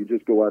dad. You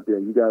just go out there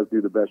and you guys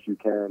do the best you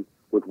can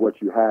with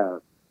what you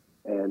have.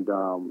 And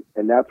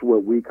that's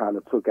what we kind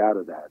of took out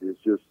of that. It's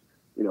just,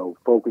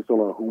 focusing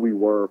on who we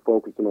were,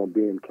 focusing on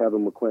being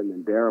Kevin McClinton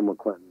and Darren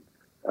McClinton,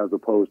 as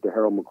opposed to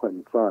Harold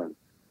McClinton's son.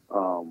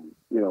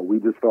 We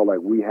just felt like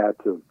we had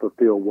to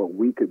fulfill what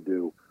we could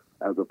do,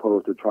 as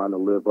opposed to trying to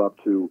live up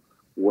to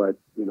what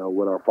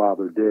our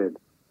father did.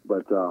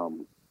 But,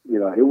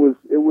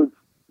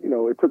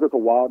 it took us a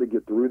while to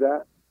get through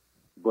that.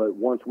 But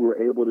once we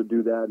were able to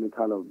do that and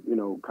kind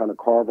of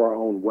carve our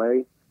own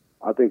way,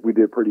 I think we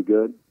did pretty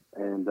good.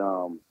 And,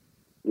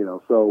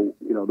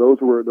 those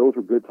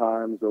were good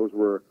times. Those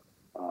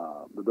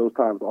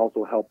times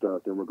also helped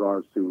us in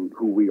regards to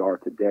who we are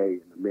today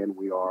and the men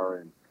we are,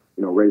 and,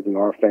 raising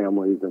our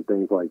families and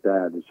things like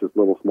that. It's just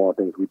little small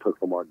things we took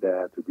from our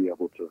dad to be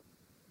able to,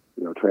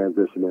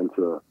 transition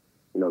into,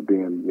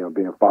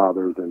 being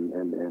fathers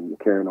and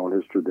carrying on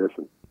his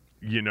tradition.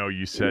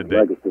 You said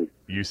that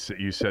you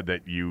said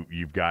that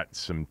you've got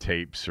some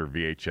tapes or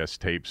VHS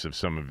tapes of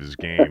some of his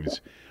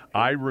games.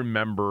 I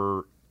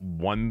remember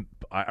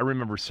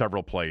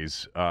several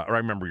plays, or I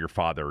remember your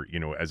father,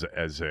 as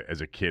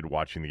a kid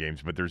watching the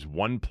games. But there's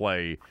one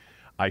play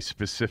I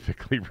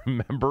specifically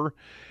remember,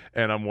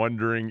 and I'm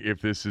wondering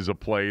if this is a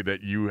play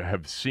that you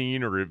have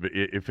seen or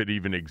if it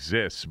even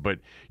exists. But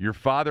your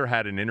father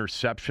had an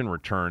interception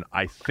return.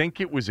 I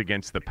think it was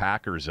against the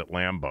Packers at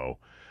Lambeau.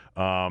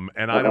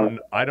 And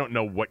I don't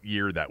know what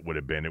year that would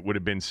have been. It would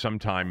have been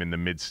sometime in the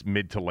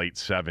mid to late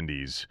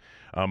 70s.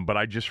 But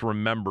I just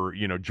remember,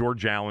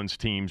 George Allen's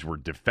teams were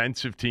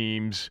defensive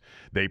teams.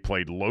 They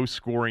played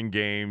low-scoring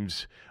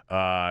games.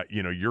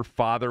 Your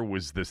father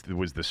was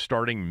the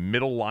starting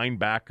middle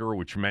linebacker,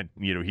 which meant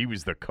he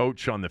was the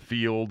coach on the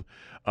field.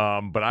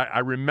 But I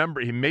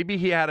remember maybe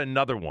he had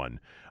another one.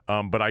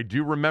 But I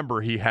do remember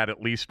he had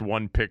at least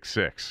one pick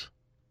six.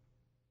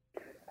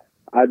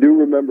 I do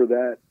remember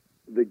that.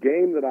 The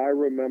game that I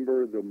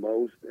remember the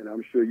most, and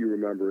I'm sure you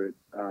remember it,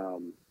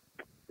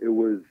 it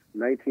was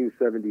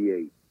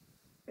 1978,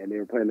 and they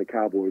were playing the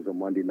Cowboys on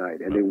Monday night,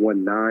 and they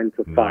won 9-5.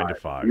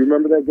 9-5. You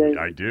remember that game?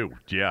 I do.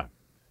 Yeah.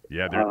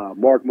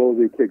 Mark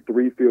Mosley kicked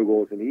 3 field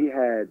goals, and he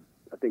had,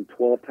 I think,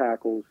 12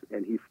 tackles,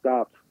 and he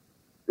stopped.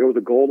 There was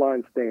a goal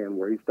line stand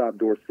where he stopped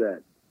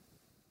Dorsett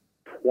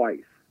twice,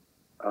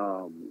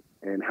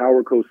 and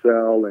Howard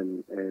Cosell,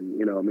 and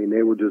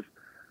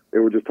they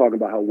were just talking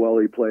about how well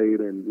he played,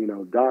 and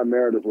Don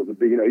Meredith was a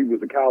big, he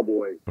was a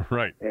Cowboy,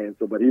 right? And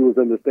so, but he was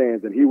in the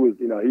stands, and he was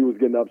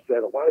getting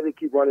upset. Why do they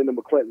keep running to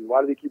McClinton?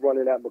 Why do they keep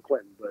running at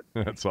McClinton? But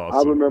that's awesome.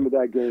 I remember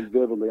that game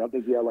vividly. I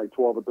think he had like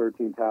 12 or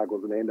 13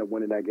 tackles, and they ended up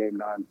winning that game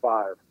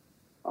 9-5.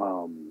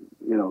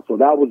 So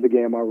that was the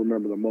game I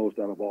remember the most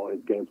out of all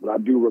his games. But I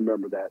do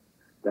remember that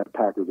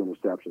Packers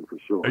interception for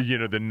sure.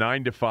 The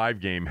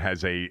 9-5 game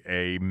has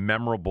a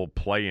memorable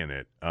play in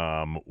it,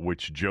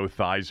 which Joe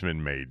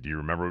Theismann made. Do you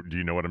remember? Do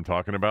you know what I'm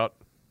talking about?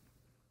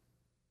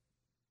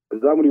 Is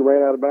that when he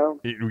ran out of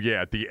bounds?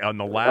 On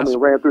the last. He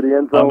ran through the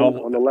end zone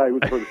on the leg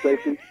for the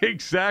safety.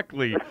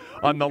 Exactly.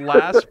 On the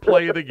last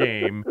play of the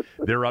game,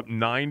 they're up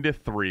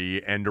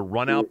 9-3, and to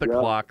run out the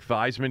clock,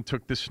 Theismann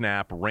took the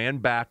snap, ran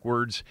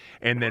backwards,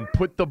 and then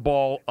put the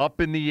ball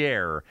up in the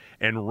air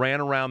and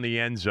ran around the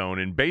end zone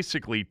and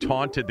basically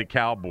taunted the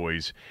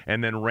Cowboys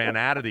and then ran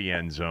out of the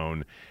end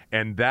zone.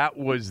 And that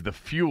was the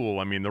fuel.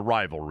 I mean, the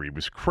rivalry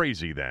was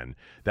crazy then.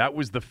 That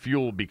was the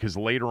fuel because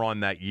later on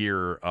that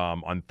year,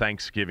 on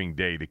Thanksgiving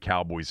Day, the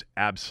Cowboys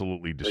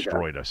absolutely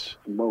destroyed us.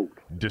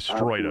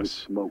 Destroyed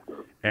us.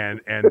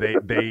 And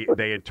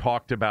they had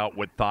talked about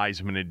what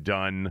Theismann had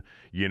done,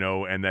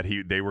 and that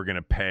they were going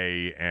to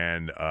pay,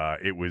 and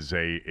it was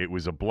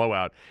a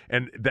blowout.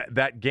 And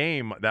that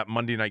game, that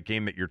Monday night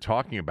game that you're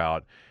talking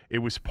about, it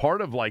was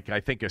part of I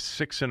think a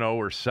 6-0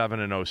 or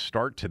 7-0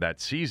 start to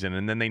that season,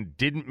 and then they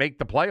didn't make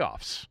the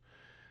playoffs.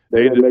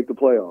 They didn't make the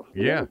playoffs.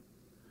 Yeah,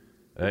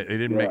 they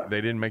didn't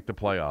make the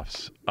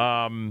playoffs.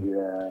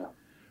 Yeah.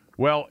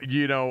 Well,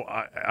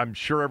 I'm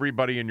sure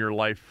everybody in your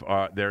life,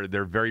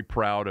 they're very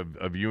proud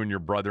of you and your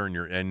brother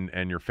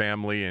and your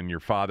family, and your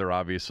father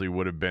obviously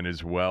would have been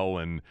as well.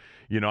 And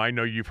I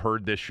know you've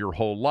heard this your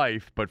whole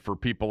life, but for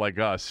people like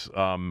us,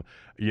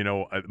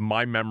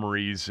 my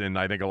memories, and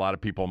I think a lot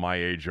of people my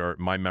age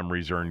my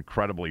memories are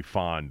incredibly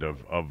fond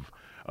of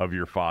of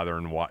your father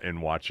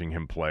and watching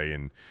him play.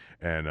 And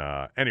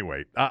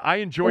anyway, I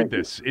enjoyed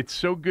this. It's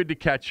so good to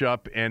catch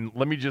up. And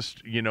let me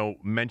just,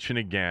 mention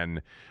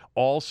again,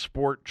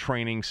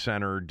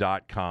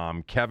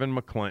 allsporttrainingcenter.com. Kevin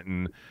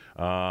McClinton.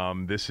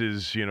 This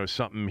is,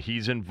 something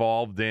he's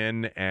involved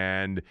in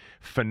and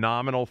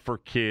phenomenal for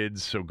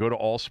kids. So go to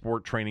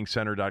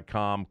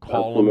allsporttrainingcenter.com.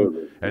 Call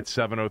him at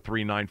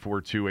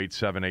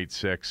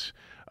 703-942-8786.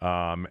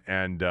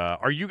 And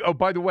are you,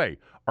 by the way,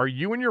 are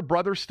you and your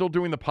brother still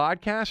doing the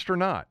podcast or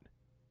not?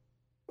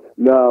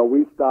 No,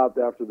 we stopped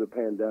after the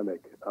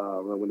pandemic,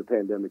 when the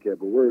pandemic hit.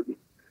 But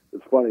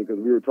it's funny because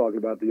we were talking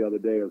about the other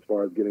day as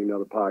far as getting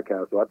another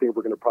podcast. So I think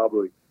we're going to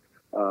probably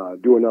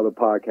do another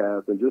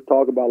podcast and just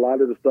talk about a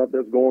lot of the stuff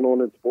that's going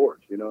on in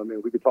sports.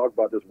 We could talk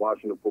about this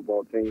Washington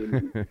football team,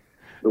 and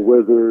the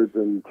Wizards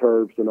and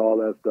Terps and all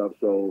that stuff.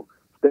 So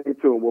stay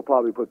tuned. We'll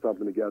probably put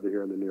something together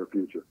here in the near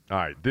future. All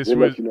right. We'll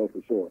let you know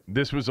for sure.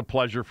 This was a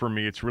pleasure for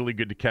me. It's really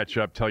good to catch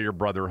up. Tell your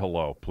brother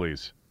hello,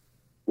 please.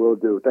 Will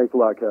do. Thanks a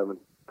lot, Kevin.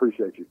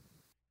 Appreciate you.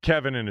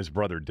 Kevin and his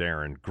brother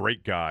Darren,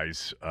 great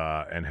guys,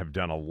 and have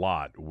done a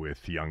lot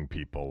with young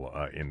people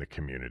in the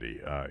community.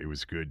 It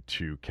was good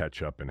to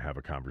catch up and have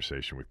a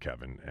conversation with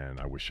Kevin, and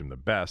I wish him the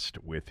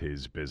best with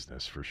his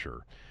business for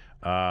sure.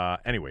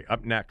 Anyway,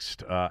 up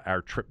next,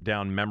 our trip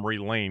down memory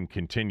lane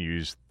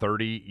continues.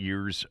 30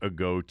 years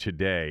ago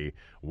today,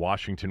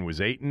 Washington was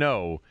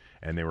 8-0,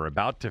 and they were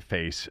about to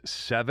face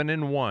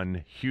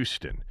 7-1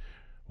 Houston.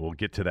 We'll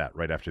get to that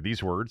right after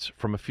these words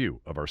from a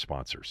few of our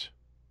sponsors.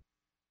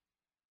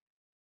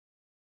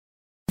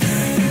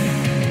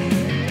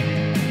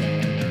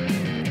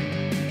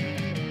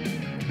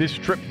 This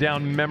trip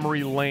down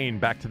memory lane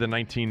back to the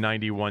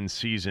 1991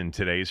 season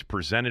today is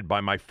presented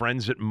by my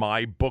friends at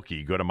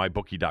MyBookie. Go to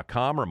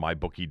mybookie.com or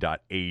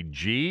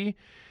mybookie.ag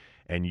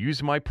and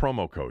use my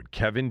promo code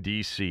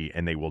KevinDC,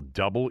 and they will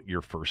double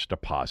your first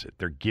deposit.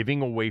 They're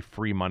giving away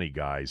free money,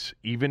 guys.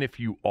 Even if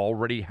you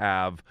already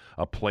have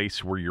a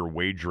place where you're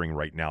wagering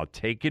right now,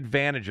 take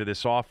advantage of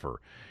this offer.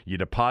 You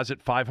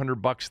deposit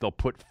 $500, they'll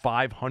put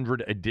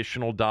 $500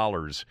 additional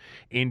dollars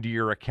into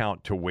your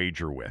account to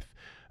wager with.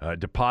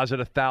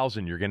 Deposit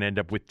 $1,000, you're going to end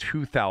up with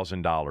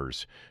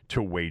 $2,000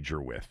 to wager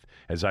with.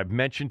 As I've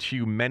mentioned to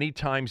you many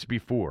times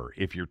before,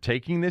 if you're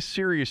taking this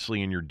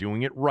seriously and you're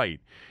doing it right,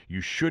 you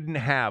shouldn't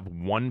have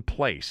one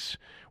place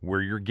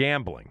where you're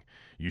gambling.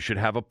 You should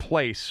have a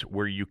place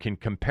where you can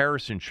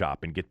comparison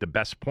shop and get the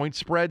best point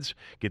spreads,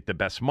 get the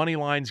best money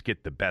lines,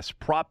 get the best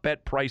prop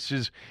bet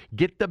prices,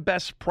 get the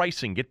best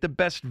pricing, get the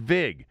best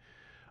VIG.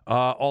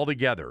 All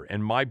together,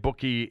 and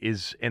MyBookie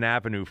is an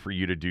avenue for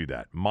you to do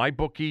that.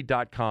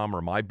 MyBookie.com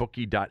or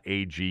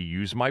MyBookie.ag.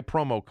 Use my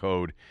promo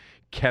code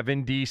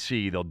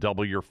KevinDC. They'll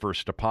double your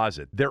first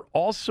deposit. They're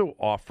also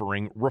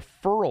offering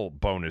referral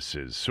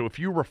bonuses. So if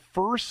you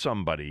refer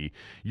somebody,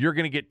 you're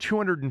going to get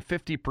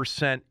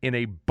 250% in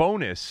a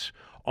bonus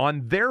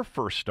on their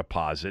first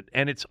deposit,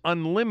 and it's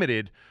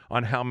unlimited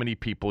on how many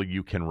people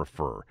you can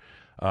refer.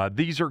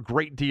 These are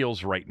great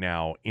deals right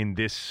now in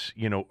this,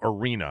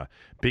 arena.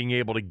 Being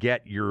able to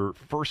get your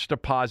first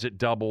deposit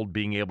doubled,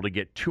 being able to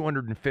get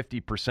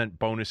 250%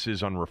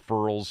 bonuses on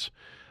referrals.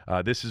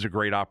 This is a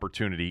great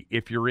opportunity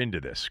if you're into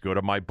this. Go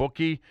to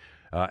MyBookie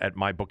at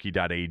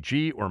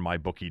mybookie.ag or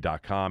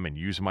mybookie.com and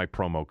use my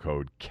promo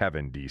code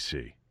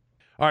KevinDC.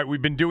 All right,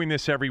 we've been doing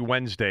this every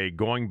Wednesday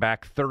going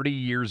back 30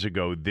 years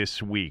ago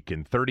this week.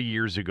 And 30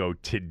 years ago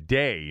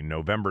today,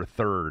 November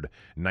 3rd,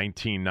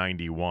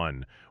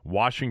 1991,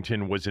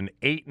 Washington was an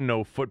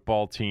 8-0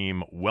 football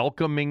team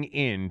welcoming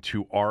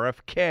into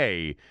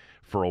RFK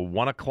for a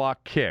 1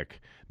 o'clock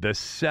kick, the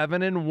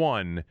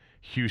 7-1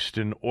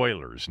 Houston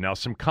Oilers. Now,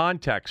 some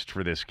context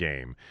for this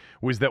game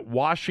was that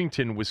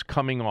Washington was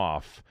coming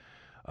off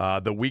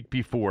the week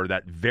before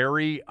that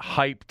very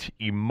hyped,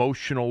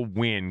 emotional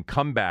win,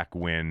 comeback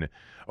win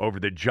over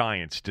the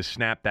Giants to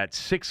snap that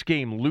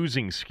 6-game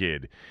losing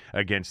skid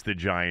against the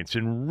Giants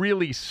and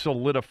really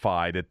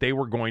solidify that they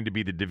were going to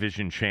be the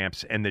division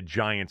champs and the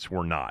Giants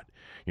were not.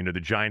 The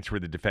Giants were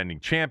the defending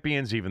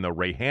champions, even though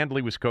Ray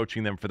Handley was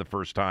coaching them for the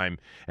first time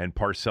and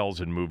Parcells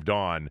had moved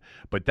on.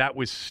 But that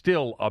was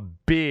still a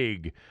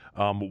big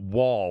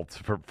wall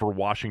for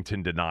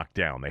Washington to knock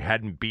down. They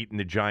hadn't beaten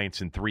the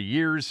Giants in 3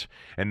 years,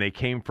 and they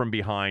came from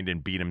behind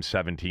and beat them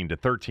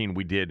 17-13.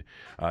 We did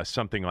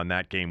something on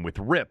that game with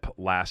Rip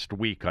last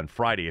week on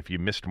Friday. If you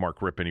missed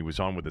Mark Rippon, he was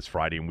on with us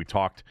Friday, and we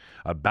talked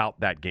about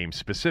that game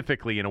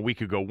specifically. And a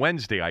week ago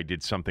Wednesday, I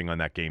did something on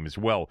that game as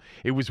well.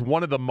 It was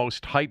one of the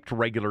most hyped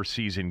regular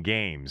season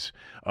games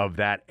of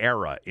that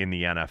era in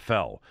the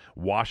NFL.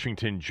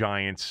 Washington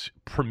Giants,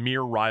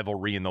 premier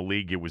rivalry in the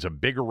league. It was a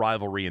bigger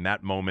rivalry in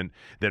that moment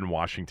than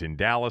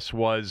Washington-Dallas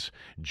was.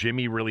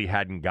 Jimmy really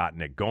hadn't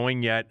gotten it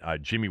going yet.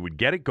 Jimmy would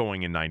get it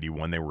going in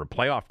 91. They were a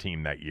playoff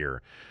team that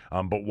year.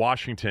 But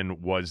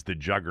Washington was the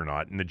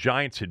juggernaut, and the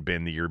Giants had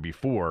been the year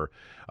before,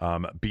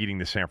 beating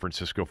the San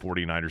Francisco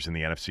 49ers in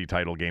the NFC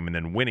title game and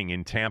then winning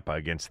in Tampa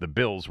against the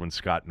Bills when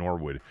Scott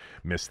Norwood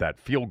missed that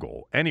field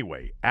goal.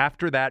 Anyway,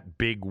 after that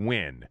big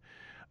win,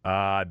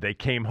 they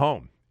came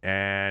home,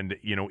 and,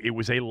 it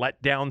was a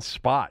letdown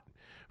spot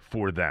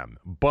for them.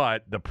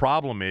 But the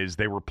problem is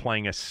they were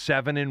playing a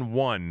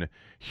 7-1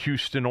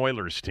 Houston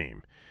Oilers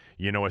team.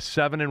 You know, a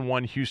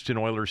 7-1 Houston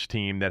Oilers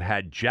team that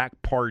had Jack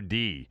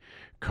Pardee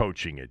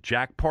coaching it.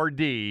 Jack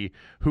Pardee,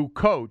 who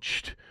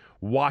coached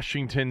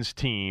Washington's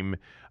team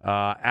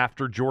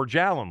after George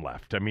Allen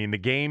left. I mean, the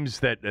games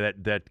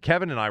that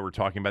Kevin and I were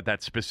talking about,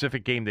 that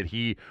specific game that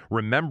he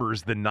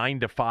remembers, the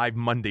 9-5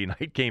 Monday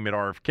night game at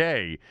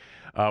RFK,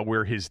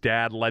 where his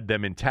dad led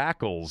them in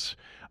tackles.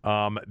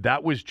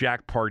 That was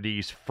Jack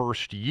Pardee's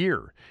first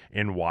year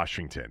in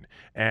Washington,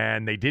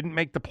 and they didn't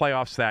make the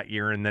playoffs that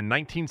year. And then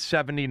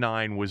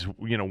 1979 was,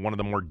 one of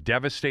the more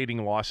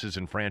devastating losses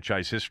in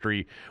franchise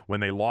history when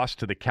they lost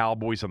to the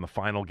Cowboys on the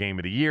final game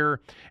of the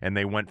year, and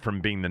they went from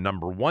being the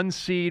number 1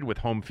 seed with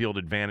home field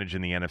advantage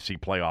in the NFC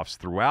playoffs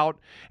throughout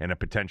and a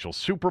potential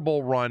Super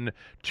Bowl run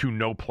to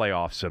no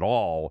playoffs at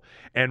all.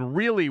 And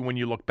really, when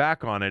you look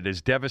back on it,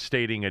 as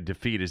devastating a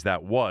defeat as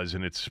that was,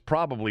 and it's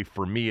probably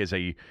for me as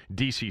a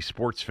DC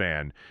sports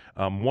fan,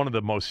 one of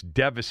the most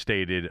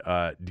devastated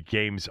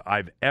games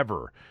I've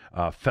ever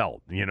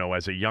felt.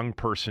 As a young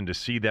person, to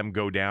see them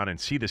go down and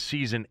see the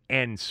season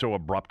end so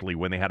abruptly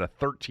when they had a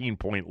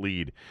 13-point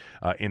lead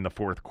in the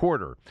fourth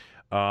quarter.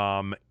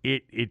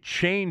 It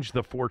changed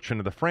the fortune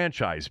of the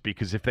franchise,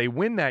 because if they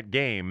win that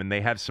game and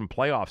they have some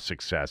playoff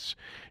success,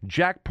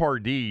 Jack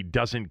Pardee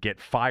doesn't get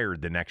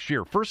fired the next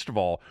year. First of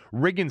all,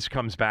 Riggins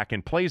comes back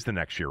and plays the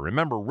next year.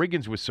 Remember,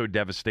 Riggins was so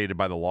devastated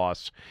by the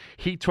loss,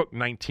 he took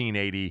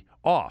 1980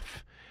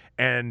 off.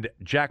 And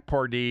Jack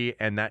Pardee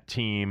and that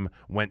team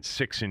went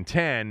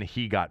 6-10.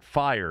 He got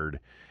fired,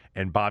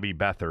 and Bobby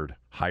Beathard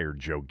hired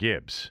Joe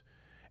Gibbs.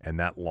 And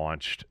that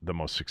launched the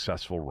most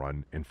successful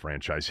run in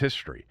franchise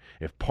history.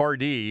 If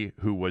Pardee,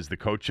 who was the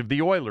coach of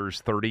the Oilers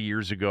 30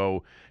 years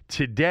ago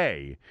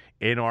today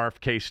in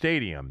RFK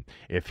Stadium,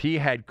 if he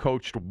had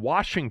coached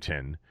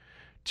Washington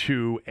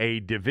to a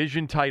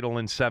division title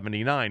in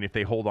 79, if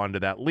they hold on to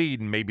that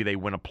lead and maybe they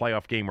win a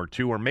playoff game or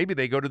two, or maybe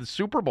they go to the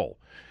Super Bowl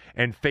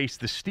and face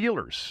the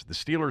Steelers. The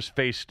Steelers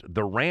faced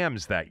the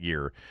Rams that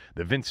year.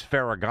 The Vince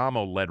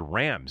Ferragamo-led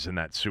Rams in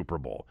that Super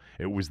Bowl.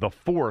 It was the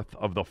fourth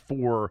of the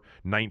 4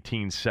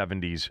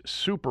 1970s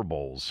Super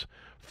Bowls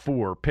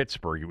for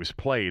Pittsburgh. It was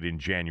played in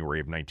January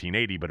of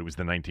 1980, but it was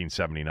the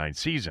 1979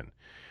 season.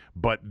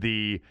 But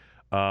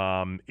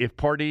if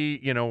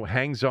Pardee,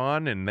 hangs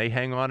on and they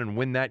hang on and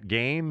win that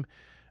game,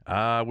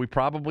 we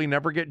probably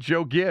never get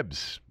Joe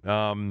Gibbs.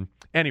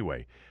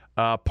 Anyway,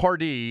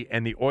 Pardee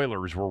and the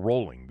Oilers were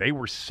rolling. They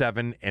were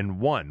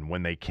 7-1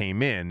 when they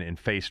came in and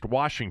faced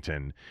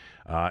Washington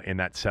in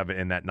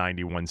that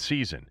 91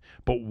 season.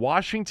 But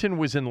Washington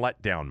was in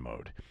letdown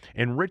mode.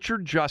 And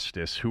Richard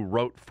Justice, who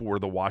wrote for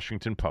the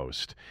Washington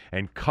Post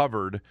and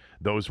covered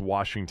those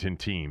Washington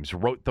teams,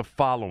 wrote the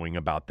following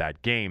about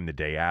that game the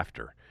day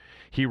after.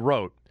 He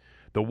wrote,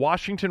 "The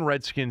Washington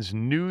Redskins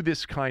knew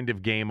this kind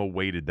of game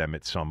awaited them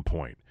at some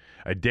point.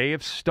 A day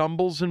of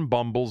stumbles and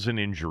bumbles and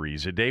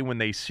injuries, a day when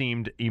they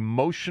seemed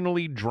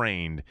emotionally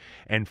drained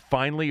and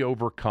finally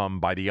overcome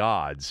by the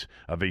odds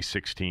of a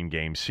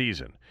 16-game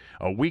season.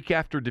 A week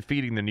after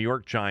defeating the New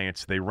York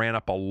Giants, they ran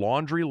up a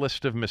laundry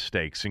list of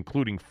mistakes,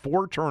 including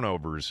 4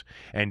 turnovers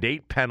and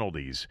 8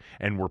 penalties,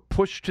 and were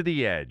pushed to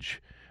the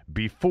edge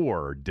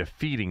before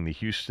defeating the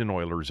Houston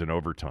Oilers in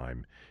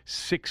overtime,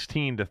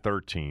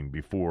 16-13,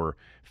 before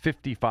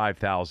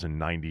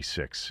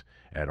 55,096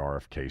 at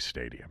RFK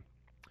Stadium."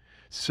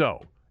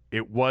 So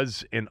it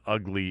was an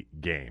ugly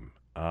game.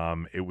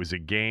 It was a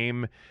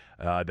game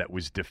that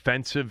was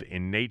defensive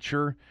in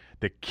nature.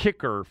 The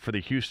kicker for the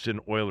Houston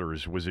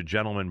Oilers was a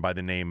gentleman by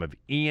the name of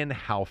Ian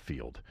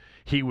Howfield.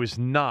 He was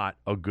not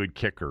a good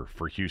kicker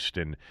for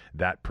Houston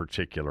that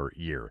particular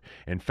year.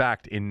 In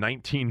fact, in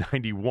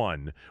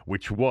 1991,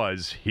 which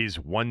was his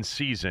one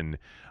season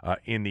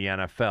in the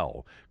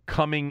NFL,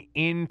 coming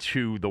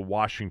into the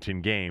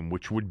Washington game,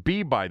 which would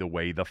be, by the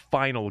way, the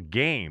final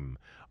game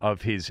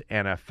of his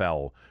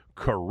NFL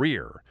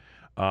career,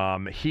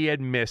 he had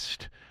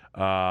missed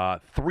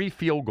 3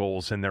 field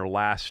goals in their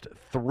last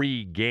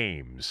 3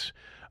 games,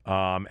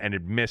 and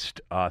had missed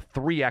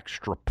 3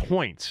 extra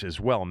points as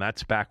well, and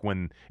that's back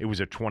when it was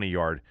a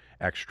 20-yard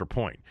extra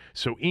point.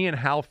 So Ian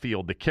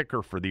Howfield, the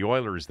kicker for the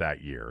Oilers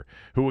that year,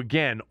 who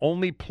again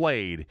only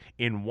played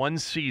in 1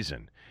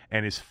 season,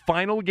 and his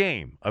final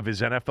game of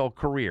his NFL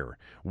career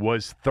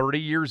was 30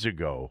 years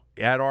ago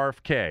at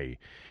RFK,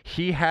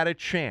 he had a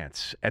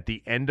chance at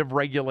the end of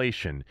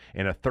regulation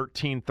in a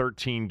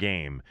 13-13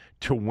 game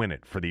to win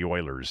it for the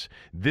Oilers.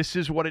 This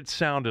is what it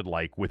sounded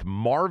like with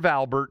Marv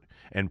Albert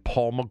and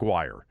Paul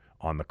McGuire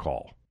on the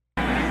call.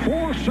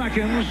 4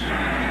 seconds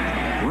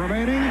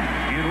remaining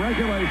in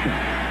regulation.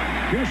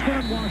 Houston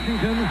and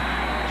Washington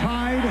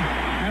tied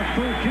at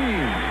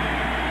 13.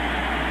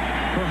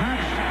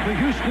 Perhaps the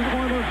Houston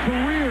Oilers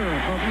career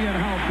of Ian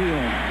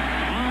Howfield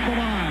on the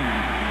line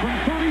from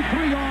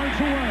 33 yards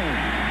away.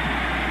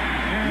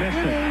 And it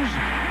is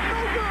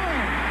no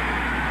good.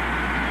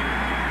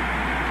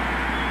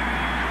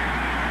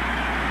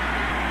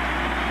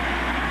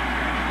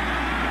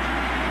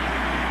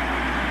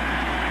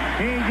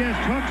 He just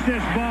hooks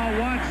this ball.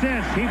 Watch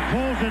this. He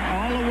pulls it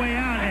all the way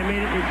out. I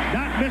mean, it's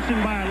not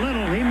missing by a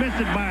little. He missed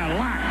it by a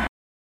lot.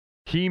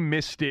 He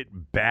missed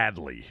it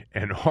badly.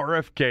 And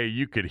RFK,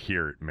 you could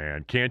hear it,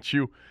 man. Can't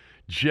you?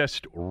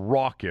 Just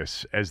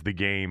raucous as the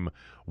game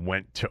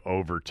went to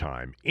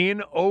overtime.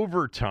 In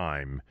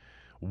overtime,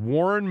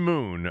 Warren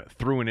Moon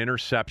threw an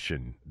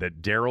interception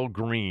that Darrell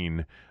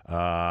Green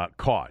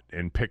caught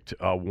and picked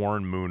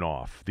Warren Moon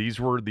off. These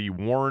were the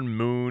Warren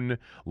Moon,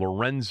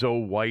 Lorenzo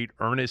White,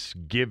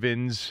 Ernest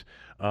Givens,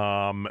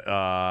 Houston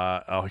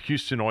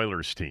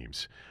Oilers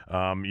teams.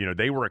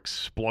 They were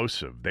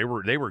explosive. They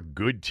were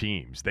good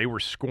teams. They were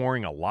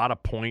scoring a lot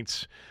of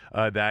points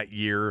that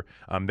year.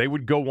 They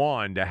would go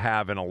on to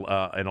have an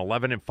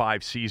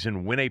 11-5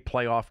 season, win a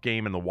playoff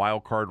game in the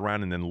wild card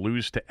round, and then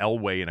lose to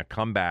Elway in a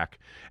comeback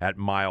at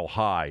Mile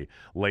High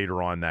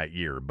later on that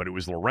year. But it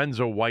was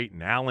Lorenzo White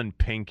and Alan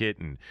Pinkett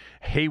and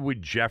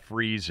Haywood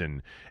Jeffries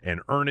and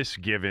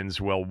Ernest Givens.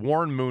 Well,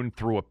 Warren Moon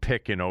threw a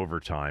pick in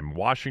overtime.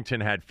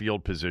 Washington had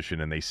field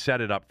position, and they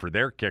set it up for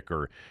their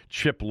kicker,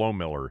 Chip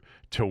Lohmiller,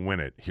 to win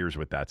it. Here's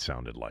what that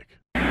sounded like.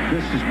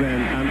 This has been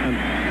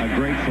a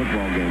great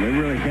football game. It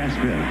really has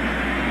been.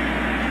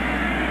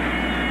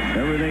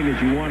 Everything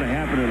that you want to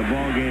happen in a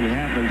ball game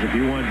happens. If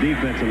you want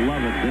defense and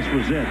love it, this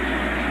was it.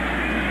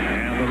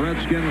 And the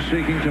Redskins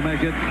seeking to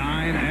make it 9-0.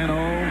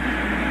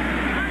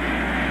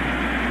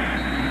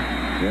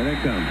 Here they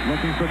come.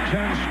 Looking for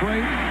 10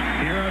 straight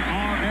here at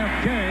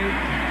RFK.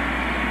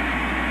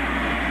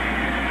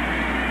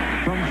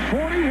 From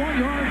 41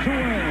 yards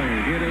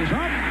away, it is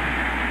up.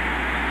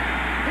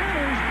 It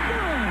is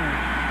good.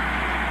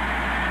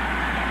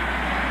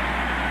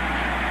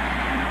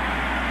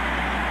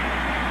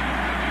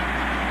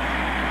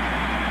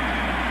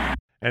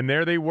 And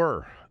there they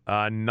were,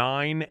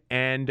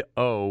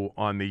 9-0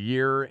 on the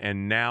year,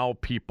 and now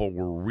people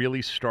were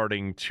really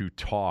starting to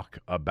talk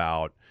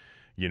about,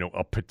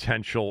 a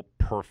potential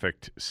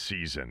perfect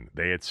season.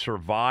 They had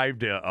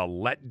survived a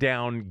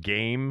letdown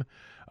game,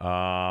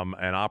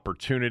 an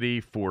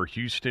opportunity for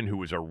Houston, who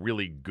was a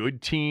really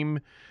good team,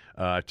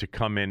 to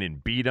come in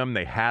and beat them.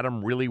 They had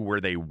them really where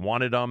they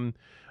wanted them.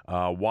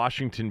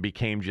 Washington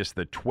became just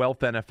the 12th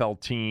NFL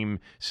team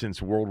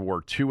since World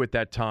War II at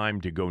that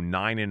time to go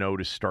 9-0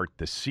 to start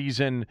the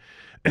season,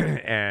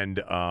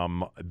 and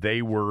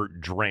they were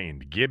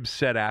drained. Gibbs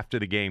said after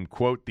the game,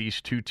 quote, "These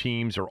two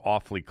teams are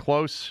awfully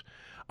close.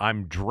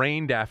 I'm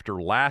drained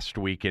after last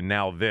week and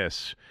now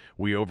this.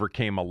 We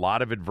overcame a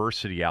lot of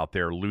adversity out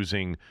there,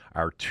 losing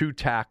our 2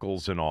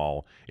 tackles and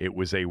all. It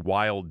was a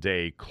wild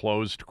day,"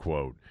 closed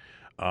quote.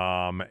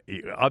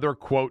 Other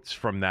quotes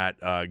from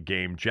that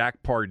game,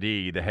 Jack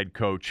Pardee, the head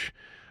coach,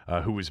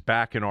 who was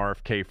back in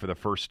RFK for the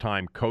first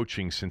time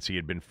coaching since he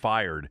had been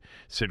fired,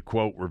 said,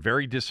 quote, "We're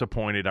very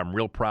disappointed. I'm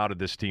real proud of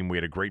this team. We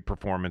had a great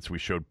performance. We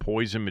showed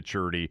poise and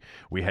maturity.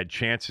 We had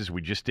chances.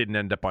 We just didn't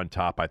end up on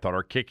top. I thought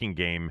our kicking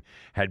game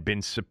had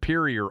been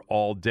superior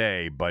all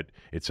day, but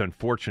it's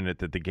unfortunate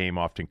that the game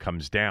often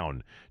comes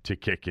down to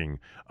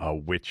kicking,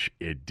 which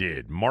it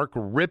did." Mark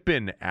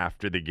Rippon,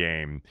 after the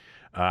game,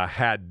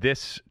 had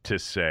this to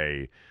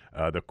say.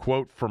 The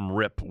quote from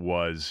Rip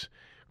was,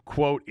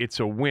 quote, "It's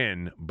a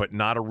win, but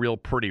not a real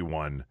pretty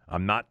one.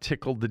 I'm not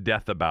tickled to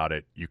death about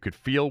it. You could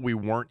feel we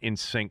weren't in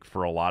sync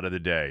for a lot of the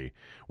day.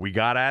 We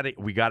got out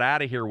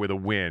of here with a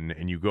win,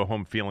 and you go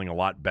home feeling a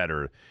lot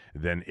better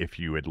than if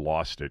you had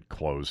lost it,"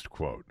 closed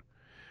quote.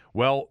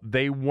 Well,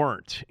 they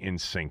weren't in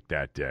sync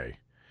that day,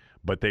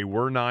 but they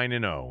were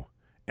 9-0.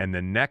 And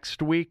the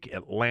next week,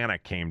 Atlanta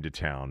came to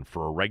town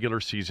for a regular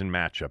season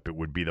matchup. It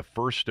would be the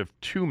first of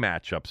 2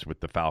 matchups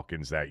with the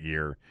Falcons that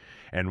year.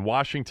 And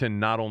Washington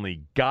not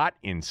only got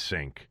in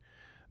sync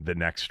the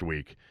next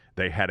week,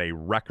 they had a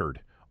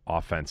record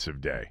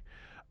offensive day.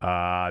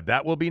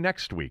 That will be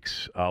next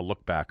week's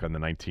look back on the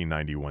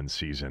 1991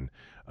 season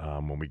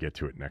when we get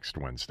to it next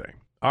Wednesday.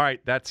 All right,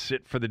 that's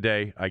it for the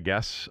day, I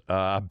guess.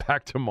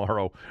 Back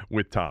tomorrow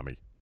with Tommy.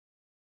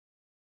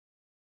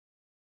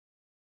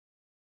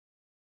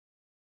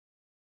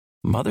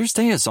 Mother's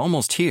Day is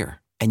almost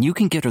here, and you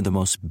can get her the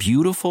most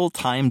beautiful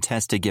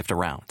time-tested gift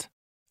around.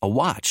 A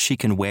watch she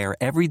can wear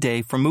every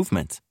day from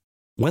Movement.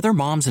 Whether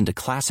mom's into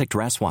classic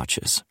dress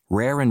watches,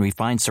 rare and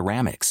refined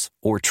ceramics,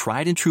 or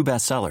tried-and-true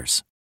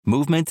bestsellers,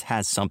 Movement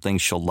has something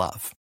she'll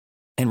love.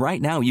 And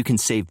right now, you can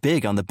save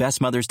big on the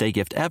best Mother's Day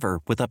gift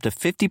ever with up to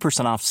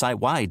 50% off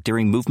site-wide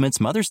during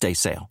Movement's Mother's Day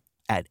sale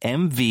at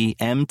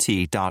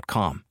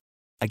MVMT.com.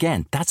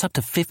 Again, that's up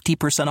to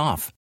 50%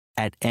 off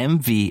at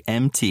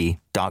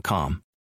MVMT.com.